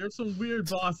 There's some weird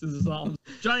bosses.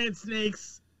 Giant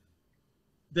snakes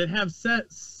that have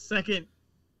second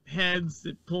heads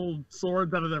that pull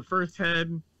swords out of their first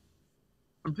head.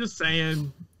 I'm just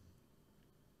saying.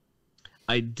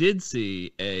 I did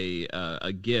see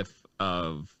a GIF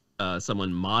of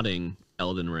someone modding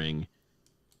Elden Ring,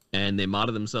 and they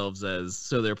modded themselves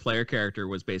so their player character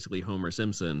was basically Homer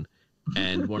Simpson,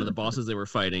 and one of the bosses they were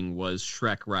fighting was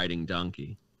Shrek riding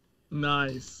donkey.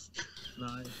 Nice.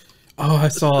 Oh, I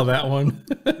saw that one.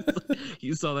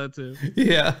 You saw that too?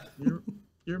 Yeah.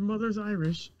 Your mother's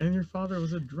Irish and your father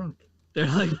was a drunk. They're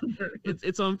like,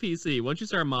 it's on PC. Once you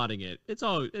start modding it, it's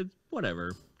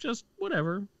whatever. Just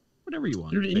whatever you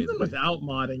want. Dude, even without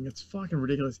modding, it's fucking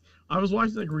ridiculous. I was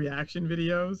watching like reaction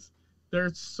videos.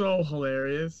 They're so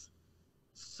hilarious.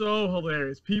 So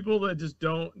hilarious. People that just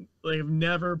have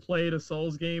never played a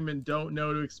Souls game and don't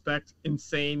know to expect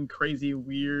insane, crazy,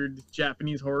 weird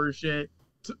Japanese horror shit.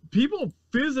 People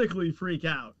physically freak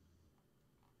out.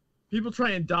 People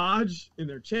try and dodge in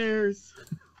their chairs.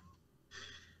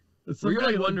 Well, you're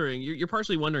like wondering, you're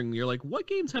partially wondering, you're like, what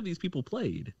games have these people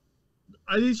played?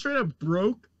 They straight up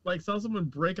saw someone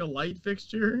break a light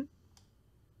fixture.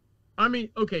 I mean,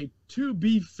 okay, to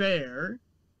be fair,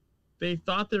 they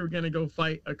thought they were going to go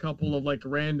fight a couple of like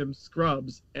random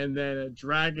scrubs, and then a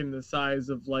dragon the size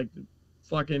of like the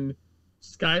fucking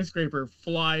skyscraper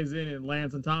flies in and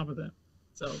lands on top of them.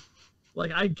 So,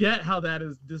 like, I get how that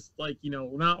is just like,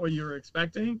 not what you were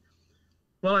expecting.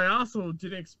 But I also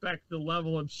didn't expect the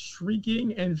level of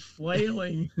shrieking and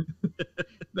flailing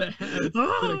that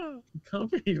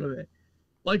accompanied with it.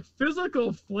 Like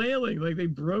physical flailing, like they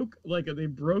broke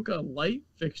a light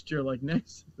fixture like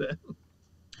next to them.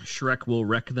 Shrek will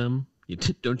wreck them.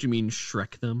 Don't you mean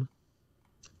Shrek them?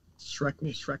 Shrek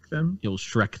them. He'll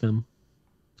Shrek them.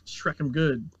 Shrek them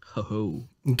good. Ho ho.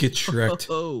 Get Shreked.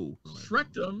 Ho.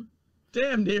 Shrek them.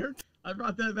 Damn near. I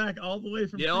brought that back all the way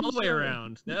from all the way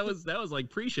around. That was like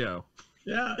pre-show.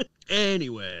 Yeah.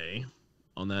 Anyway,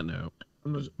 on that note.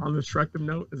 On the Shrekdom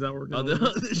note, is that what we're going on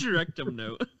the Shrekdom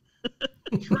note.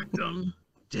 Shrekdom.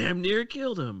 Damn near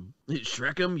killed him.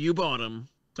 Shrek him, you bought him.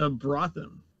 Brought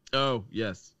them. Oh,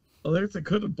 yes. Well, I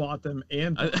could have bought them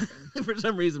and bought them. For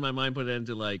some reason, my mind put it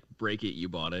into like, break it, you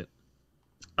bought it.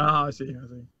 Oh, I see.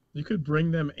 You could bring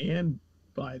them and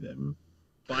buy them.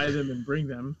 Buy them and bring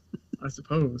them, I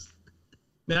suppose.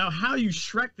 Now, how you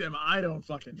Shrek them, I don't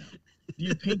fucking know. Do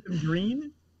you paint them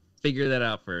green? Figure that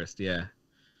out first, yeah.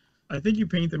 I think you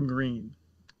paint them green.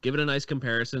 Give it a nice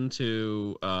comparison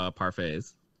to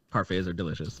parfaits. Parfaits are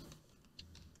delicious.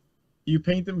 You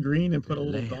paint them green and put a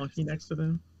little donkey next to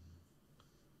them?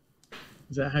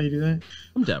 Is that how you do that?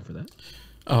 I'm down for that.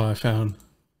 Oh, I found.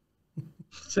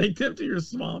 Take them to your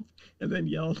swamp and then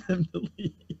yell at them to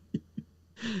leave.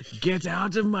 Get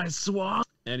out of my swamp!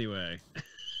 Anyway.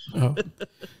 Oh.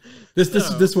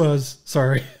 This was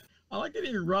sorry. I like that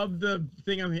he rubbed the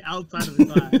thing on the outside of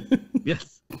his eye.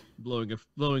 Yes.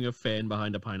 Blowing a fan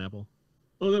behind a pineapple.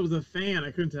 Oh, that was a fan.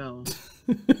 I couldn't tell.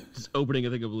 Just opening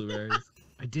a thing of blueberries.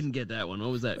 I didn't get that one.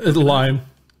 What was that? It was a lime.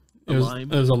 It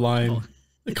was a lime. Oh.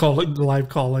 They call it the lime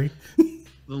calling. The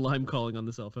lime calling on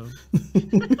the cell phone.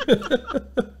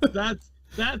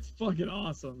 That's fucking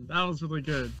awesome. That was really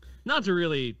good. Not to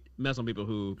really mess on people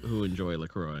who enjoy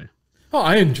LaCroix. Oh,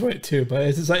 I enjoy it too, but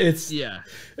it's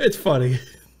it's funny.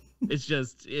 It's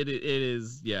just it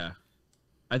is yeah.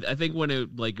 I think when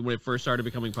it first started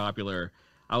becoming popular,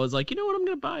 I was like, you know what, I'm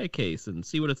gonna buy a case and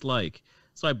see what it's like.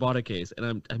 So I bought a case,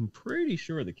 and I'm pretty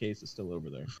sure the case is still over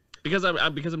there because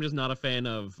I'm just not a fan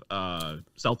of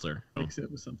seltzer. Mix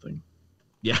it with something.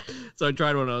 Yeah. So I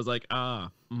tried one. And I was like,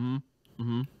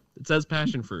 It says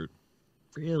passion fruit.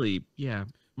 Really? Yeah.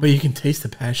 But you can taste the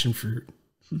passion fruit.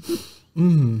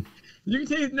 Mmm. You can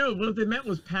taste what they meant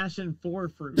was passion for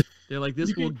fruit. They're like,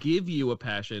 this will give you a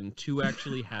passion to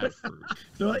actually have fruit.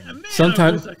 They're like, man,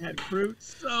 sometimes I wish I had fruit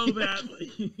so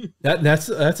badly. That's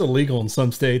illegal in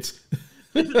some states.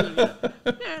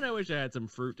 Man, I wish I had some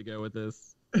fruit to go with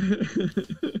this.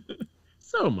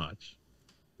 So much.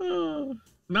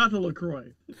 Not the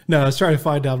LaCroix. No, I was trying to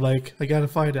find out. Like, I gotta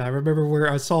find out. I remember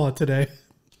where I saw it today.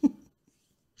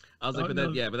 I was like,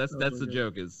 but that's the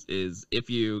joke is if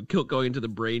you going into the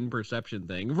brain perception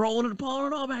thing, rolling it, pulling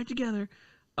it all back together,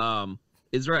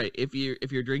 is right. If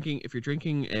you're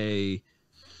drinking a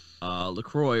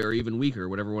LaCroix or even weaker,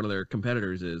 whatever one of their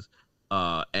competitors is,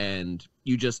 and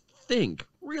you just think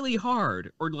really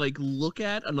hard or like look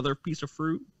at another piece of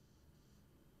fruit,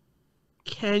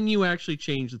 can you actually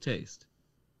change the taste?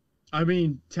 I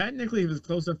mean, technically, if it's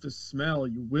close enough to smell,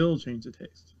 you will change the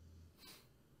taste.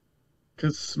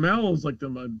 Because smell is like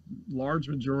the large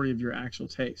majority of your actual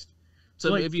taste.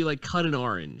 So like, if you like cut an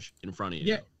orange in front of you,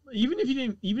 yeah, even if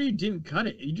you didn't cut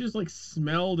it, you just like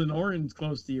smelled an orange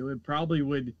close to you, it probably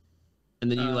would.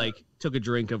 and then you like took a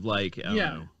drink of like I don't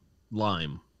know,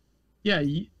 lime. Yeah,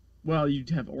 well, you'd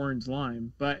have orange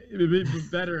lime, but it would be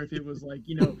better if it was like,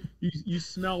 you know, you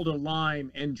smelled a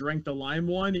lime and drank the lime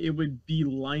one, it would be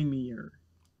limier.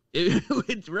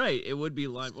 It would be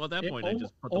lime. Well, at that point, I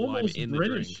just put the lime in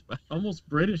British, the drink. Almost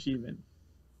British even.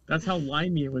 That's how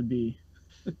limey it would be.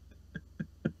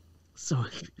 So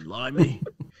limey.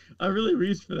 I really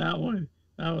reached for that one.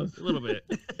 That was a little bit.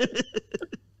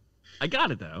 I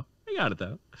got it though.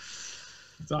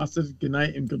 Exhausted. Good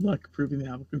night and good luck proving the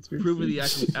Apple conspiracy. Proving the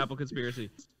Apple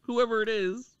conspiracy. Whoever it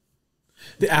is.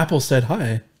 The Apple said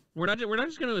hi. We're not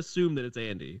just going to assume that it's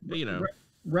Andy. But, you know.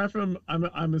 Refram,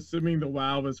 I'm assuming the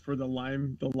wow was for the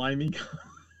limey. The limey.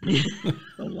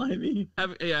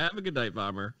 Have a good night,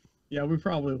 Bomber. Yeah, we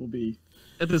probably will be.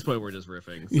 At this point, we're just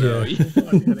riffing. So. Yeah.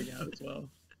 I'm heading out as well.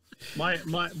 My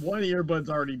one earbud's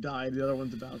already died. The other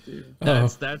one's about to.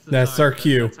 That's our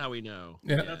cue. That's how we know.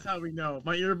 Yeah. That's how we know.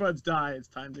 My earbuds die. It's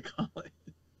time to call it.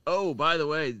 Oh, by the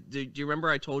way, do you remember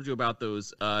I told you about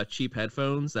those cheap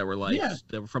headphones that were that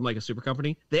were from like a super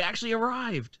company? They actually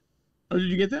arrived. Oh, did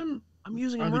you get them? I'm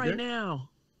using them right now.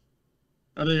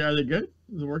 Are they good?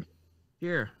 Is it working?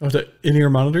 Here. Oh, the in-ear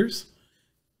monitors?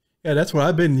 Yeah, that's what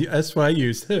I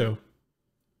use too.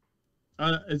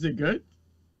 Is it good?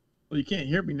 Well, you can't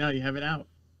hear me now. You have it out.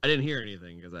 I didn't hear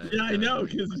anything because I. Yeah, I know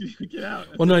because you get out.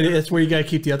 Well, no, that's where you gotta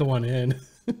keep the other one in.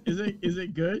 Is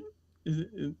it good?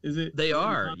 Is it? They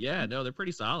are. Yeah, no, they're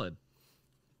pretty solid.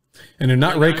 And they're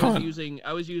not Raycon.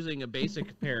 I was using a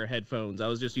basic pair of headphones. I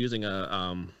was just using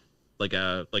a like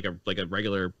a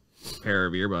regular pair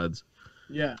of earbuds.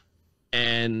 Yeah.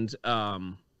 And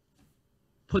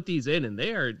put these in, and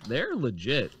they're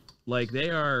legit. Like they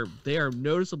are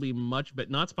noticeably much, but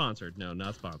not sponsored. No,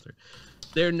 not sponsored.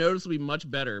 They're noticeably much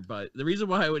better. But the reason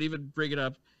why I would even bring it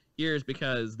up here is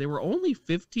because they were only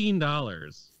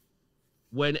 $15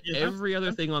 when every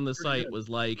other thing on the site was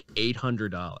like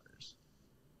 $800.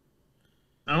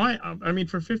 I mean,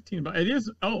 for 15, but it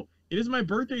is my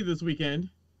birthday this weekend.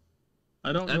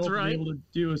 I don't know if I'm able to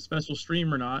do a special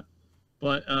stream or not,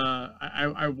 but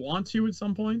I want to at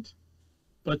some point.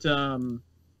 But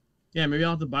yeah, maybe I'll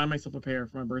have to buy myself a pair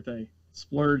for my birthday.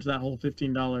 Splurge that whole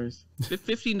 $15.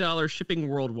 $15 shipping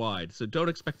worldwide, so don't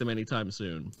expect them anytime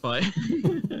soon. But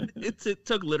it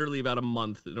took literally about a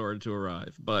month in order to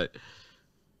arrive. But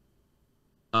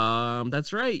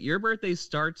that's right. Your birthday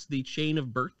starts the chain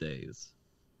of birthdays.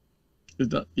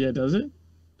 Yeah, does it?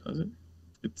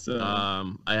 It's I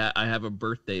have a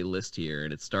birthday list here,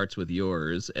 and it starts with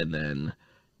yours, and then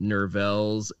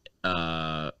Nervel's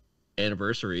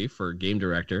anniversary for game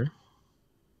director.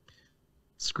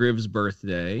 Scriv's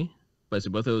birthday, but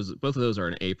so both of those are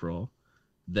in April.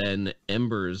 Then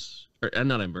Ember's, or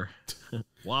not Ember.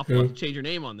 Waffle, change your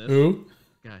name on this. Who?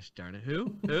 Gosh darn it,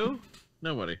 who?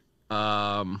 Nobody.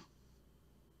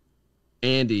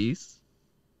 Andy's,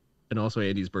 and also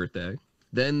Andy's birthday.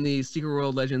 Then the Secret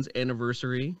World Legends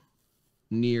anniversary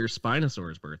near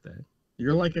Spinosaur's birthday.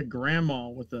 You're like a grandma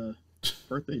with a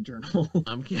birthday journal.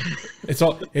 I'm kidding. It's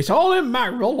all in my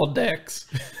Rolodex.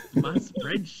 My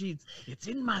spreadsheets. It's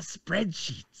in my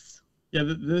spreadsheets. Yeah,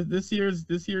 this year's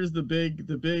the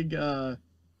big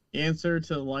answer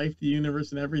to life, the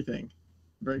universe, and everything.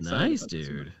 Very excited. Nice,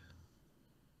 dude.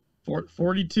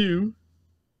 42,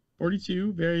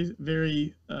 very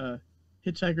very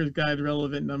Hitchhiker's Guide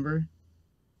relevant number.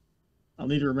 I'll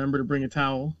need to remember to bring a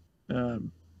towel.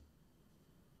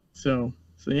 So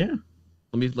yeah.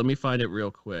 Let me find it real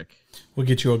quick. We'll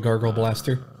get you a gargle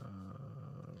blaster.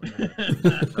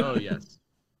 Oh yes,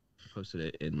 posted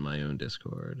it in my own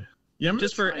Discord. Yeah,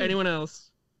 just for anyone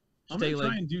else. I'm gonna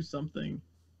try and do something.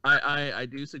 I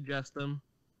do suggest them.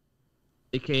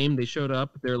 They showed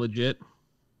up. They're legit.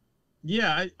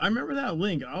 Yeah, I remember that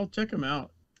link. I'll check them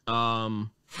out.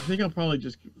 I think I'll probably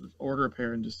just order a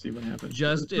pair and just see what happens.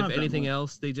 Just if anything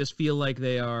else, they just feel like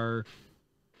they are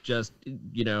just,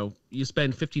 you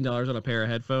spend $15 on a pair of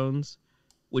headphones,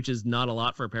 which is not a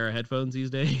lot for a pair of headphones these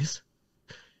days.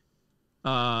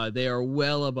 They are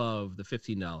well above the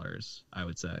 $15, I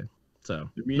would say. So,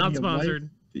 not sponsored.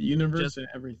 Life, the universe, and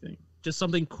everything. Just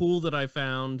something cool that I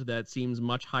found that seems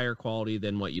much higher quality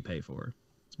than what you pay for.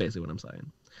 That's basically what I'm saying.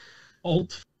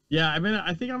 Alt. Yeah, I mean,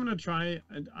 I think I'm going to try.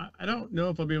 I don't know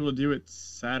if I'll be able to do it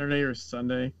Saturday or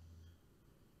Sunday.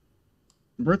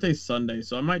 My birthday's Sunday,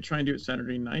 so I might try and do it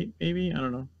Saturday night, maybe. I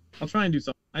don't know. I'll try and do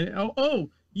something.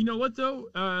 You know what,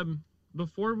 though?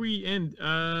 Before we end,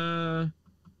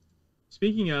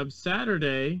 speaking of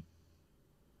Saturday,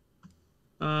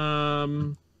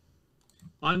 on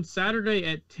Saturday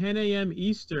at 10 a.m.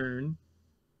 Eastern,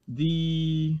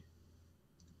 the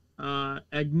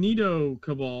Agneto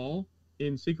Cabal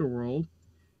in Secret World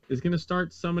is going to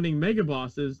start summoning mega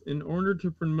bosses in order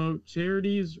to promote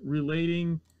charities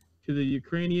relating to the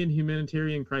Ukrainian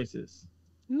humanitarian crisis.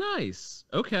 Nice.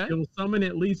 Okay. It will summon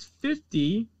at least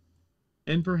 50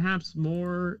 and perhaps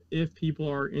more if people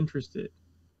are interested.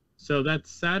 So that's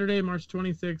Saturday, March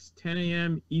 26th, 10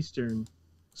 a.m. Eastern.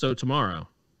 So tomorrow.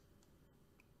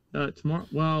 Tomorrow.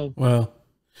 Well, Well,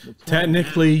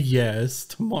 technically, yes,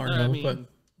 tomorrow. I mean, but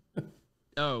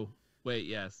oh, wait,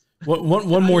 yes.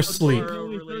 one more sleep. Tomorrow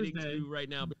relating to right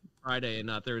now Friday and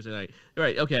not Thursday night.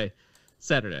 Right, okay.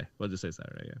 Saturday. We'll just say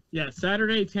Saturday, yeah. Yeah,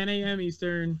 Saturday, 10 a.m.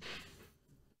 Eastern.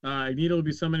 Agneto will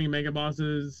be summoning mega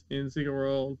bosses in Secret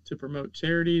World to promote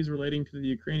charities relating to the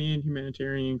Ukrainian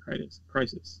humanitarian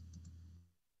crisis.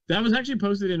 That was actually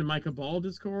posted in my Cabal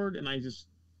Discord, and I just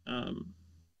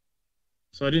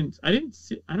so I didn't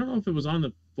see. I don't know if it was on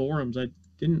the forums. I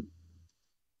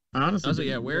honestly.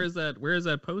 Yeah. Where is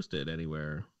that posted?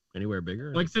 Anywhere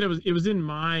bigger? Like I said, it was in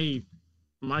my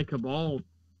Cabal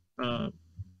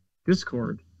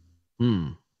Discord.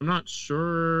 I'm not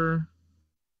sure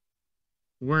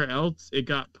where else it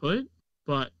got put,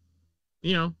 but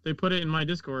they put it in my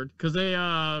Discord because they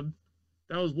that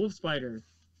was Wolf Spider.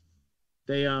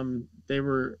 They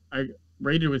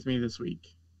raided with me this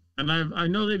week, and I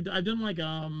know I've done like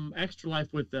Extra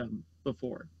Life with them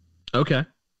before. Okay.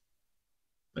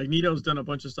 Like Nito's done a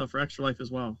bunch of stuff for Extra Life as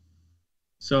well.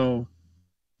 So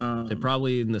they're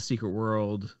probably in the Secret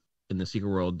World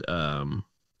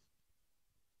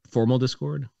formal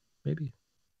Discord, maybe.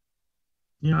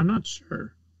 Yeah, I'm not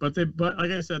sure, but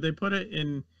like I said, they put it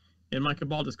in my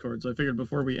Cabal Discord, so I figured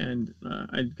before we end,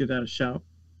 I'd give that a shout.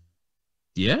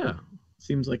 Yeah,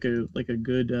 seems like a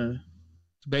good.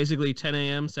 It's basically 10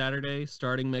 a.m. Saturday,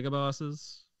 starting mega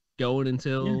bosses, going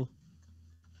until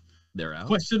they're out.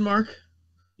 Question mark?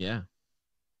 Yeah.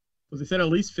 Well, they said at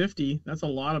least 50. That's a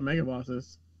lot of mega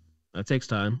bosses. That takes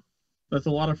time. That's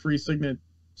a lot of free Signet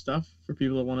stuff for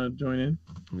people that want to join in.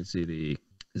 Let me see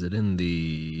is it in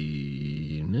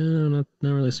the... No, not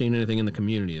really seeing anything in the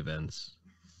community events.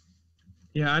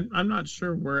 Yeah, I'm not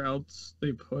sure where else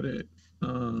they put it.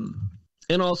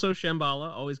 And also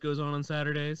Shambhala always goes on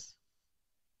Saturdays.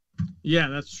 Yeah,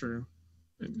 that's true.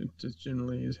 It just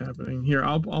generally is happening. Here,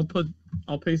 I'll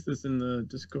paste this in the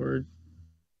Discord.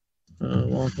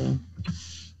 Waffle.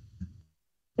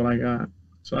 What I got.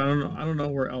 So I don't know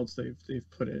where else they've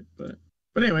put it, but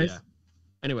anyways. Yeah.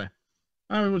 Anyway.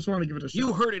 I just wanted to give it a shot.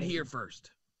 You heard it here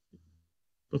first.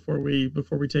 Before we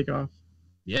take off.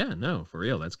 Yeah, no, for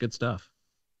real. That's good stuff.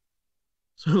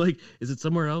 So is it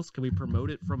somewhere else? Can we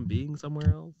promote it from being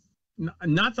somewhere else?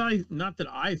 Not that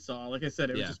I saw. Like I said,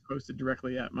 it was just posted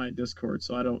directly at my Discord,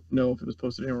 so I don't know if it was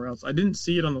posted anywhere else. I didn't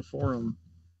see it on the forum,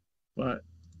 but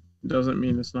it doesn't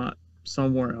mean it's not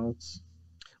somewhere else.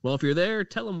 Well, if you're there,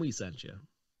 tell them we sent you.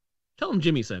 Tell them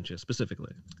Jimmy sent you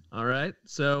specifically. All right.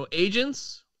 So,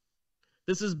 agents,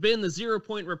 this has been the 0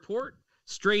 Point Report,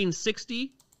 strain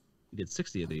 60. We did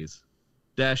 60 of these.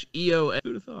 -EOA.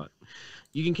 Who'd have thought?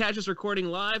 You can catch us recording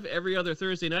live every other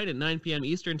Thursday night at 9 p.m.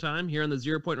 Eastern Time here on the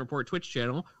 0 Point Report Twitch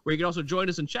channel, where you can also join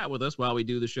us and chat with us while we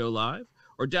do the show live,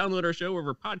 or download our show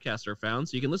wherever podcasts are found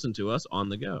so you can listen to us on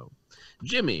the go.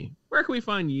 Jimmy, where can we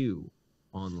find you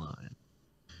online?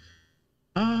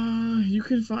 You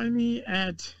can find me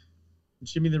at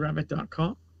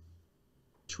jimmytherabbit.com,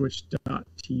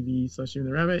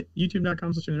 twitch.tv/jimmytherabbit,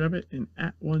 youtube.com/jimmytherabbit, and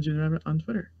at @1jimmytherabbit on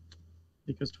Twitter,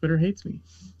 because Twitter hates me.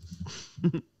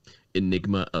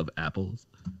 Enigma of apples.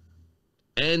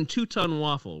 And Two-Ton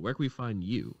Waffle, where can we find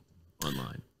you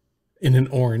online? In an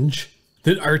orange,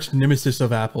 the arch nemesis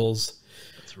of apples.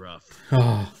 That's rough.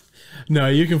 Oh. No,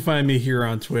 you can find me here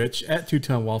on Twitch at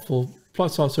Two-Ton Waffle,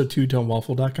 plus also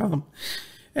twotonwaffle.com.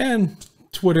 And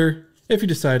Twitter, if you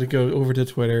decide to go over to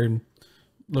Twitter and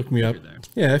look me up.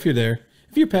 Yeah, if you're there.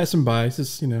 If you're passing by,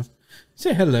 just,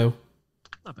 say hello.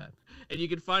 Not bad. And you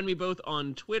can find me both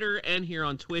on Twitter and here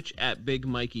on Twitch at Big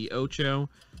Mikey Ocho.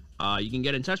 You can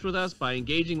get in touch with us by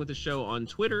engaging with the show on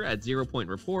Twitter at 0 Point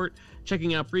Report,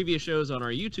 checking out previous shows on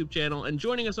our YouTube channel, and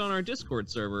joining us on our Discord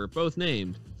server, both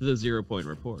named the 0 Point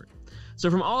Report.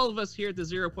 So from all of us here at the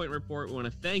 0 Point Report, we want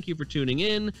to thank you for tuning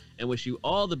in and wish you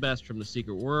all the best from the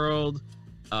Secret World.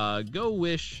 Go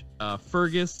wish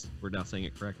Fergus, we're now saying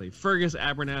it correctly, Fergus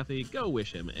Abernathy, go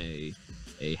wish him a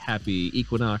happy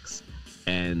equinox,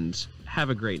 and have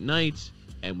a great night,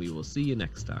 and we will see you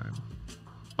next time.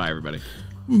 Bye, everybody.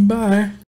 Bye.